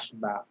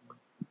flashback.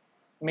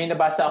 May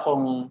nabasa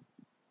akong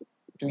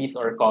tweet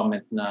or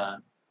comment na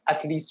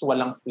at least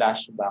walang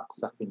flashback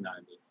sa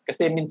finale.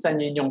 Kasi minsan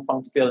yun yung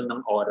pang-fill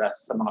ng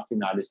oras sa mga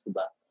finales,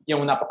 diba?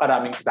 Yung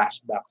napakaraming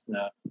flashbacks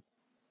na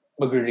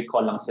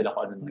magre-recall lang sila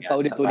kung ano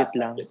nangyari sa past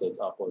episodes.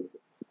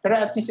 Pero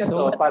at least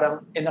ito, parang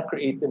in a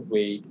creative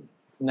way,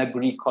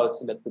 nag-recall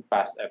sila to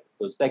past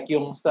episodes. Like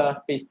yung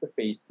sa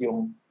face-to-face,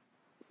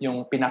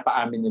 yung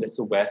pinapaamin nila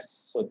si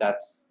Wes. So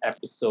that's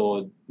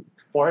episode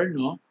 4,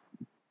 no?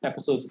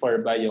 Episode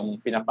 4 ba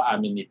yung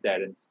pinapaamin ni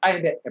Terrence?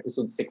 Hindi.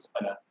 Episode 6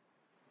 pala.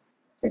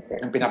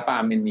 Yung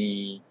pinapaamin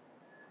ni...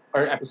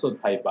 Or episode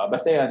 5 ba?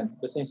 Basta yan.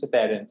 Basta yung si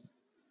Terrence.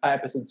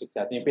 Episode 6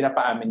 yata. Yung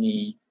pinapaamin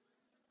ni...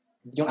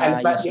 Yung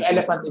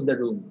elephant in the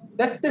room.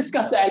 Let's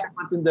discuss the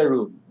elephant in the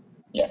room.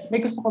 Yeah. May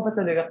gusto ko ba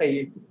talaga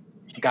kay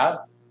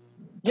Gab?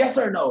 Yes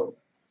or no?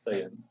 So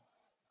yun.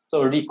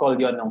 So recall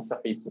yun nung sa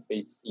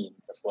face-to-face scene.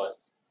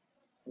 Tapos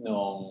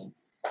nung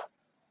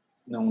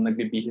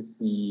nagbibihis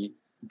si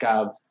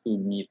Gav to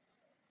meet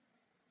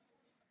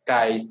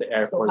Kai sa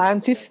airport. So,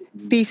 Ansis,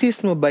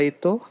 thesis mo ba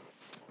ito?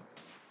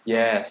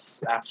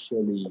 Yes,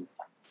 actually.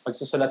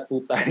 Magsusulat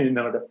po tayo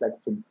ng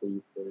reflection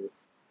paper.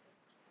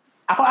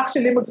 Ako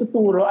actually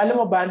magtuturo.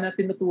 Alam mo ba na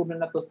tinuturo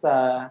na to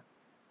sa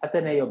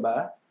Ateneo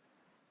ba?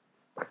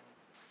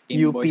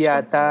 UP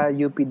yata,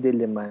 UP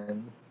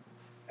Diliman.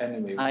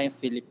 Anyway.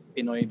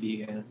 Pinoy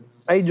BL.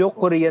 Ay, joke,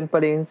 Korean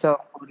pala yun sa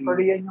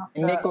Korean yung sa...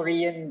 Hindi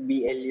Korean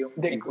BL yung...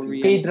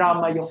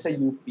 K-drama yung sa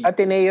UP.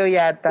 Ateneo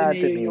yata.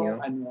 Ateneo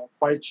yung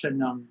part siya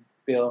ng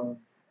film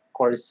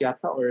course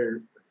yata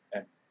or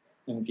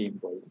yung Game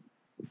Boys.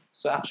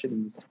 So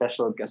actually,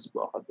 special guest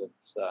po ako dun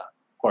sa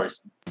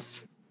course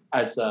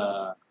as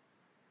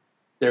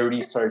the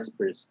resource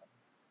person.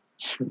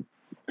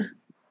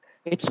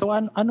 So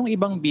anong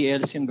ibang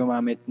BLs yung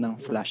gumamit ng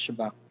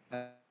flashback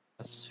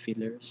as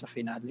filler sa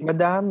finale?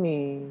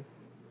 Madami.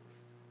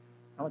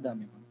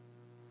 Madami mo.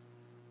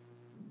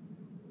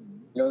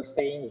 Low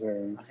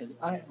Stranger.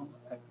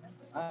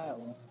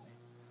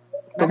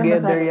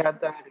 Together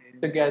yata rin.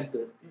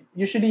 Together.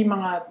 Usually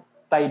mga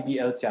Thai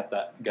BLs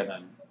yata,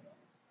 ganun.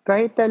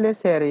 Kahit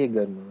teleserye,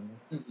 ganun.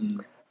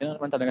 Ganun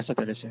naman talaga sa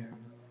teleserye.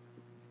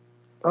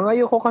 Ang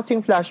ayoko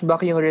kasing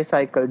flashback yung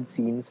recycled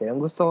scenes.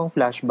 Ang gusto kong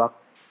flashback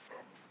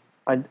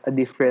a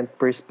different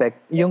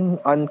perspective.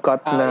 Yung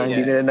uncut na hindi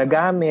nila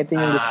nagamit,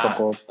 yun yung gusto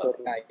ko.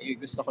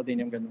 Gusto ko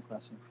din yung ganung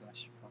klaseng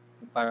flashback.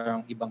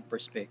 Parang ibang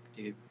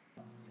perspective.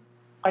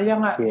 Kaya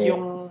nga,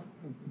 yung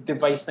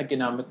device na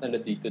ginamit nila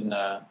dito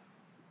na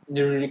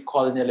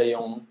nire-recall nila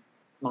yung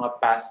mga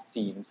past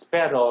scenes,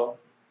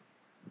 pero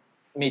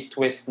may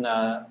twist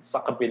na sa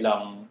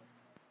kabilang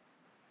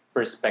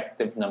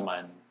perspective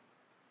naman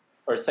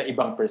or sa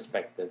ibang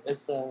perspective.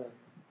 It's a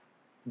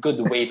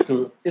good way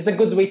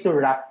to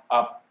wrap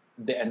up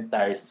the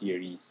entire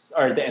series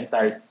or the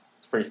entire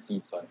first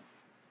season.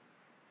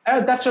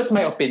 That's just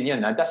my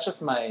opinion. That's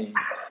just my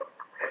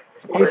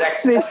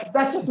correct.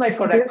 That's just my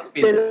correct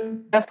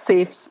opinion. Still a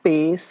safe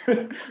space.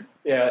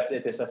 Yes,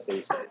 it is a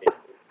safe space.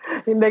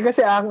 Hindi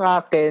kasi ang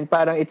akin,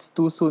 parang it's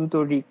too soon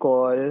to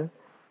recall.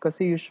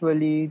 Kasi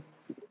usually,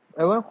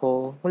 ewan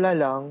ko, wala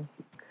lang.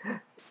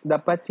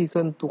 Dapat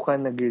season 2 ka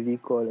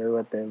nag-recall or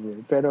whatever.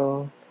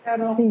 Pero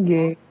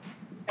sige.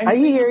 I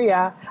hear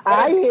ya.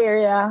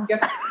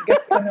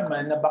 Gets ka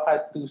naman na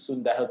baka too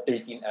soon dahil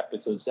 13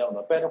 episodes siya.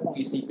 Pero kung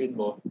isipin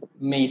mo,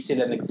 May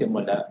sila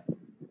nagsimula.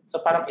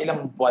 So parang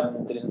ilang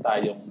buwan din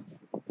tayong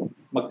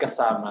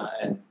magkasama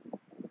and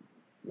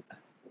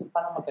so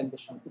parang maganda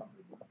siyang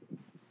pangalaman.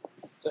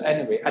 So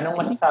anyway, anong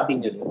masasabi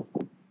niyo doon?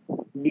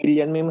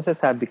 Gillian, may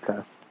masasabi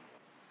ka?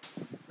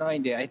 No,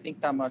 hindi. I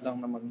think tama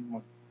lang na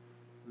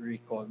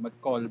mag-call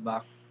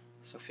back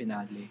sa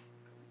finale.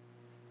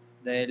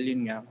 Dahil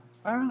yun nga,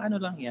 parang ano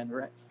lang yan,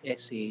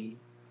 essay.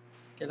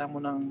 Kailangan mo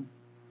ng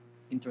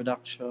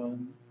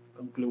introduction,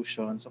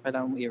 conclusion. So,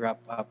 kailangan mo i-wrap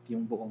up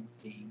yung buong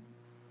thing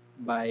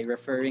by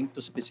referring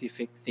to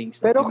specific things.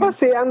 Pero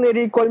kasi ang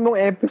ni-recall mong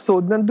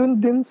episode, nandun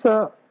din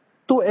sa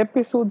 2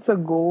 episodes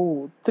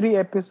ago, 3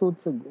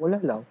 episodes ago. Wala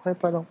lang. Kaya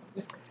parang...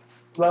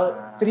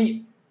 Well,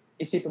 3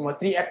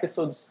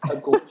 episodes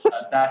ago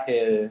siya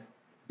dahil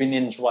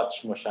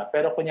binge-watch mo siya.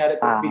 Pero kunyari,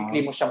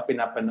 weekly mo siyang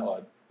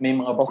pinapanood, may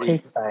mga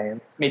breaks. Okay,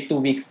 may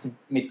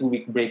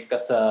 2-week break ka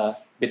sa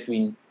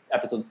between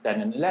episodes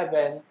 10 and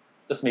 11.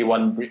 Tapos may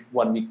one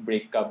week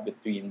break ka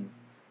between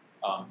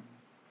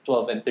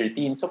 12 and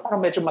 13. So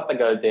parang medyo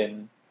matagal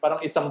din.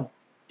 Parang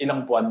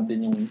ilang buwan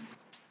din yung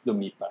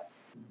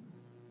lumipas.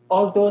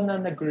 Although na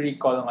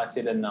nag-recall nga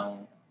sila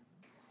ng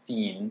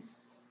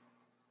scenes,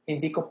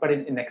 hindi ko pa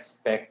rin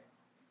in-expect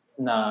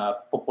na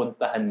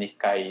pupuntahan ni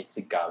Kai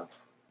si Gav.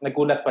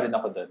 Nagulat pa rin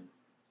ako doon.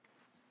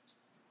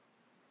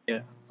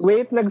 Yes.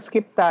 Wait,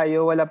 nag-skip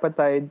tayo. Wala pa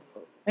tayo.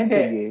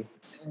 Hindi.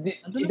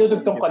 Sige.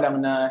 Idudugtong ko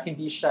lang na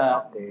hindi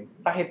siya, Okay.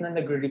 kahit na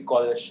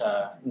nag-recall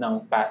siya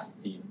ng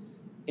past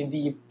scenes,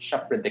 hindi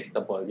siya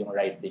predictable yung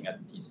writing, at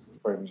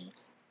least for me.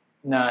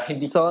 Na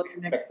hindi So, ko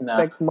expect na...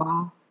 expect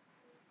mo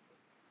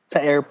sa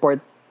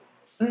airport.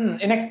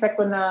 In-expect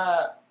ko na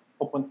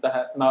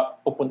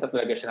pupunta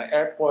talaga siya ng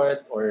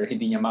airport or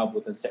hindi niya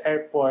maabutan sa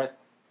airport.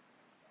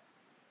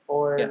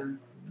 Or, Yeah.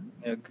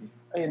 I agree.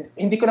 ayun,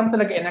 hindi ko lang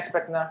talaga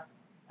in-expect na,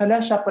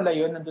 hala, siya pala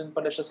yun, nandun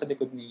pala siya sa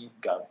likod ni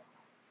Gab.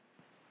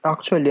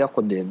 Actually,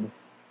 ako din.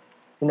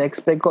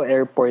 In-expect ko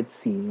airport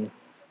scene.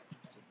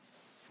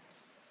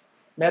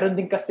 Meron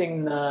din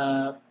kasing na,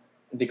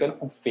 hindi ko alam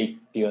kung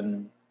fake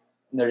yun,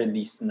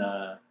 na-release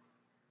na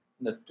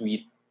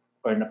tweet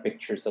or na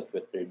picture sa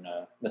Twitter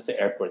na nasa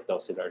airport daw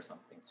sila or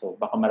something. So,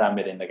 baka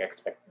marami rin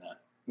nag-expect na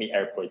may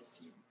airport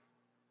scene.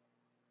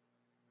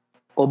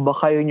 O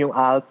baka yun yung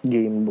alt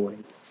Game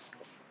Boys.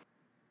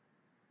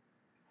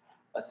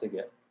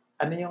 Sige.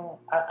 Ano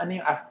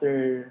yung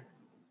after...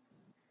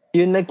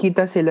 Yung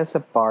nakita sila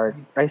sa park.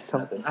 Ay,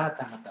 something.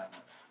 Tama.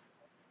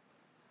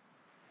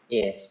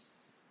 Yes.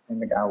 Yung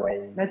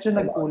nag-away. Medyo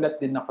nagulat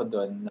din ako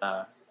doon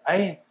na,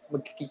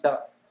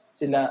 magkikita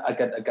sila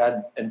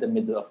agad-agad in the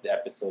middle of the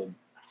episode.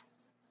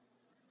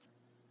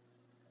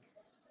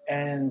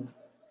 And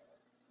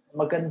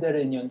maganda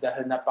rin yun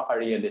dahil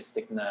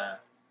napaka-realistic na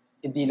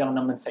hindi lang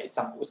naman sa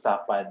isang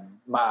usapan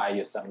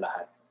maayos ang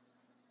lahat.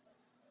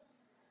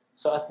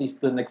 So at least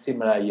doon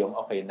nagsimula yung,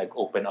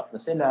 nag-open up na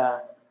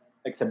sila,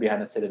 nagsabihan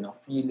na sila ng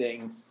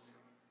feelings,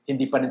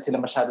 hindi pa rin sila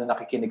masyado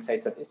nakikinig sa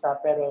isa't isa,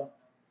 pero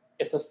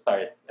it's a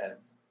start. And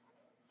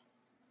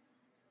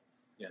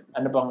yan.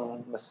 Ano bang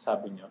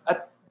masasabi nyo?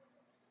 At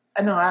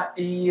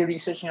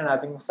i-research nyo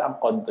natin kung saan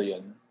konto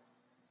yun.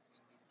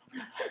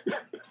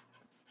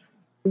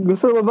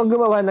 Gusto mo bang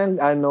gumawa ng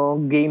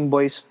Game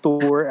Boys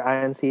tour,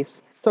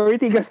 Ansis? Sorry,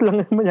 tigas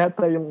lang naman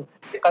yata yung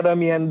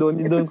karamihan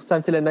doon. Doon kung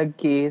saan sila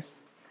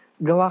nag-kiss.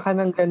 Gawa ka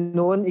ng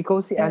ganun.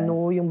 Ikaw si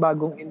yung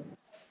bagong...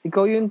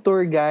 Ikaw yung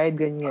tour guide,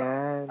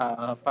 ganyan.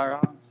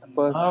 Parang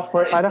Tapos,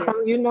 for para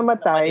kang yun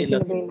namatay. Manila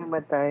Sino ba yung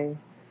namatay?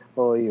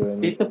 Oh, yun.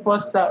 dito po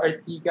sa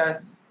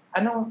Ortigas,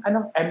 anong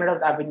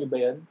Emerald Avenue ba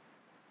yun?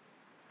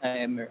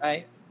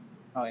 Emerald.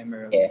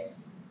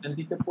 Yes.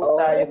 Nandito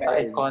po tayo sa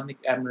Emerald. iconic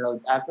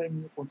Emerald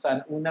Avenue kung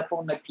saan una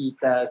pong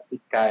nakita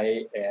si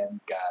Kai and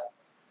Gal.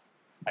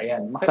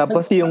 Ayan.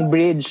 Tapos yung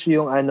bridge,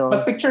 yung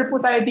Mag-picture po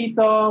tayo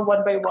dito,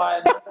 one by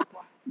one.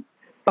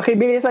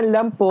 Pakibilisan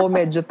lang po,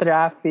 medyo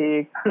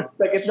traffic.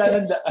 Sa gitna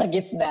ng daan. Sa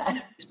gitna.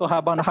 So,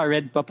 habang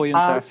naka-red pa po yung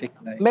traffic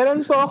light.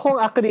 Meron po akong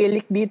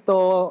acrylic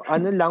dito.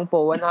 Lang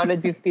po,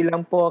 150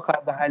 lang po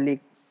kada halik.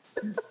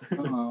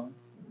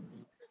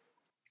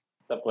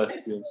 Tapos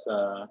yung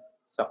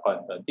sa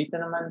condo.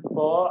 Dito naman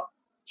po,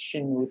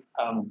 shoot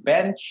ang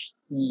bench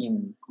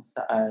scene kung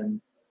saan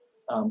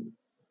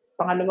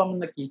pangalawang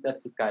nakita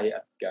si Kai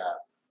at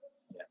Gab.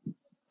 Yan.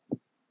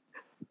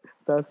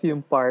 Tapos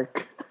yung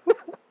park.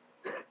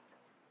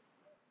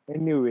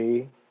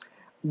 Anyway,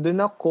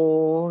 doon ako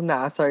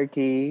naasar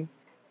kay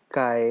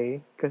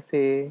Kai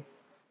kasi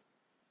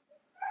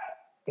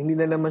hindi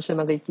na naman siya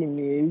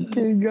nakikinig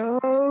kay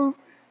Gab.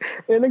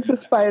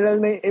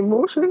 Nagsaspiral na yung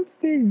emotions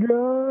ni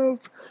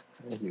Gab.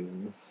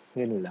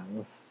 Yun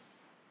lang.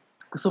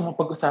 Gusto mo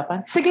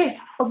pag-usapan? Sige,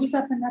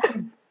 pag-usapan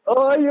natin.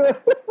 Yun.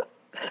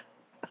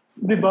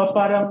 Di ba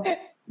parang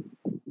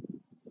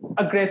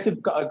aggressive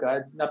ka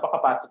agad,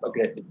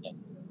 napaka-passive-aggressive niya.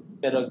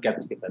 Pero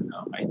gets kita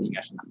na, hindi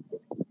nga siya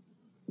nakikinig.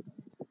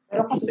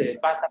 Pero kasi,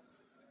 bata.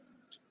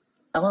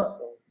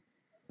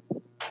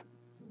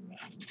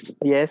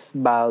 Yes,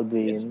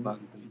 Baldwin. Yes,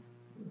 Baldwin.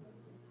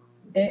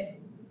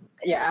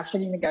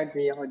 Actually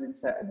nag-agree ako dun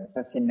sa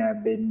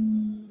sinabi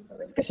ni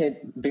Noel.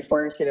 Kasi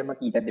before sila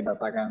makita, 'di ba,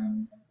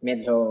 parang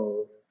medyo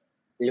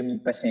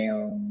lumipas na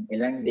yung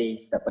ilang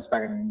days, tapos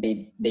parang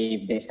they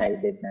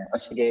decided na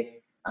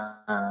sige,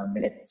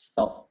 let's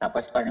stop.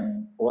 Tapos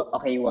parang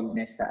wag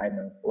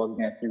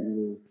na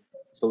through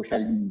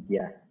social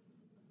media.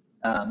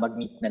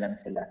 Mag-meet na lang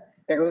sila.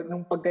 Pero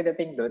nung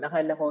pagkadating doon,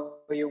 nakala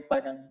ko yung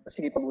parang,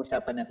 sige,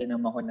 pag-usapan natin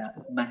ng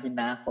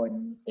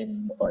mahinahon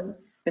and all.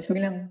 Tapos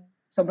biglang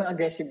sobrang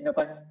aggressive na,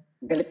 parang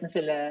galit na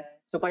sila.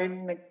 So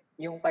parang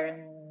yung parang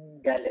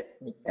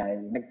galit ni Kai,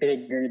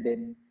 nag-trigger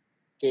din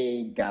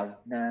kay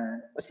Gav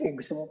na, sige,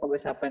 gusto mo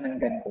pag-usapan ng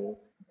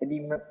ganito.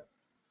 Hindi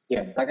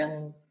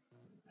parang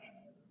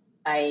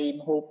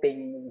I'm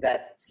hoping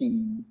that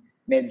scene,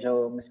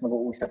 medyo mas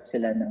mag-uusap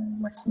sila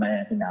ng mas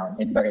mahinahon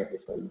in per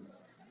episode.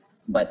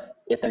 But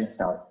it turns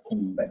out,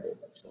 hindi ba din.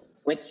 So,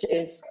 which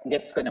is,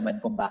 gets ko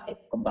naman kung bakit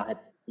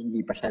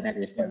hindi pa siya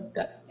na-resolve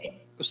that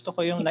time. Gusto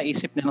ko yung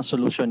naisip nilang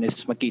solution is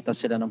magkita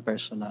sila ng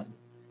personal.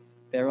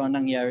 Pero ang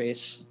nangyari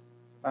is,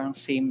 parang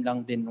same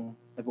lang din nung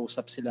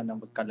nag-uusap sila ng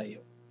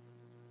magkalayo.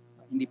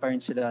 Hindi pa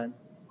rin sila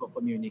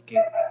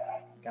communicate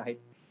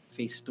kahit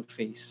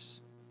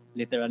face-to-face.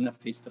 Literal na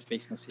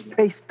face-to-face na sila.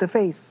 Face to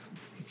face.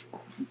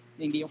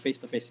 Hindi yung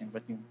face-to-face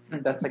but yung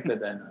That's a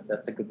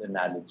good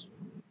analogy.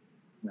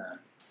 Na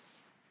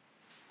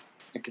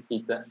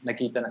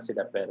nakita na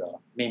sila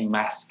pero may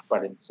mask pa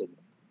rin sila.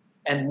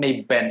 And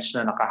may bench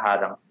na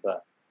nakaharang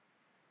sa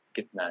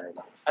gitna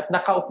nila. At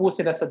nakaupo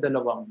sila sa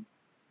dalawang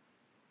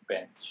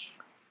bench.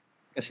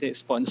 kasi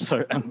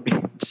sponsor ang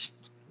bench.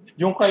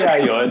 Yung kaya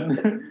yun?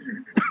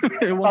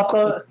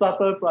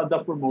 subtle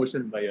product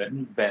promotion ba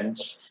yun?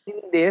 Bench?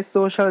 Hindi,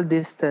 social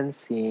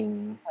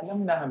distancing.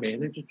 Alam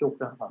namin, nag-joke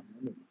lang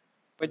kami.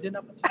 Pwede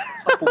naman sa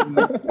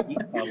puno.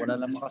 Wala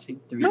naman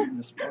kasing tweet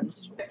na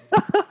sponsor.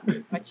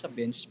 Kahit sa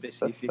bench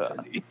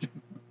specifically.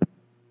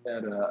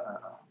 Pero,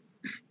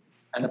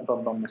 ano pa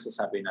bang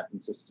masasabi natin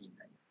sa scene?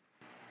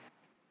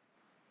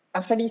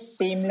 Actually,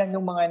 same lang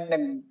nung mga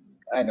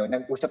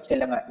nag-usap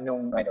sila nga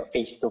nung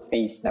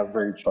face-to-face na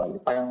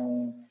virtual.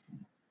 Parang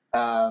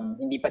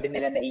hindi pa din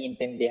nila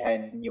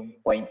naiintindihan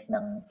yung point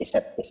ng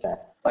isa't isa.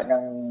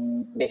 Parang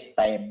this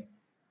time,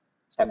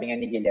 sabi nga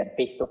ni Gillian,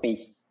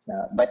 face-to-face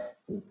na. But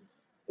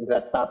the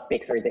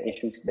topics or the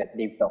issues that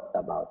they've talked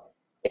about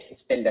is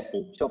still the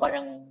same. So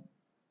parang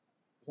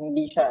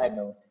hindi siya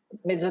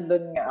medyo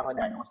doon nga ako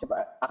kasi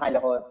akala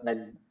ko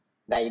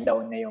nag-die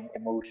down na yung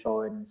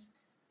emotions,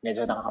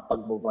 medyo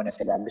nakakapag-move on na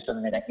sila. Gusto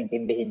na nilang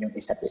intindihin yung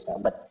isa't isa.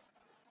 But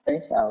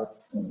turns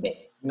out,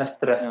 hindi.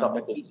 Na-stress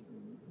ako.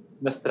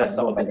 Na-stress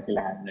ako din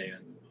lahat na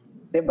yun.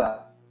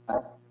 Diba?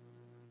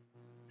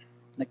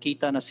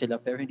 Nakita na sila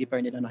pero hindi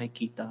pa rin nila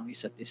nakikita ang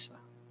isa't isa.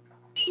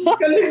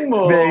 Galing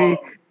mo!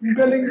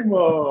 Galing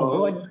mo!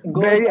 Good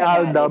Very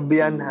Aldab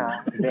yan,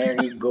 ha?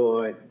 Very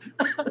good.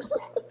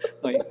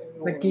 Okay.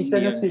 Nakita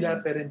na sila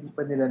pero hindi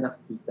pa nila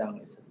nakita ang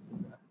isa't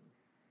isa.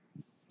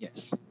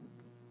 Yes.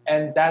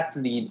 And that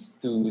leads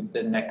to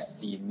the next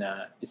scene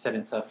na isa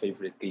rin sa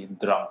favorite ko, yung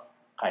drunk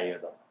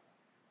Cairo.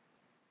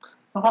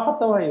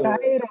 Nakakatawa yun.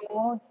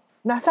 Cairo,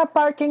 nasa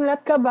parking lot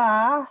ka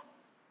ba?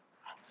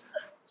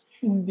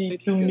 Hindi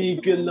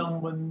tumigil ang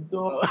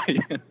mundo.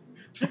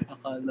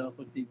 Akala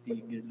ko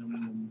titigil ang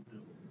mundo.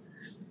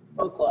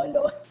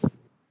 Akala.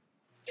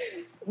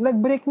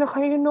 Nag-break na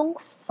kayo nung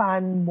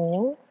fan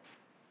mo?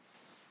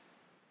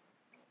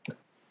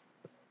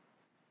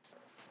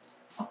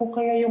 Ako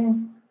kaya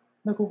yung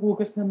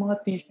naghuhugas ng mga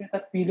t-shirt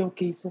at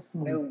pillowcases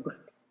mo.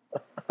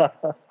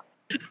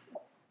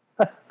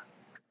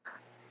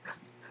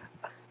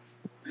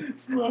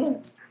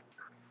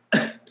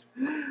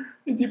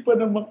 Hindi pa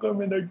naman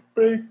kami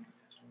nag-break.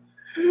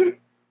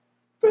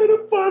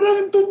 Pero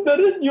parang doon na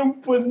rin yung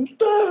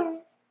punta.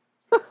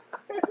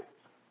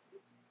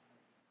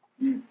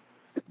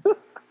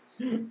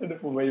 Ano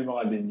po ba yung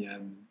mga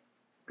linyan?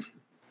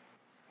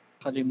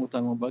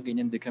 Kalimutan mo ba,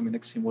 ganyan din kami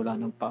nagsimula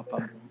ng papa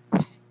mo.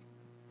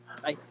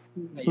 Ay,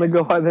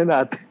 Nagawa na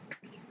natin.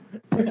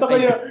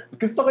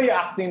 Gusto ko yung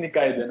acting ni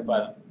Kaido na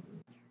parang,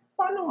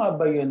 paano nga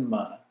ba yun,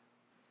 ma?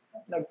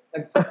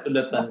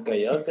 Nagsasulatan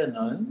kayo,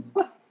 ganon?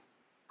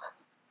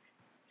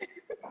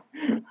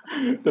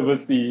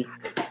 Tapos si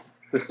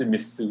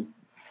Miss Sue.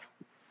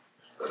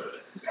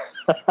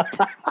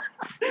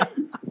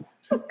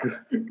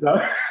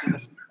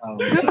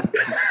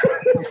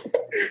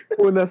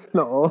 Unas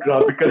na,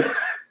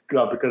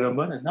 Grabe ka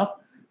naman, anak.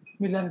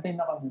 Milantay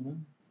na kami nun.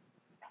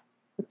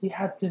 But you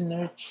have to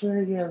nurture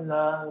your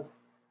love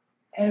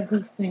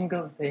every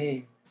single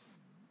day.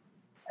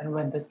 And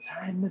when the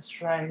time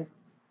is right,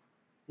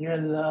 your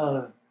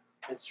love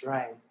is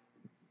right.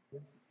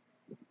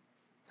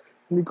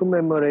 Hindi ko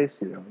memorize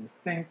yun.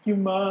 Thank you,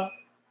 ma.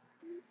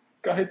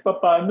 Kahit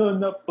papano,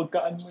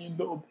 napagkaan mo yung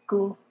loob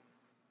ko.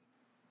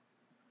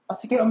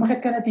 Sige,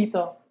 umakit ka na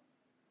dito.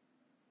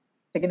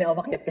 Sige na,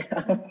 umakit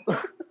ka.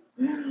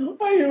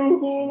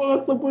 Ayoko, mga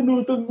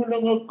sabunutan mo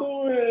lang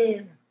ako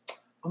eh.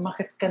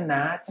 Umakit ka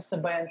na at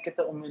sasabayan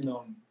kita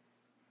uminom.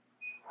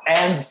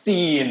 And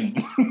scene!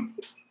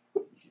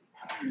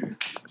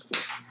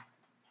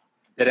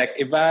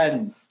 Direct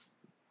Ivan.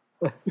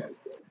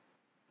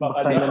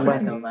 Baka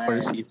naman.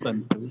 For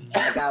season 2.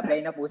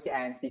 Nag-apply na po si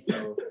Ansi,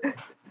 so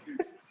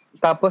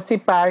Tapos si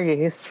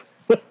Paris.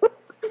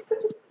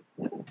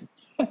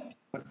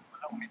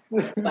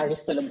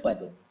 Paris tulog pa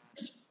din.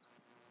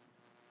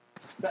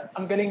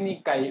 Ang galing ni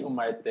Kai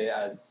umarte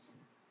as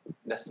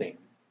lasing.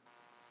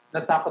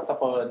 Natakot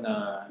ako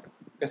na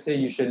kasi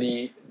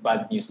usually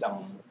bad news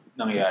ang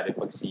nangyayari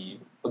pag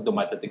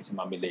dumatating si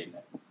Mami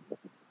Leila.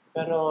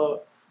 Pero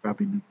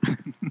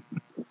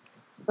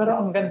pero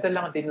ang ganda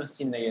lang din ng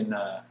scene na yun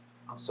na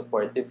ang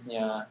supportive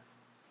niya.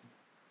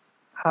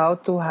 How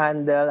to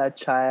handle a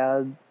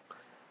child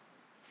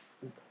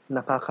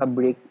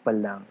nakaka-break pa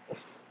lang.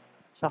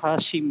 Saka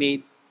she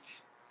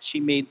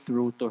made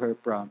true to her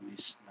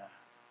promise na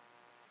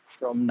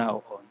from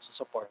now on,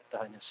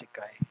 susuportahan niya si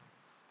Kai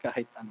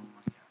kahit anong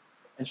mangyari.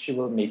 And she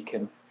will make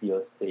him feel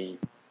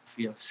safe.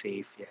 Feel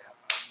safe, yeah.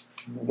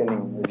 Ang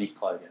galing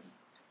recall yan.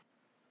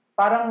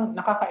 Parang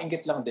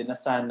nakakaingit lang din na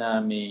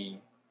sana may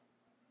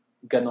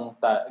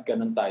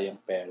ganun tayong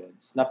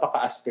parents.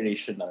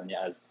 Napaka-aspirational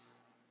niya as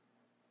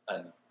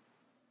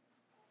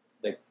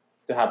like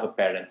to have a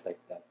parent like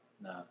that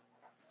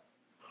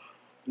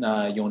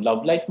na yung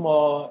love life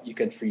mo, you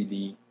can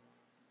freely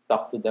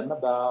talk to them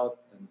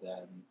about, and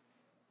then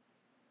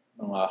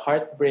mga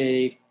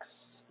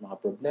heartbreaks, mga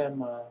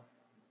problema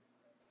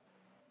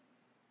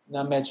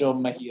na medyo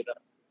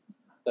mahirap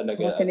talaga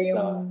So, sila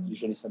yung-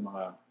 usually sa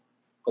mga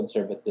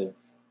conservative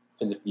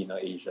Filipino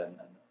Asian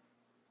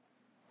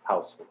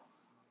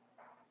households.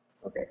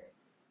 Okay.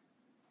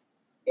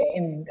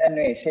 And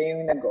siya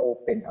yung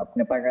nag-open up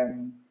na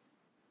parang,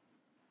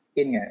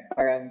 yun nga,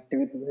 parang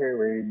true to her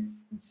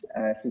words,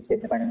 she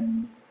said na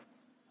parang,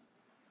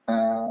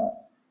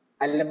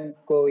 alam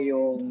ko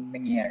yung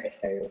nangyayari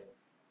sa'yo.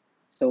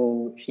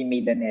 So, she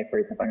made an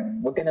effort na parang,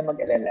 huwag ka na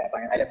mag-alala,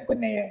 parang alam ko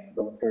na yan,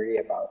 don't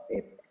worry about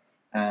it.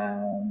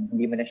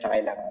 Hindi mo na siya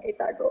kailangang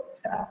itago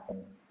sa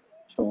akin.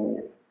 So,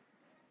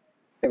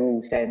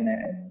 true sana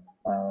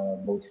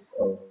most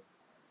of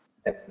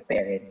the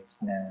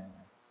parents na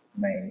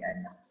may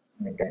anak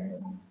na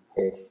ganun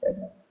is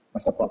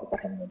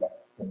masuportahan nila.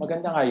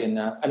 Maganda nga yun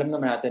na alam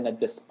naman natin that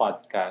this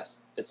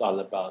podcast is all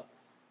about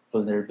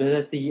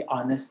vulnerability,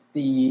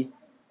 honesty,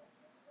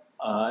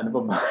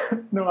 ano ba?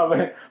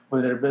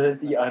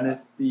 Vulnerability,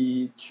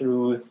 honesty,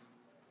 truth,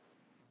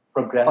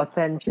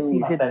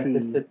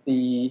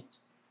 authenticity,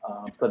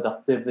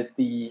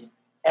 productivity,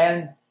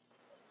 and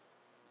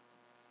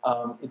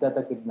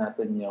idadagdag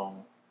natin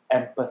yung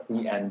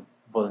empathy and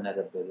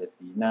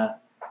vulnerability na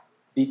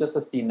dito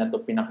sa scene na to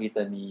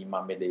pinakita ni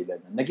Mami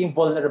Leila na naging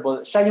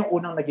vulnerable. Siya yung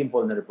unang naging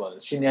vulnerable.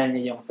 Shinare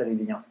niya yung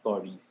sarili niyang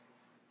stories.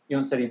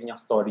 Shinare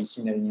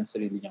niya yung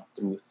sarili niyang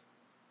truth.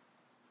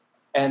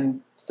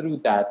 And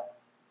through that,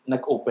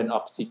 nag-open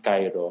up si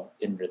Cairo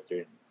in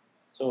return.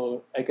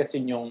 So, I guess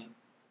yun yung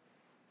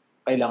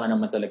kailangan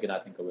naman talaga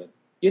natin gawin.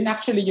 Yun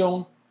actually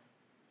yung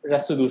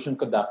resolution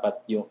ko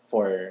dapat yung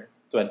for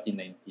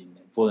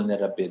 2019,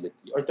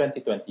 vulnerability. Or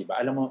 2020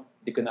 ba? Alam mo,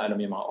 di ko na alam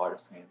yung mga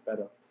oras ngayon.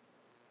 Pero,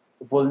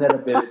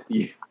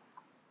 vulnerability.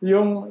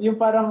 yung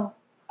parang,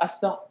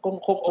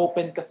 kung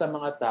open ka sa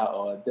mga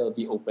tao, they'll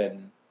be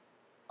open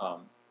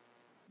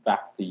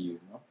back to you.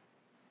 No?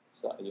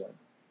 So, ayun.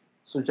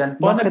 So, dyan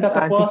po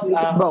nagtatapos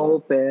ang... ba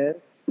open?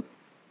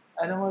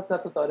 Ano mo,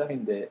 sa totoo lang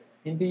hindi.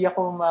 Hindi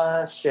ako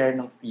ma-share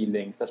ng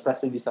feelings,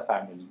 especially sa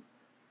family.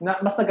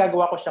 Mas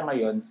nagagawa ko siya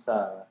ngayon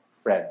sa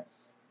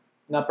friends.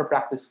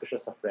 Na-practice ko siya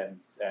sa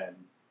friends. And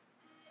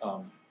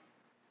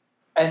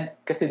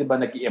kasi diba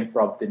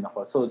nag-i-improv din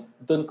ako. So,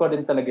 doon ko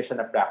rin talaga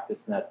siya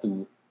na-practice na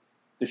to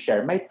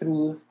share my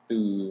truth,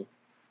 to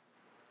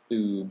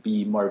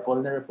be more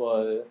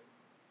vulnerable.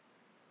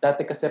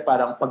 Dati kasi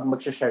parang pag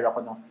mag-share ako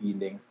ng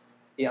feelings,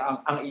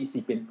 ang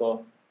iisipin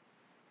ko,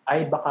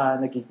 ay baka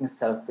nagiging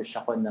selfish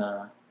ako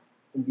na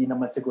hindi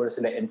naman siguro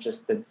sila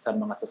interested sa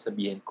mga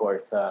sasabihin ko or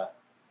sa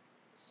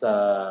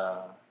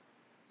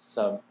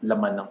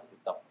laman ng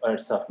utak or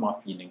sa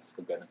mga feelings ko,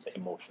 ganun, sa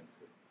emotions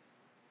ko.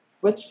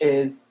 Which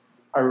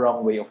is a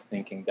wrong way of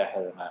thinking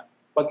dahil nga,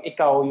 pag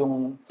ikaw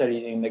yung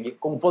sariling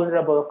kung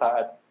vulnerable ka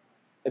at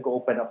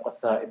nag-open up ka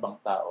sa ibang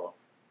tao,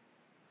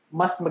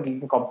 mas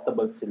magiging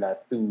comfortable sila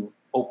to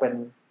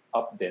open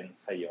up din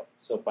sa'yo.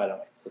 So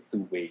parang it's a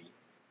two-way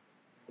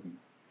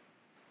street.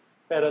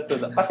 Pero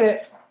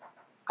kasi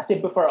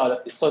before all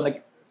of this, so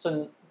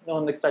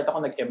nung nag-start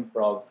ako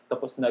nag-improv,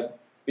 tapos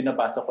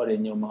binabasa ko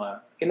rin yung mga,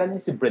 kilala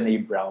niyo si Brené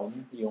Brown,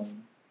 yung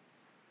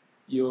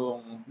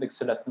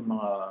nagsulat ng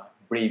mga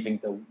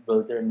Braving the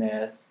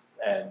Wilderness,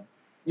 and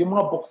yung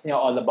mga books niya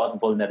all about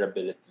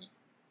vulnerability,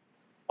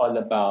 all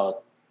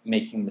about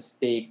making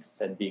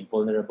mistakes and being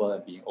vulnerable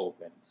and being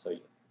open. So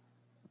yun.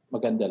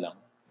 Maganda lang.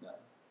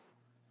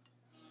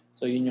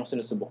 So yun yung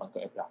sinusubukan ko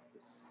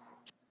i-practice.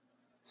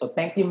 So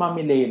thank you,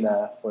 Mami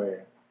Leila,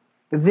 for...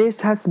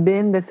 This has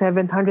been the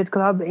 700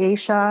 Club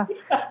Asia.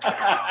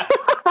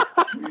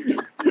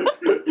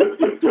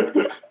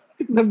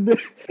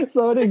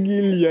 Sorry,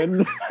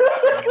 Gillian.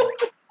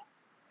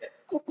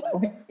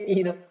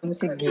 Inom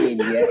si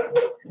Gillian.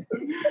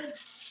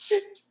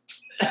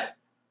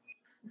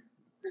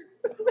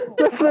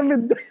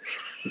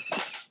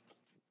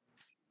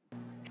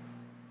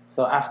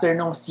 So after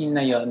nung scene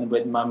na yon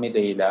with Mami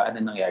Leila,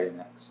 ano nangyari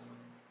next?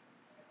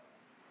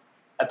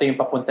 Ito yung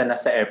papunta na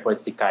sa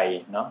airport si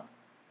Kai, no?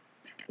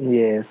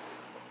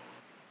 Yes.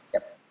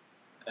 Yep.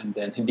 And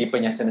then, hindi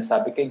pa niya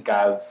sinasabi kay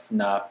Gav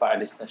na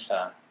paalis na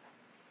siya.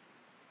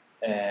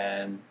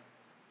 And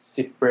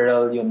si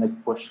Pearl yung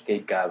nag-push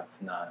kay Gav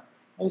na,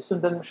 ay,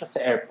 sundan mo siya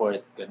sa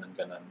airport, ganun.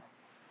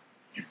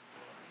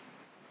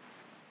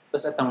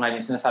 Tapos ito nga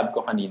yung sinasabi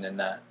ko kanina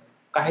na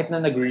kahit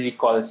na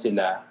nag-recall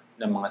sila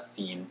ng mga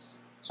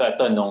scenes, so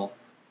ito nung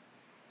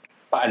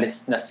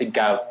paalis na si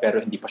Gav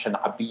pero hindi pa siya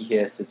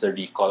nakabihis, is a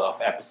recall of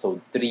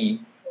episode 3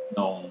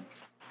 nung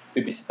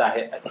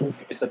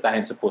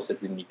bibisitahin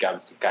supposedly ni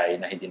Gav si Kai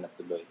na hindi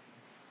natuloy.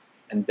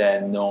 And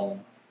then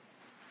nung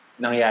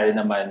nangyari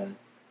naman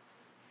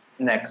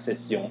next is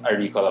yung a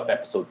recall of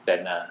episode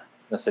 10 na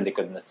nasa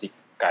likod na si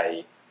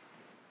Kai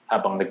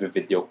habang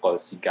nagvi-video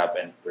call si Gav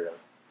and Pearl.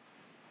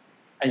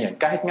 ayun,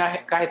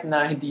 kahit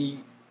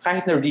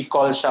na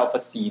recall siya of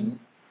a scene,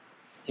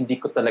 hindi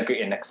ko talaga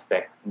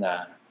in-expect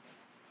na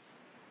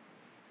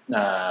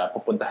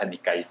pupuntahan ni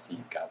Kai si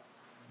Gav.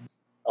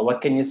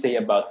 What can you say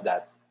about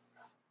that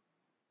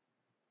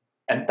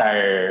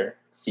entire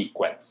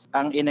sequence?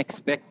 Ang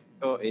in-expect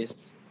ko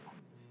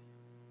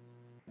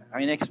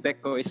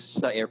is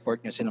sa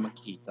airport nyo sila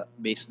magkikita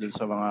based dun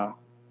sa mga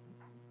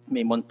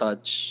may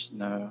montage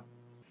na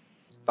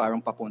parang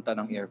papunta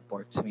ng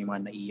airport sa may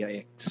mga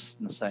na-EIX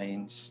na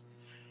signs.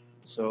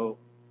 So,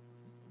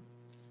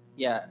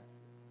 yeah.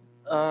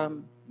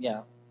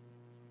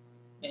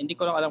 Hindi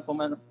ko lang alam kung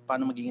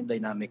paano magiging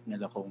dynamic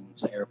nila kung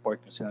sa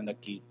airport kung sila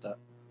nagkita.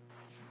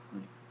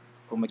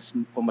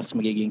 Kung mas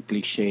magiging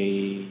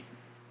cliche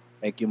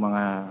like yung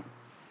mga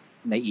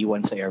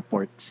naiiwan sa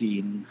airport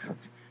scene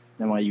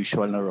na mga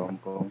usual na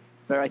rom-com.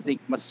 Pero I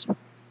think mas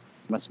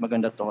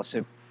maganda to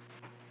kasi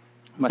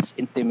mas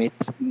intimate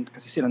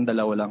kasi silang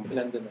dalawa lang.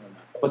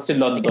 Tapos si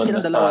London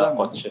na sa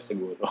kotse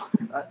siguro.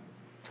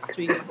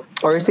 Actually,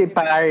 Or si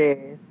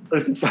Paris.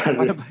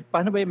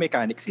 paano ba yung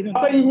mechanic?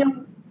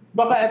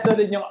 Baka ito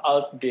rin yung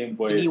alt Game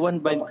Boys.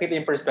 Pakita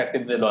yung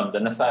perspective ni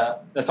London. Nasa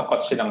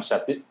kotse lang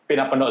siya.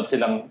 Pinapanood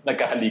silang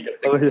nagkahalikan.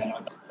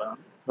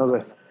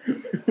 Okay.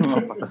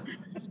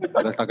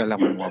 Tagal-tagal lang.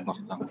 Mabak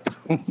lang.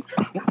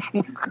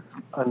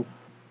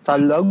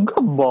 Talaga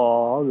ba?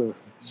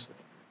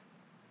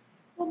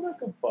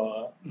 Talaga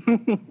ba?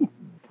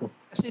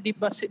 Kasi di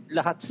ba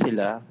lahat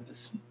sila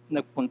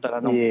nagpunta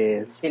na ng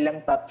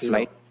Silang tatlo.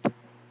 flight?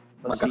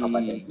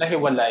 Magkakapatid.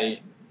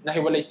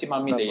 Nahiwalay si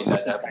Mami Leila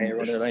na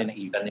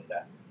nakita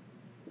nila.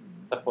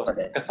 Tapos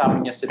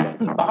kasama niya si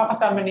London. Baka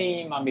kasama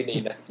ni Mami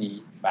Leila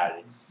si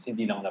Paris.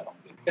 Hindi lang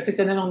nabanggit. Kasi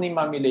tinanong ni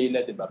Mami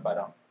Leila, di ba,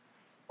 parang,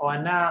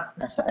 anak,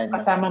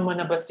 kasama mo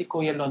na ba si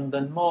Kuya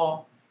London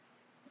mo?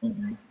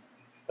 Mm-hmm.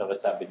 Tapos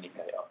sabi ni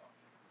Kayo.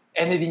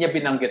 Hindi niya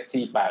binanggit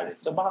si Paris.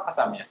 So baka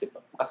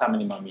kasama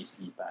ni Mami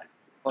si Paris.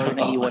 Or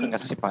naiwan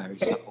nga si Paris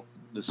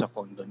doon sa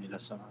condo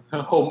nila sa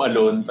Home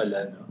Alone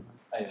pala, no?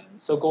 Ayun.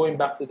 So going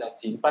back to that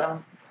scene,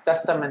 parang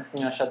testament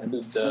niya siya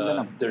to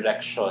the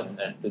direction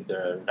and to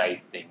the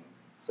writing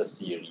sa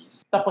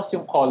series. Tapos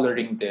yung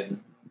coloring din,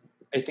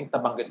 I think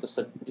nabanggit to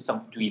sa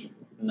isang tweet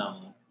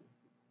ng,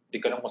 di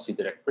ko lang kung si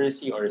Direct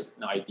Percy or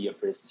ng Idea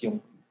First,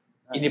 yung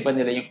iniba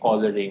nila yung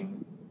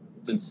coloring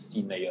dun sa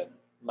scene na yun.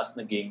 Mas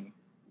naging,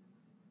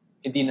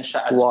 hindi na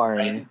siya as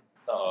warm.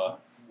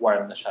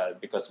 Warm na siya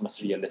because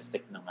mas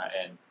realistic na nga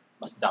and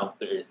mas down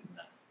to earth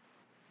na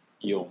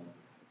yung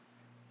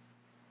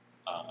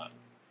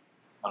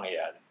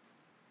mangyayari.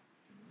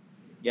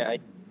 Yeah, I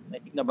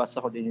think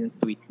nabasa ko din yung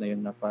tweet na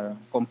yun na parang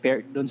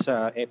compared dun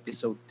sa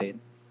episode 10,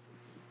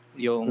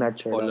 yung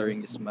natural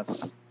coloring is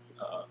mas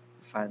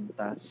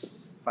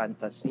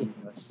fantasy,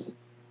 mas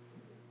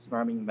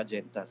maraming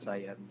magenta,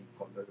 cyan yung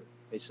color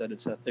kaysa dun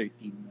sa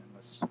 13 na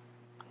mas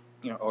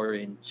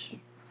orange,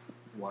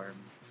 warm,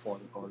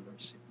 fall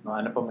colors.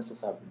 Ano pa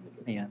masasabi nila?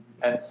 Ayan.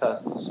 And sa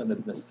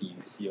susunod na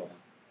scenes yung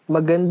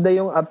maganda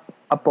yung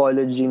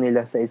apology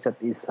nila sa isa't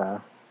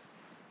isa.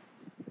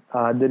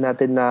 Doon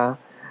natin na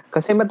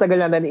kasi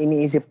matagal natin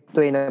iniisip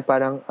to na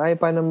parang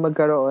paano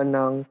magkaroon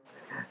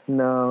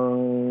ng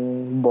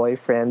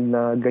boyfriend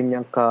na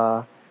ganyan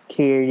ka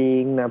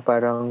caring na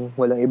parang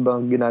walang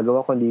ibang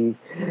ginagawa kundi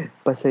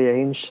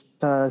pasayahin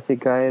siya, si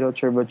Cairo,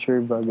 churba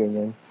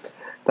ganyan.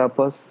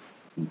 Tapos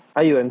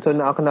ayun, so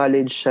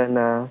na-acknowledge siya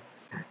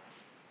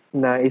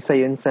na isa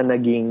yun sa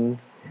naging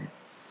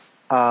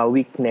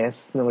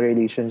weakness ng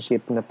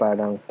relationship na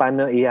parang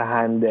paano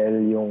i-handle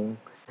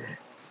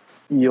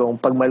yung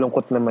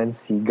pagmalungkot naman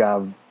si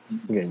Gav.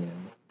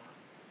 Ganyan.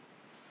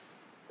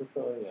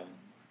 Totoo yan.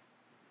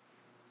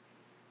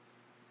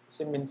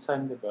 Kasi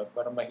minsan, di ba,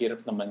 parang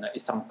mahirap naman na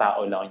isang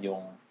tao lang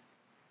yung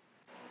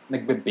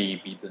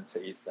nagbe-baby dun sa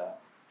isa.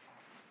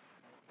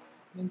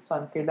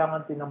 Minsan,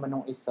 kailangan din naman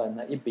ng isa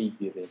na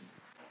i-baby rin.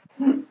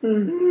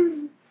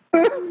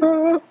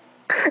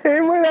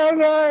 Wala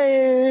nga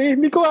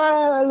hindi ko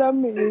alam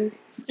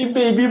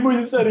I-baby mo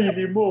yung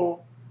sarili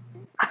mo.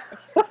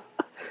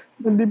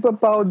 Hindi pa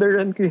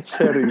powderan ko yung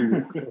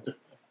sarili.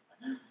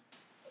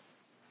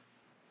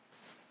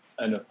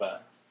 Ano pa?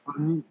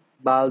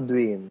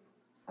 Baldwin.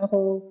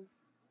 Ako,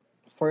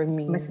 for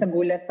me, mas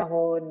nagulat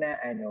ako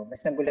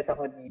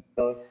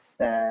dito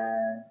sa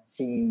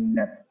scene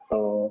na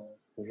to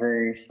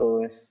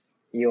versus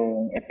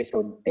yung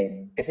episode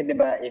 10. Kasi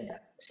diba,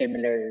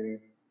 similar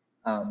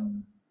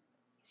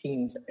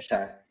scenes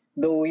siya.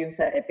 Though yung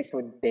sa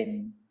episode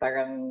 10,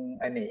 parang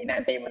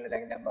inaantay mo na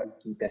lang na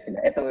magkita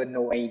sila. Ito,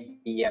 no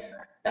idea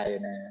nga tayo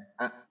na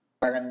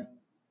parang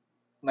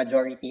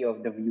majority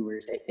of the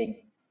viewers, I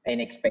think,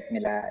 in-expect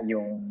nila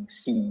yung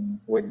scene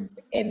would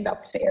end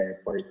up sa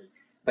airport.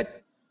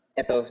 But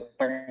ito,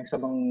 parang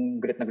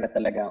sobrang gulat na gulat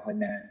talaga ako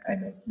na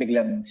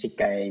biglang si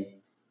Kai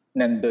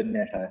nandun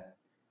na siya.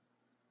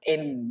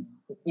 And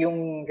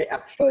yung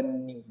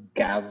reaction ni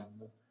Gav,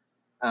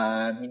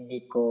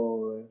 hindi ko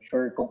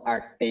sure kung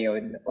arte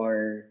yun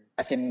or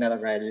as in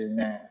natural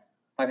na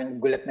parang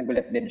gulat na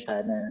gulat din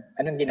siya na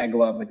anong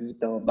ginagawa mo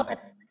dito,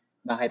 bakit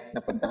bakit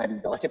napunta ka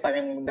dito. Kasi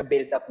parang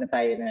na-build up na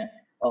tayo na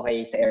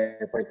okay, sa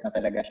airport na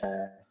talaga siya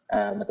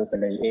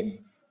matutuloy. And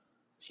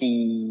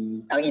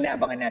ang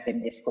inaabangan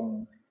natin is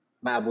kung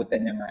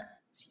maabutan niya nga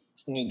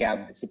ni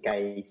Gav, si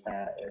Kai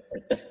sa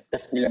airport.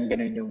 Tapos bilang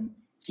ganun yung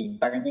scene.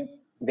 Parang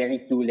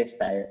very clueless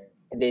tayo.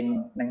 And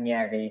then,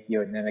 nangyari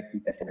yun na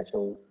nagkita sila.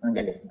 So, ang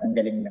galing. Ang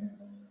galing ng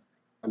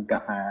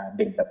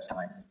pagkaka-build up sa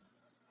kanya.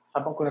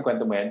 Habang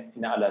kunikwento mo yan,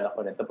 inaalala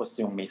ko rin. Tapos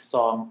yung may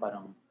song,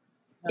 parang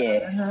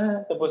Yes.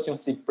 Tapos yung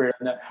si Pearl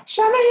na,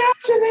 siya na yan!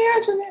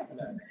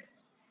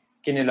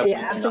 Kinilap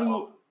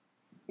Actually,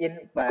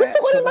 yun pa. Gusto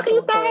ko na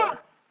makita!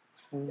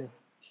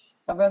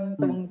 Sobrang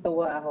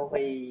tuwang-tuwa ako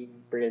kay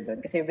Pearl doon.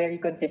 Kasi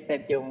very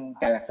consistent yung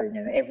character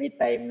niya. Every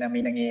time na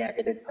may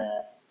nangyayari doon sa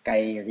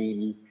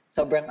Kyrie,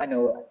 sobrang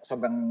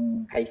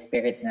high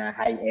spirit na,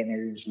 high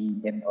energy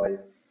and all.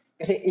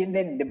 Kasi yun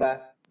din, di ba?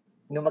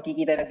 Nung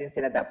makikita natin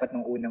sila dapat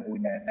nung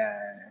unang-una na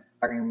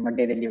parang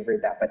magde-deliver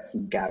dapat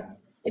si Gav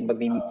and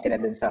mag-meet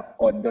sila dun sa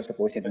condo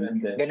supposedly.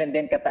 Ganun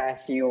din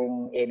kataas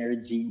yung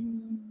energy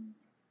ni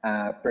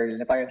Pearl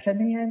na parang siya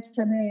na yan.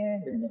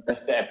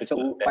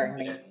 So parang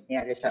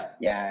nangyari siya.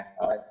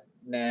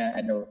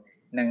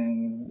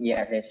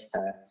 Nangyari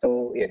siya.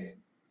 So yun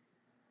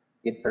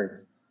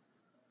for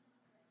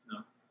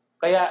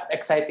Kaya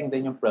exciting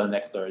din yung Pearl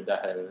Next Door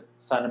dahil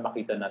sana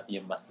makita natin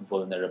yung mas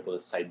vulnerable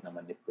side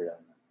naman ni Pearl.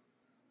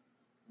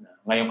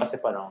 Ngayon kasi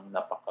parang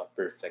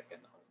napaka-perfect.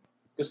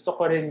 Gusto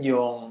ko rin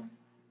yung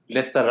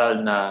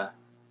literal na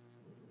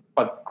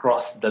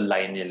pag-cross the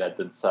line nila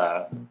dun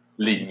sa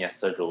linya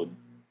sa road.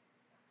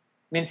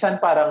 Minsan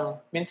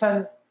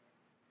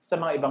sa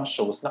mga ibang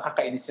shows,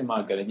 nakakainis yung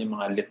mga ganun, yung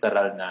mga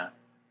literal na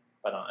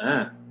parang,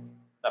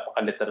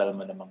 napaka-literal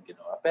mo namang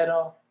ginawa.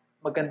 Pero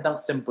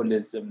magandang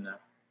symbolism na.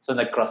 So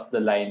nag-cross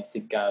the line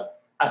si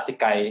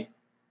Kai.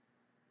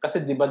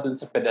 Kasi di ba dun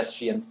sa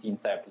pedestrian scene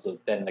sa episode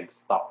 10,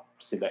 nag-stop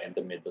sila in the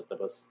middle.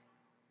 Tapos,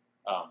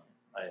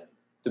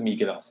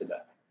 tumigil lang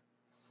sila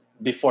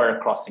before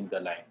crossing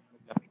the line.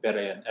 Pero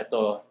yun,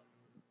 eto,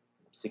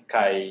 si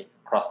Kai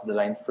crossed the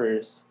line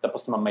first.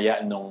 Tapos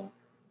mamaya nung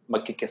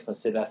magkikiss na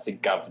sila, si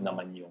Gav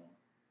naman yung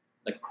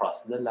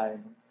nag-cross the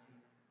line.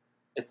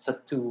 It's a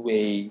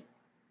two-way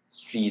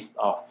street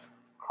of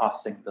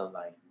crossing the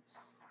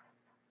lines.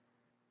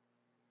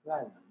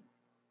 Wala.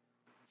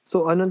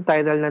 So, anong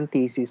title ng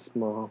thesis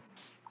mo?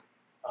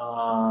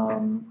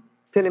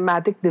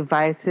 Cinematic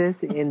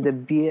devices in the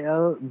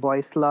BL,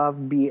 Boys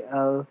Love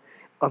BL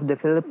of the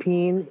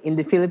Philippines, in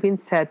the Philippine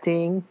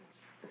setting.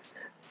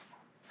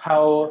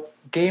 How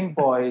Game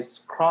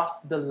Boys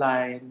cross the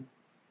line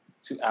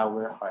to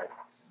our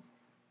hearts.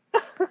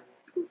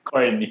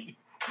 Corny.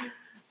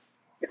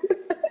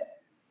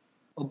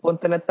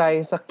 Pupunta na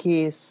tayo sa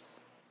Kiss.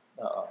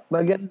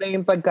 Maganda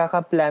yung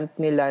pagkaka-plant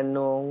nila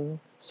nung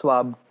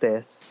swab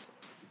test.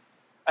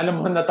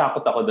 Alam mo,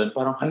 natakot ako doon.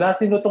 Parang,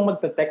 sino itong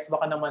magte-text?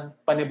 Baka naman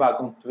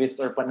panibagong twist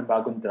or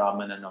panibagong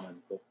drama na naman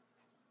to.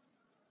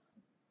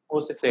 O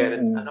si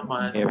Terence na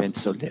naman.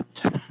 Terence ulit.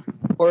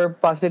 Or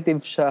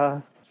positive siya.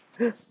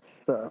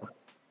 So,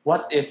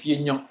 what if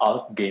yun yung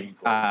alt game?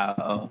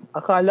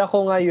 Akala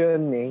ko nga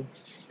yun eh.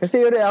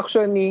 Kasi yung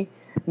reaction ni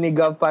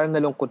Gav parang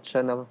nalungkot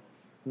siya na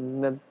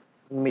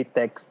may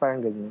text.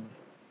 Parang ganyan.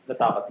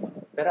 Natakot mo.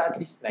 Pero at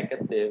least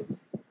negative.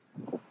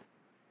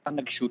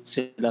 Nag-shoot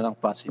sila ng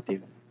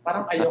positive.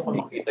 Parang ayaw ko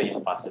makita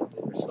yung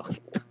positive result.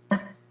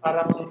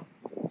 Parang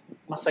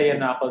masaya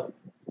na ako.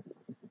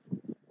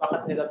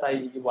 Bakit nila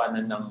tayo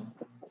iiwanan ng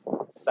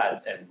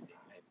sad ending?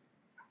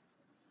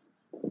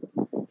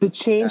 To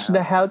change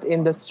the health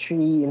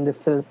industry in the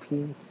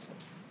Philippines.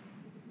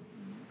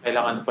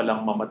 Kailangan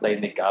palang mamatay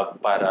ni Gav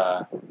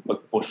para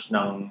mag-push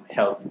ng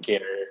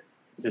healthcare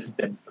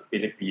system sa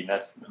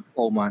Pilipinas.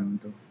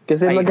 Omando.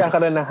 Kasi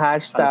magkakaroon ng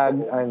hashtag,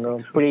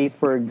 pray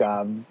for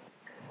Gav.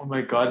 Oh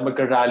my God,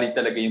 magka-rally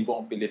talaga yung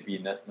buong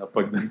Pilipinas. No?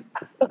 Pag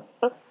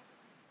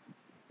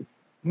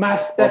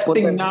mass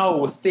testing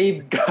now!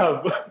 Save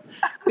Gav!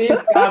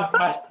 Save Gav!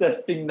 Mass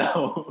testing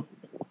now!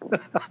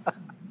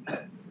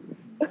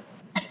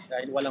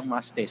 Dahil walang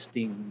mass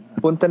testing.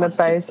 Punta na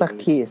tayo sa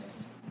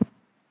Kiss.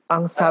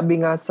 Ang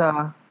sabi nga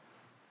sa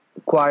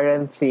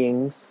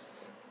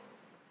Quarantines,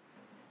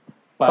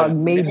 pag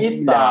may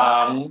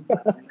tang,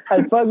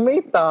 at pag may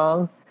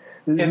tang,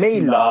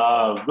 may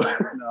love.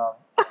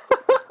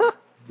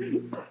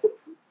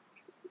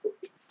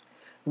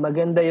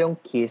 Maganda yung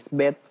kiss.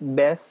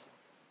 Best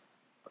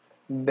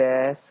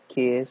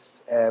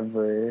kiss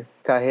ever.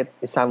 Kahit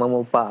isama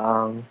mo pa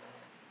ang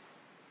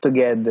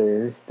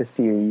Together, the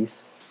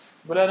series.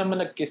 Wala naman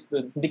nag-kiss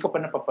doon. Hindi ko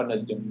pa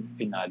napapanood yung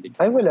finale.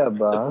 Ay, wala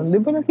ba?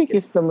 Di ba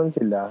nag-kiss naman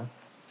sila?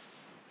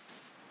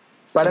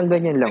 Parang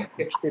ganyan lang.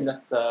 Nag-kiss sila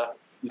sa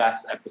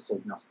last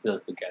episode ng Still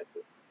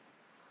Together.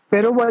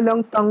 Pero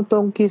walang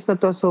tangtong kiss na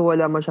to, so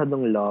wala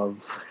masyadong love.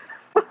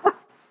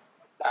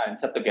 Saan?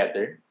 Sa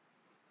Together?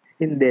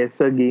 Hindi,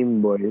 sa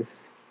Game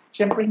Boys.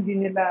 Siyempre,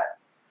 hindi,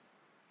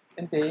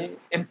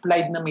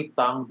 implied na may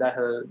tongue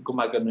dahil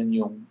gumaganon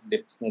yung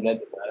lips nila,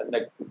 diba?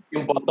 Like,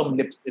 yung bottom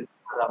lips nila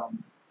parang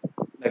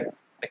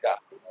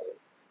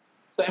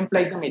So, So,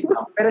 implied na may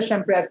tongue. Pero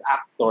syempre, as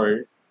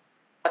actors,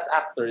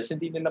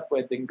 hindi nila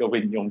pwedeng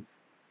gawin yung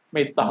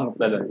may tongue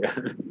talaga.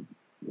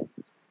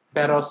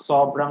 Pero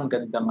sobrang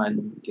ganda man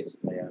yung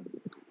kiss na yan.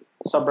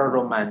 Sobrang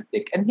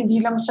romantic. And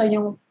hindi lang siya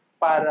yung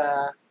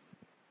para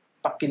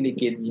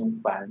pakiligin yung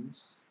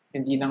fans.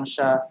 Hindi lang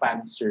siya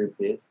fan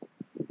service.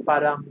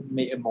 Parang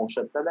may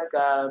emotion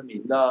talaga,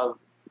 may love,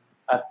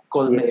 at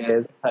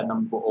culminate siya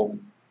ng buong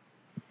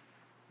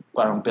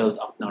parang build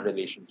up ng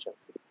relationship.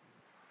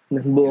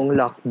 Ng buong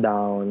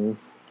lockdown.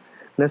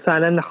 Na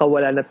sana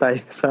nakawala na tayo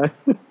sa...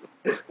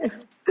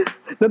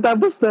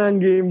 Natapos na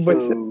ang game, but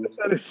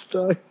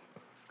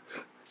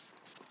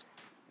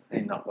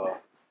Ay, nako.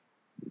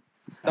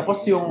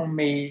 Tapos yung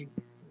may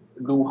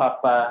luha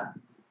pa,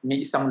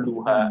 may isang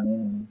luha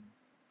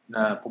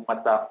na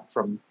pumatak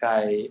from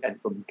Kai and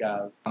from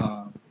Gav.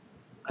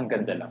 Ang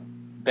ganda lang.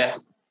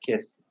 Best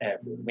kiss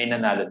ever. May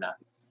nanalo na.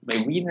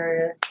 May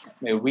winner.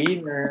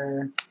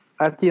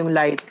 At yung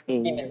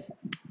lighting.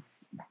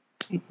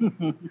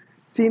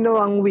 Sino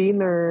ang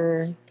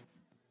winner?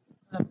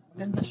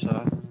 Maganda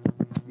siya.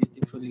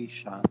 Beautifully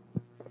shot.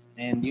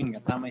 And yun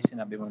nga, tama yung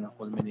sinabi mo na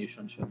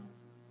culmination siya ng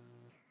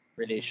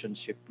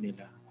relationship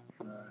nila.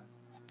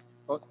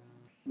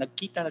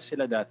 Nagkita na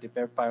sila dati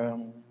pero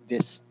parang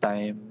this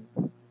time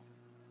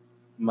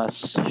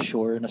mas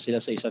sure na sila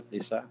sa isa't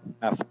isa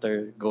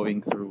after going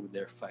through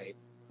their fight.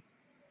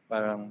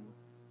 Parang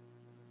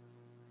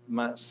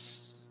mas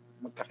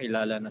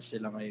magkakilala na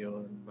sila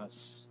ngayon,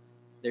 mas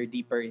they're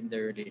deeper in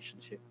their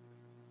relationship.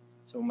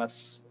 So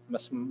mas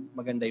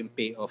maganda yung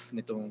payoff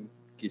nitong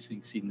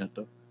kissing scene na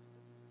to.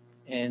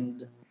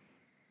 And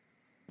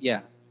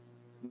yeah,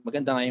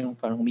 maganda nga yung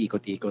parang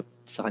umiikot-ikot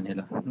sa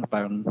kanila.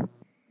 Parang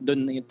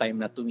doon na yung time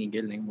na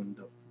tumigil na yung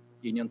mundo.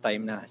 Yun yung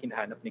time na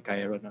hinahanap ni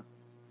Cairo na.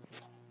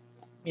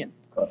 Yan.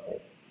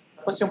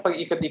 Tapos yung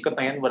pag-ikot-ikot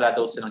na yan, wala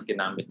daw silang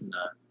ginamit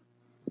na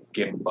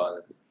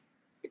gimbal.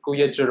 Si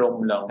Kuya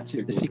Jerome lang. At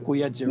si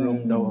Kuya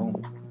Jerome daw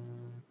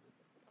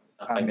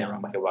ang kanyang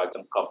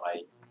mahiwagang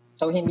kamay.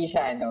 So hindi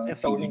siya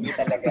so hindi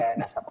talaga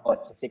nasa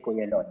kotse si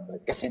Kuya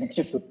London kasi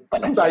nagsushoot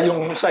pala siya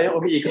yung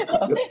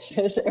umiikot.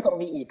 siya yung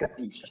umiikot.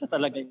 Siya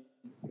talaga.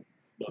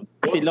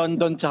 Si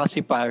London tsaka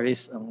si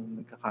Paris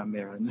ang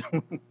nagka-camera.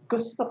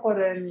 Gusto ko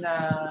rin na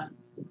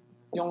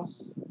yung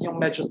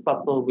medyo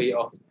subtle way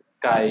of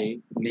Kai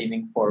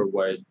leaning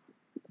forward.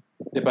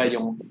 'Di ba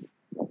yung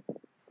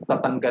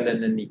tatanggalan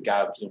na ni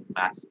Gav yung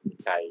mask ni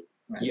Kai.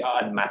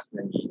 I-unmask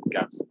na ni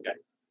Gav si Kai.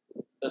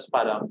 Tapos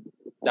parang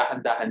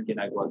dahan-dahan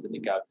ginagawa ito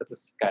ni Gav. Tapos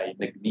si Kai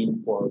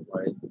nag-lean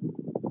forward.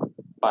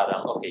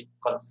 Parang okay,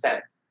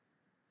 consent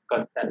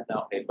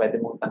na okay. Pwede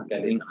mong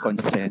tanggalin.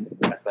 Consent.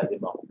 Pwede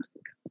mo akong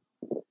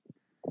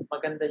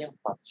maganda yung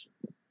touch.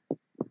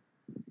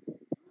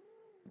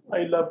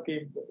 I love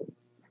Game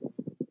Boys.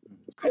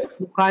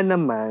 Mukha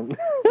naman.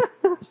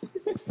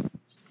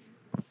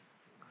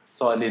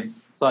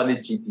 solid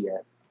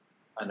GTS.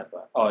 Ano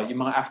pa?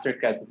 Yung mga after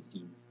credit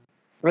scenes.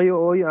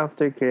 Oo, yung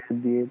after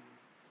credit.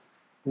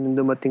 Nung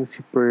dumating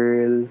si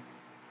Pearl.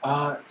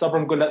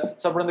 Sobrang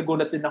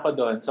nagulat din ako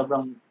doon.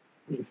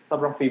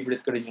 Sobrang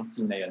favorite ko rin yung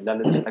scene na yun.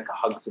 Lalo na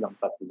nagka-hug silang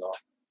tatlo.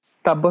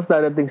 Tapos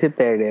darating si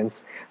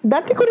Terence.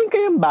 Dati ko rin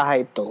kayang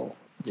bahay to.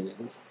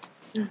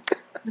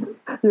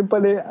 Yung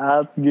pala yung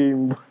alt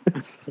game.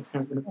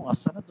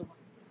 Sana dumating.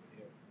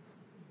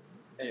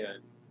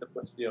 Ayun.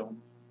 Tapos yung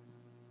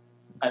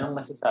anong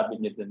masasabi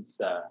niyo dun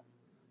sa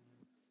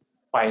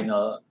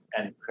final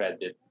end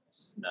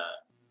credits na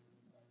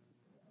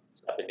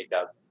sabi ni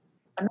Gab?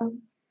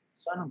 Anong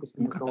gusto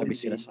mo gawin? Magkatabi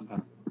sila sa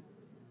ka.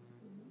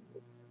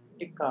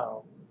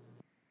 Ikaw,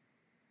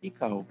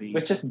 babe.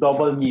 Which is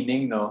double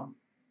meaning, no?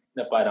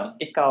 Na parang,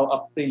 ikaw,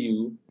 up to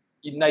you.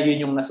 Yun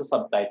yung nasa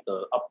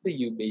subtitle. Up to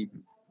you,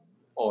 baby.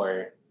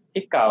 Or,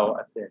 ikaw,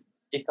 as in,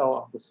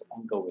 ikaw ang gusto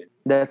kong gawin.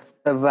 That's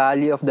the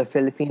value of the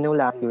Filipino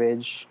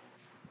language.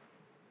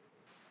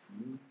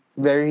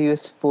 Very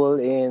useful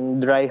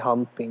in dry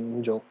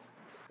humping joke.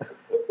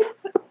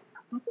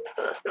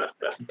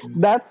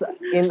 That's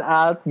in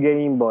alt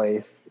Game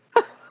Boys.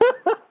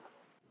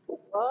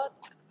 What?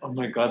 Oh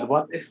my God,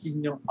 what if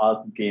yun yung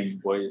alt Game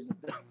Boys?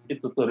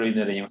 Itutuloy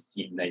na rin yung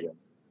scene na yun.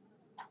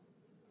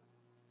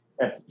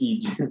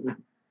 SPG.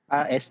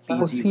 SPG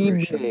Posible.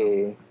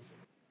 version.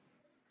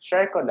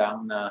 Share ko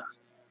lang na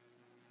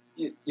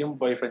yung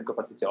boyfriend ko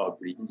kasi si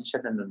Aubrey, hindi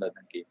siya nanonood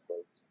ng Game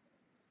Boys.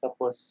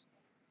 Tapos,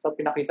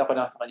 pinakita ko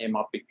lang sa kanya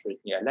yung mga pictures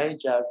ni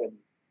Elijah.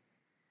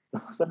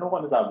 Tapos ano ko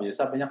nasabi niya?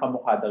 Sabi niya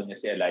kamukha daw niya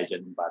si Elijah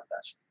nung bata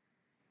siya.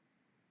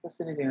 Tapos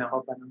tinitingnan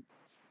ko parang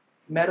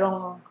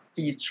merong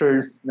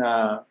features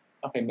na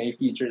may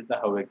features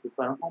na hawig. Tapos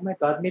parang, oh my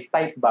God, may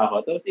type ba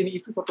ako? Tapos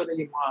iniisip ko pala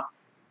yung mga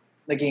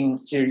naging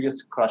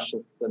serious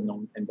crushes ko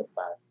nung in the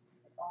past.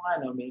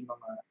 May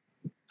mga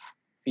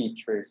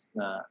features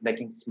na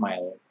naging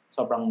smile.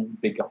 Sobrang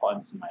big ako on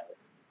smile.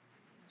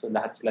 So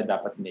lahat sila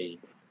dapat may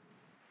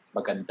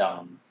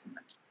magandang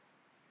smile.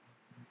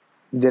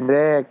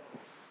 Direct.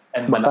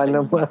 And Baka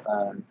malaking naman. mata.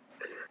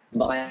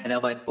 Baka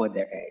naman po,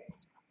 direct.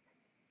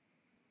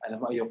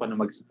 Alam mo, ayoko na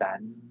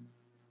mag-stand.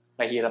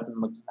 Mahirap na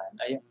mag-stand.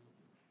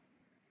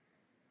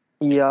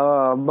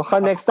 Yeah, baka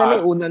next time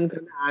may unan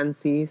ka na,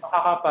 Ansis.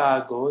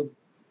 Nakakapagod.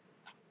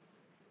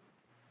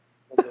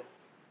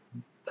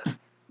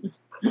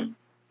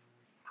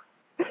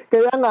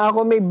 Kaya nga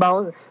ako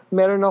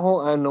meron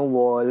akong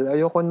wall.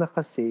 Ayoko na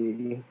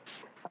kasi.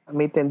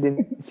 May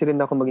tendency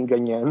rin ako maging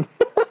ganyan.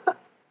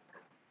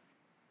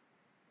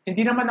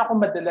 Hindi naman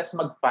ako madalas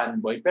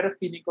mag-fanboy, pero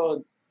feeling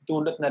ko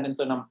dulot na rin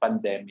to ng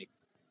pandemic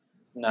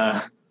na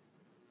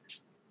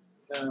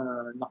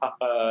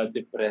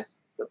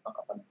nakaka-depress at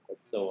nakakalungkot.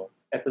 So,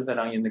 eto na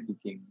lang yung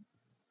nagiging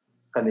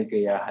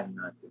kaligayahan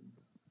natin.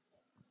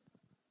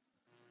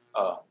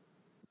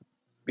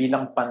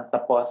 Bilang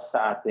pantapos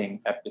sa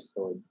ating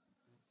episode,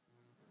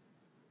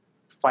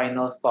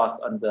 final thoughts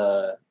on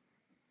the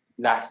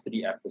last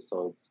 3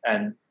 episodes.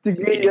 And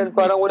sige, yan,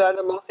 parang wala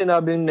namang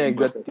sinabing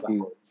negative.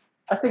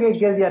 Sige,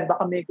 Gillian,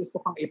 baka may gusto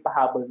kang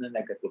ipahabol na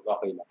negative.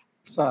 Okay lang.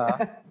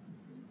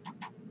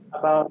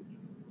 About?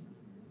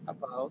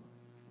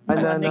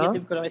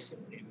 Negative ko lang is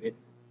yung David.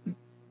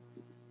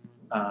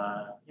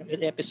 Yung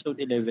episode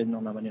 11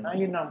 nung naman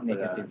yung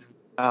negative.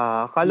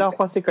 Kala ko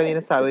kasi kanina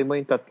sabi mo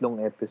yung 3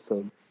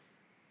 episode.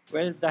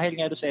 Well, dahil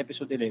nga doon sa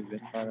episode 11,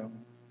 parang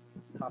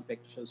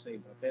nakapekto siya sa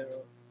iba.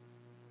 Pero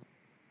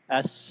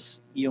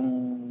as yung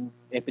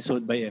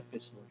episode by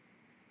episode,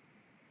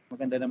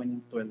 maganda naman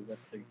yung 12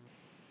 at 13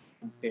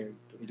 compared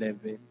to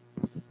 11.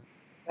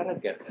 Pero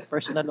gets.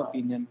 Personal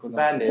opinion ko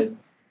lang. Valid.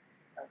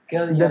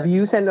 The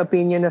views and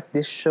opinion of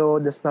this show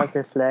does not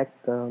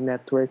reflect the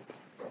network.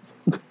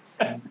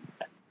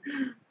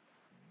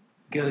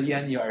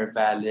 Gillian, you are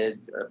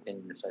valid. Your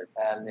opinions are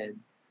valid.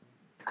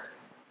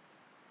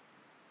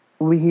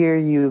 We hear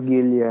you,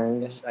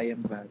 Gillian. Yes, I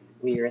am valid.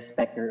 We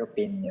respect your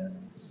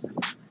opinions.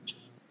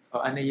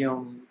 Ano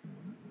yung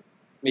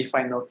may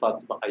final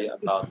thoughts ba kayo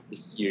about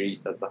this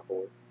series as a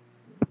whole?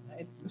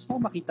 Gusto ko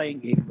makita yung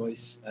Game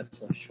Boys as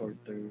a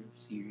shorter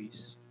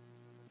series.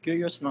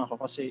 Curious na ako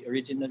kasi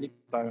originally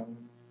parang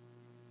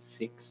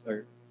 6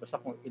 or basta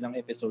kung ilang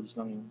episodes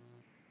lang yung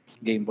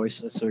Game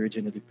Boys as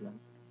originally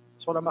planned.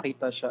 So, wala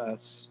makita siya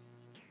as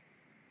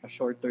a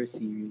shorter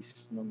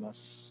series na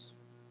mas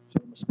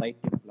tight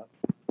yung plot.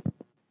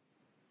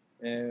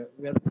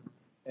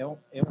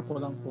 Ewan ko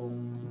lang kung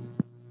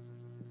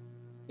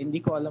hindi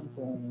ko alam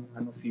kung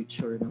ano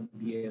future ng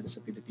BL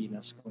sa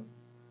Pilipinas kung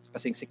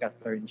kasing sikat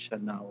pa rin siya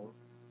now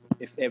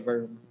if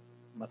ever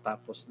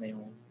matapos na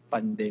yung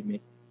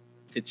pandemic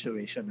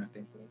situation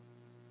natin kung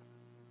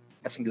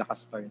kasing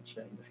lakas pa rin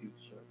siya in the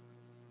future.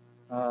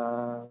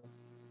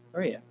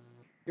 Or yeah,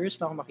 curious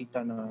na ako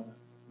makita na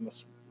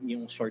mas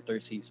yung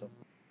shorter season.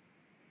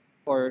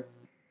 Or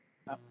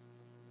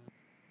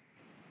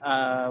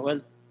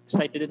well,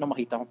 excited din na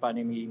makita kung paano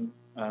yung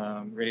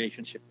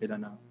relationship nila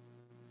na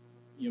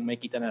yung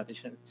makita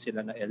natin sila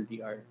na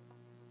LDR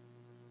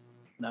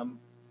na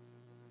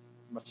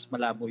mas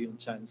malabo yung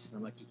chance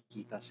na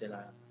makikita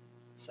sila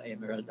sa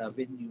Emerald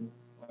Avenue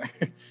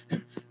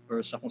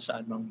or sa kung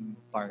saan mang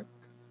park.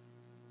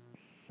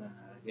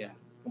 Yeah,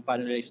 kung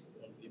paano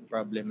yung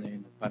problem na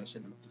yun, paano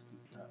sila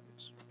makikita.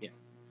 Yeah.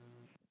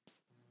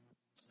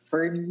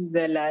 For me,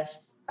 the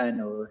last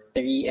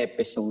 3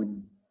 episode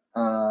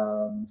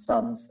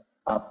sums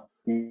up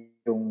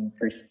yung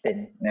first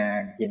 10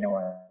 na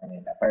ginawa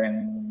nila. Parang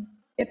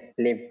it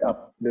lived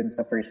up dun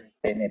sa first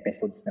 10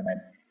 episodes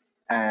naman.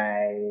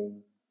 I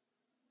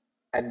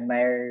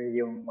admire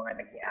yung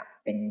mga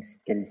nag-acting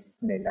skills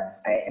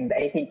nila. And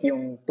I think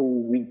yung 2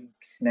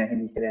 weeks na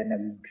hindi sila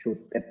nag-shoot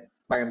at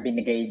parang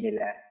binigay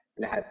nila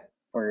lahat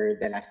for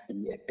the last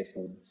 3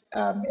 episodes.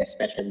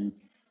 Especially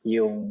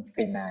yung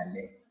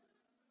finale.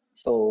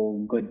 So,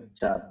 good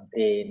job.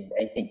 And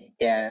I think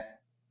kaya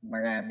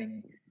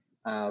maraming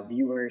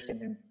viewers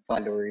and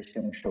followers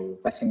yung show.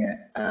 Kasi nga,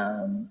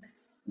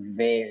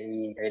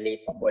 very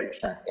relatable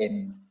siya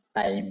and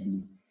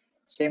timely.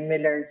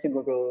 Similar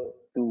siguro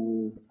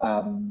to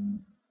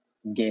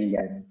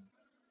Gillian.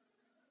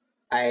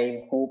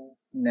 I hope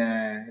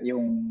na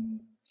yung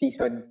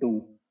season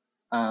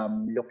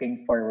 2,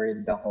 looking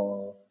forward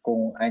ako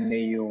kung ano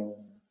yung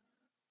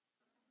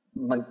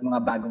mga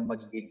bagong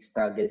magiging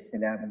struggles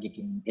nila,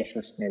 magiging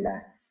issues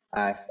nila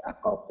as a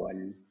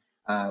couple.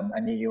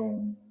 Ano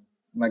yung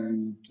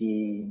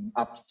magiging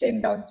ups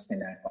and downs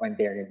nila on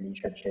their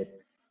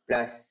relationship.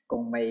 Plus,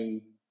 kung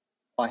may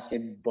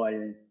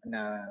possible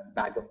na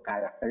bagong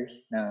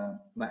characters na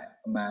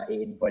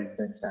ma-involve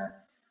dun sa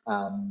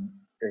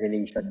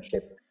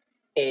relationship.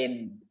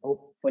 And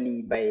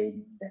hopefully by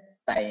the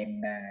time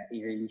na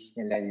i-release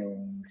nila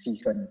yung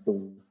season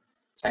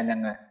 2, sana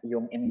nga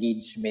yung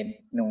engagement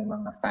ng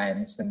mga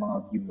fans, ng mga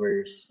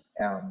viewers,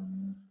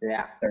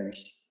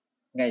 reactors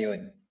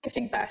ngayon,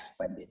 kasing taas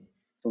pa din.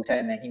 So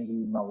sana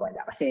hindi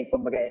mawala. Kasi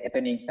kumbaga ito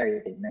na yung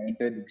started,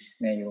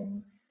 na-introduce na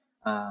yung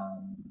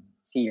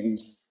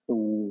series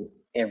to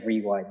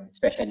everyone,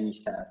 especially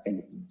sa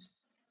Philippines.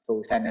 So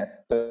sana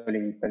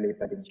tuloy-tuloy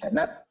pa din siya.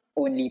 Not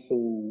only to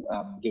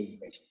Game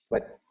Boys,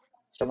 but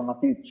sa mga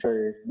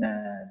future na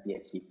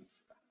BL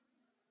series.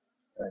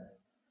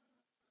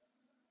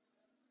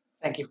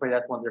 Thank you for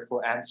that wonderful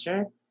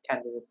answer.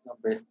 Candidate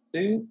number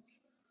 2.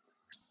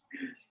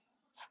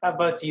 How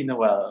about you,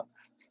 Noel?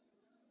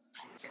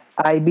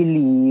 I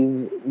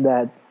believe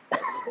that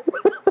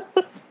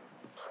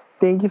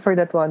thank you for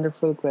that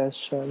wonderful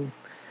question.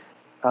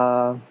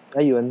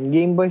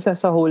 Game Boys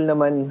as a whole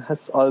naman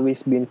has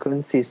always been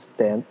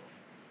consistent.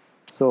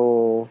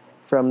 So,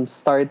 from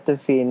start to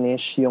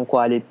finish, yung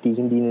quality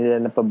hindi nila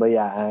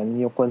napabayaan.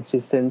 Yung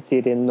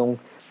consistency rin nung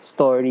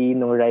story,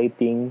 nung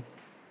writing,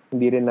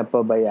 hindi rin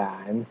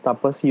napabayaan.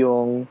 Tapos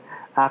yung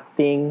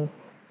acting,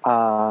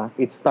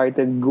 it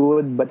started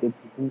good but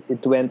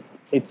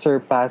it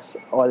surpassed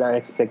all our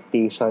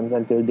expectations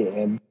until the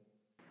end.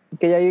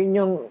 Kaya yun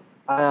yung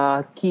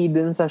key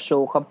dun sa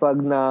show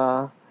kapag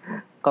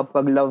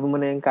love mo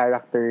na yung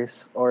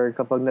characters or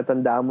kapag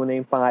natandaan mo na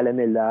yung pangalan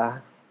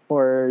nila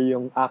or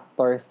yung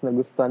actors na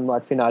gustuhan mo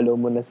at finalo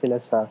mo na sila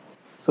sa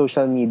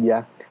social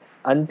media,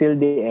 until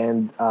the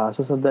end,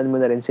 susundan mo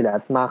na rin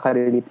sila at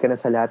makaka-relate ka na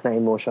sa lahat ng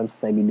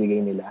emotions na ibibigay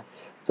nila.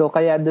 So,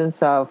 kaya dun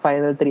sa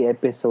final 3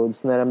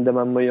 episodes,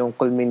 naramdaman mo yung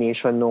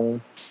culmination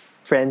nung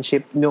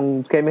friendship,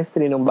 yung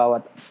chemistry ng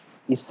bawat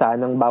isa,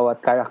 ng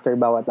bawat character,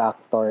 bawat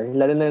actor.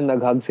 Lalo na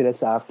nag-hug sila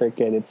sa after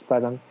credits.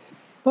 Parang,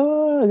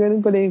 ganun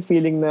pala yung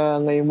feeling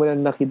na ngayon mo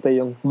lang nakita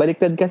yung...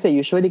 Baliktad kasi,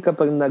 usually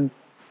kapag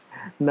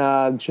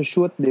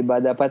nag-shoot, di ba,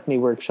 dapat may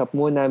workshop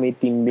muna, may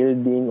team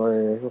building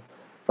or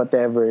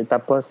whatever.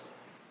 Tapos,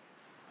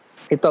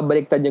 ito,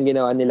 baliktad yung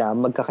ginawa nila.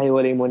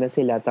 Magkakahiwalay muna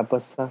sila.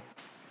 Tapos,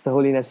 sa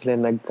huli na sila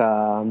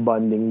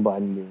nagka-bonding.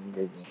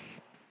 Ganyan.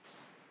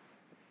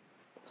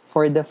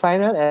 For the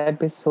final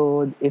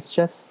episode, it's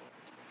just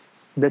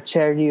the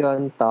cherry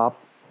on top.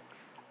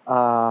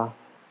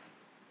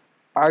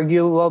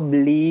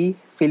 Arguably,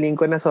 feeling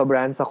ko na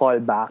sobrahan sa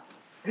callback.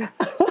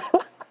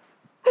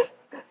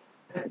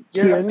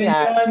 Your Yun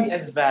opinion nga.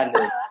 is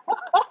valid.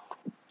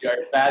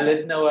 You're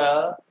valid,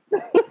 Noel.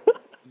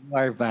 You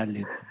are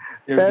valid.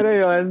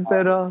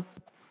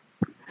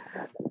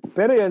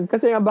 Pero yun,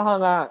 kasi nga baka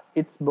nga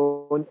it's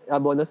a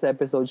bonus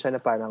episode siya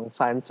na parang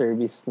fan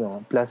service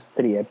na plus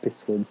 3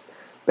 episodes.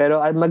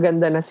 Pero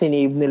maganda na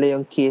sinave nila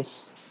yung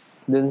kiss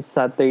dun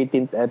sa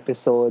 13th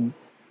episode.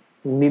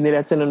 Hindi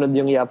nila sinunod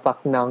yung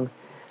yapak ng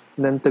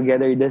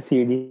Together the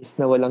Series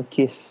na walang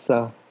kiss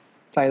sa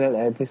final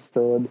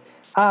episode.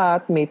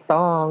 At may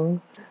tongue.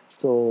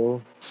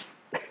 So,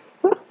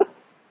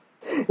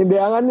 hindi,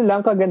 ang ano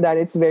lang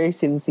kagandahan, it's very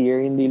sincere.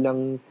 Hindi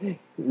lang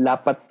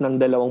lapat ng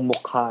dalawang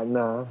mukha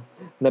na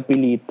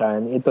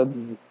napilitan. Ito,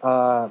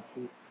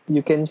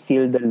 you can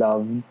feel the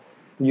love.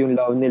 Yung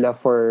love nila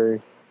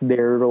for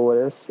their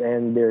roles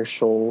and their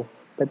show.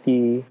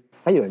 Pati,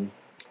 ayun.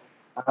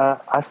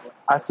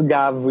 As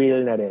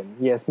Gavril na rin.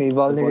 Yes, may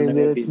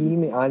vulnerability,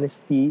 may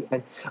honesty,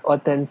 and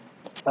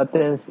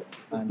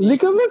hindi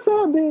ka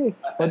masabi.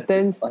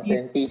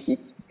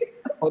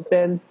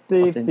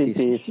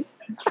 Authenticity.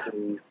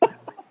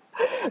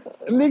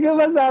 Hindi ka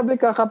masabi,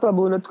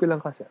 kakapabunot ko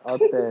lang kasi.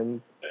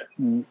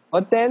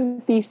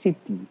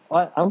 Authenticity.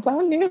 Ang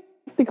pangit.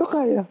 Hindi ko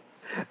kaya.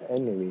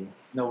 Anyway.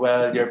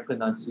 Noel, your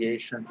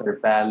pronunciations are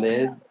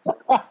valid.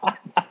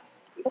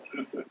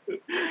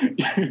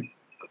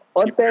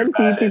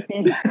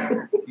 Authenticity.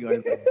 You are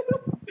valid.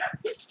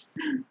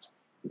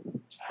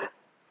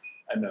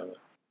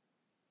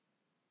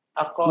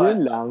 Ako,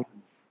 Yun lang.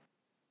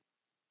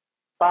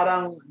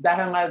 parang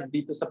dahil nga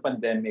dito sa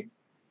pandemic,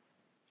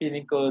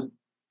 feeling ko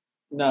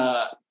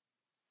na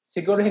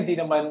siguro hindi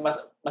naman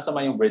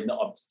masama yung word na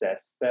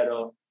obsessed,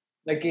 pero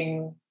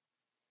feeling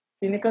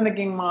ko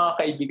naging mga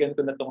kaibigan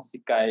ko na tong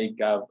si Kai,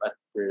 Gav, at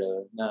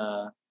Pearl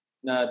na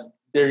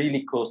they're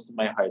really close to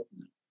my heart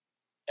na.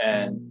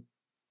 And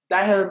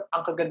dahil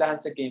ang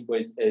kagandahan sa Game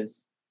Boys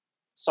is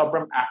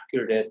sobrang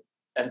accurate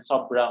and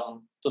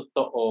sobrang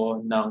totoo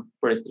ng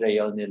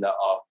portrayal nila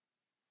of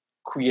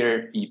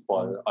queer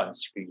people on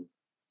screen.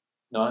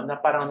 No, na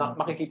parang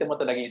makikita mo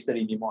talaga yung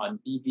sarili mo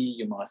on TV,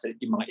 yung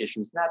mga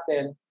issues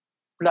natin,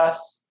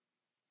 plus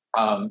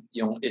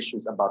yung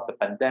issues about the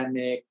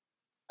pandemic,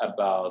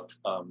 about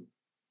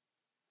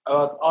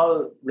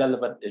all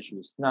relevant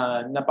issues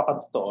na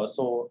napakatotoo.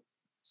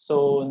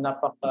 So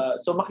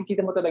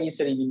makikita mo talaga yung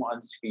sarili mo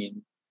on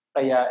screen,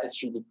 kaya it's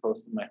really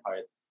close to my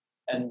heart.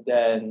 And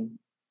then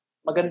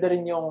maganda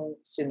rin yung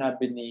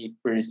sinabi ni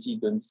Percy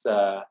dun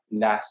sa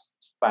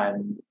last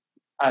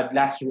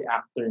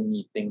reactor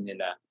meeting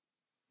nila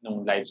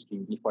nung live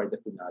stream before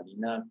the finale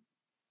na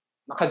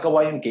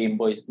nakagawa yung Game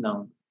Boys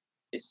ng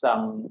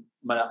isang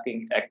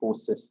malaking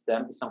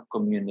ecosystem, isang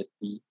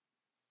community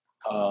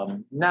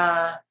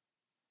na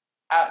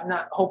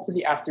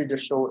hopefully after the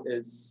show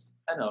is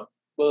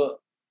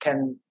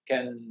can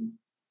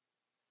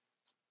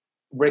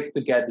break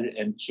together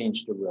and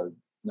change the world,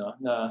 no?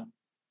 Na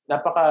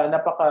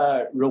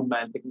napaka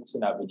romantic ng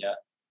sinabi niya,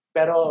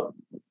 pero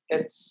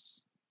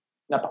it's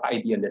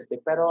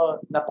napaka-idealistic, pero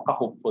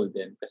napaka-hopeful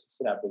din kasi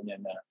sinabi niya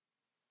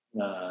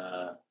na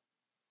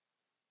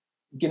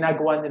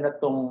ginagawa nila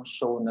tong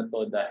show na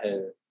to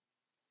dahil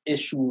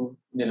issue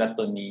nila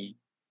to ni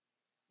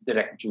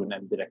Direk June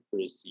and Direk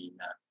Percy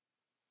na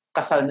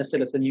kasal na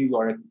sila sa New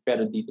York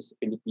pero dito sa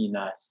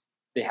Pilipinas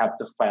they have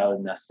to file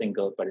na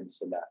single pa rin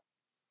sila.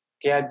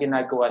 kaya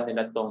ginagawa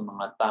nila tong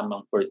mga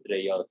tamang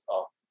portrayals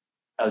of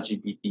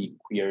LGBT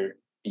queer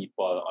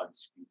people on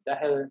screen.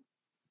 Dahil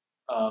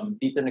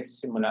dito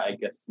nagsisimula, I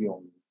guess,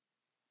 yung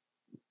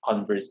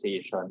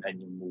conversation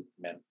and yung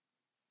movement.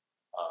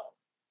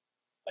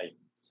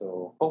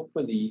 So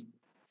hopefully,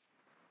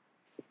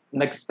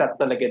 nag-set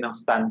talaga ng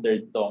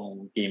standard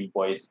tong Game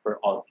Boys for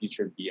all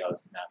future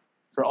BLs na.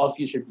 For all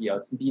future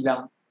BLs, hindi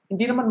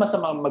naman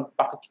masama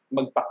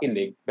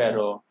magpakilig,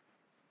 pero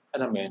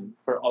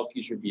for all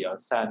future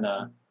BLs,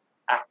 sana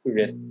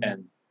accurate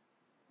and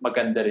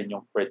maganda rin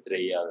yung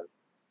portrayal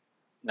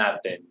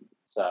natin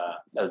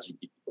sa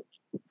LGBT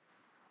community.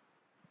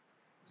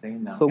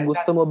 So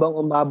gusto mo bang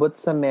umabot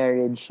sa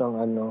marriage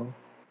ang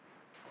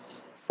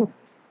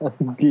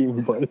Game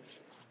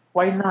Boys?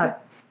 Why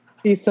not?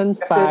 Season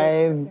 5 Kasi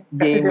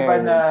gay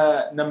diba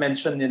marriage.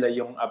 na-mention nila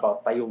yung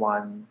about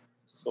Taiwan.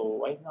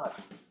 So why not?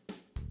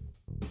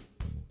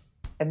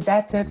 And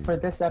that's it for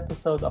this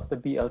episode of the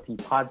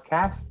BLT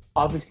podcast.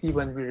 Obviously,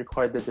 when we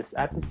recorded this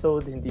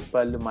episode, hindi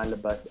pa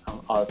lumalabas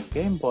ang Alt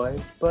Game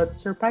Boys, but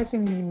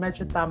surprisingly,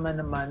 medyo tama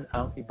naman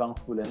ang ibang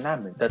hula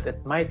namin that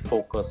it might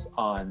focus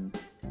on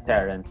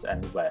Terrence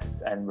and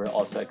Wes. And we're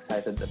also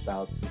excited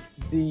about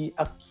the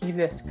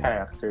Achilles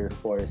character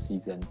for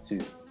Season 2.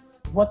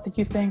 What did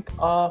you think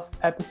of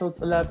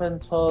episodes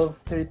 11, 12,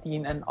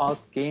 13, and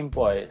Alt Game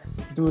Boys?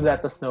 Do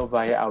let us know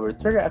via our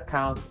Twitter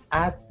account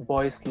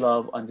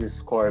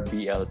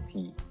 @boyslove_BLT.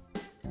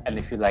 And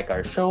if you like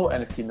our show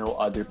and if you know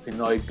other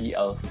Pinoy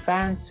BL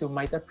fans who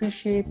might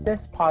appreciate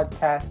this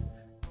podcast,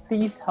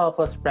 please help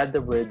us spread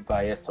the word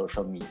via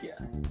social media.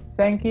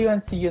 Thank you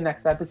and see you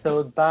next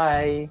episode.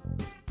 Bye!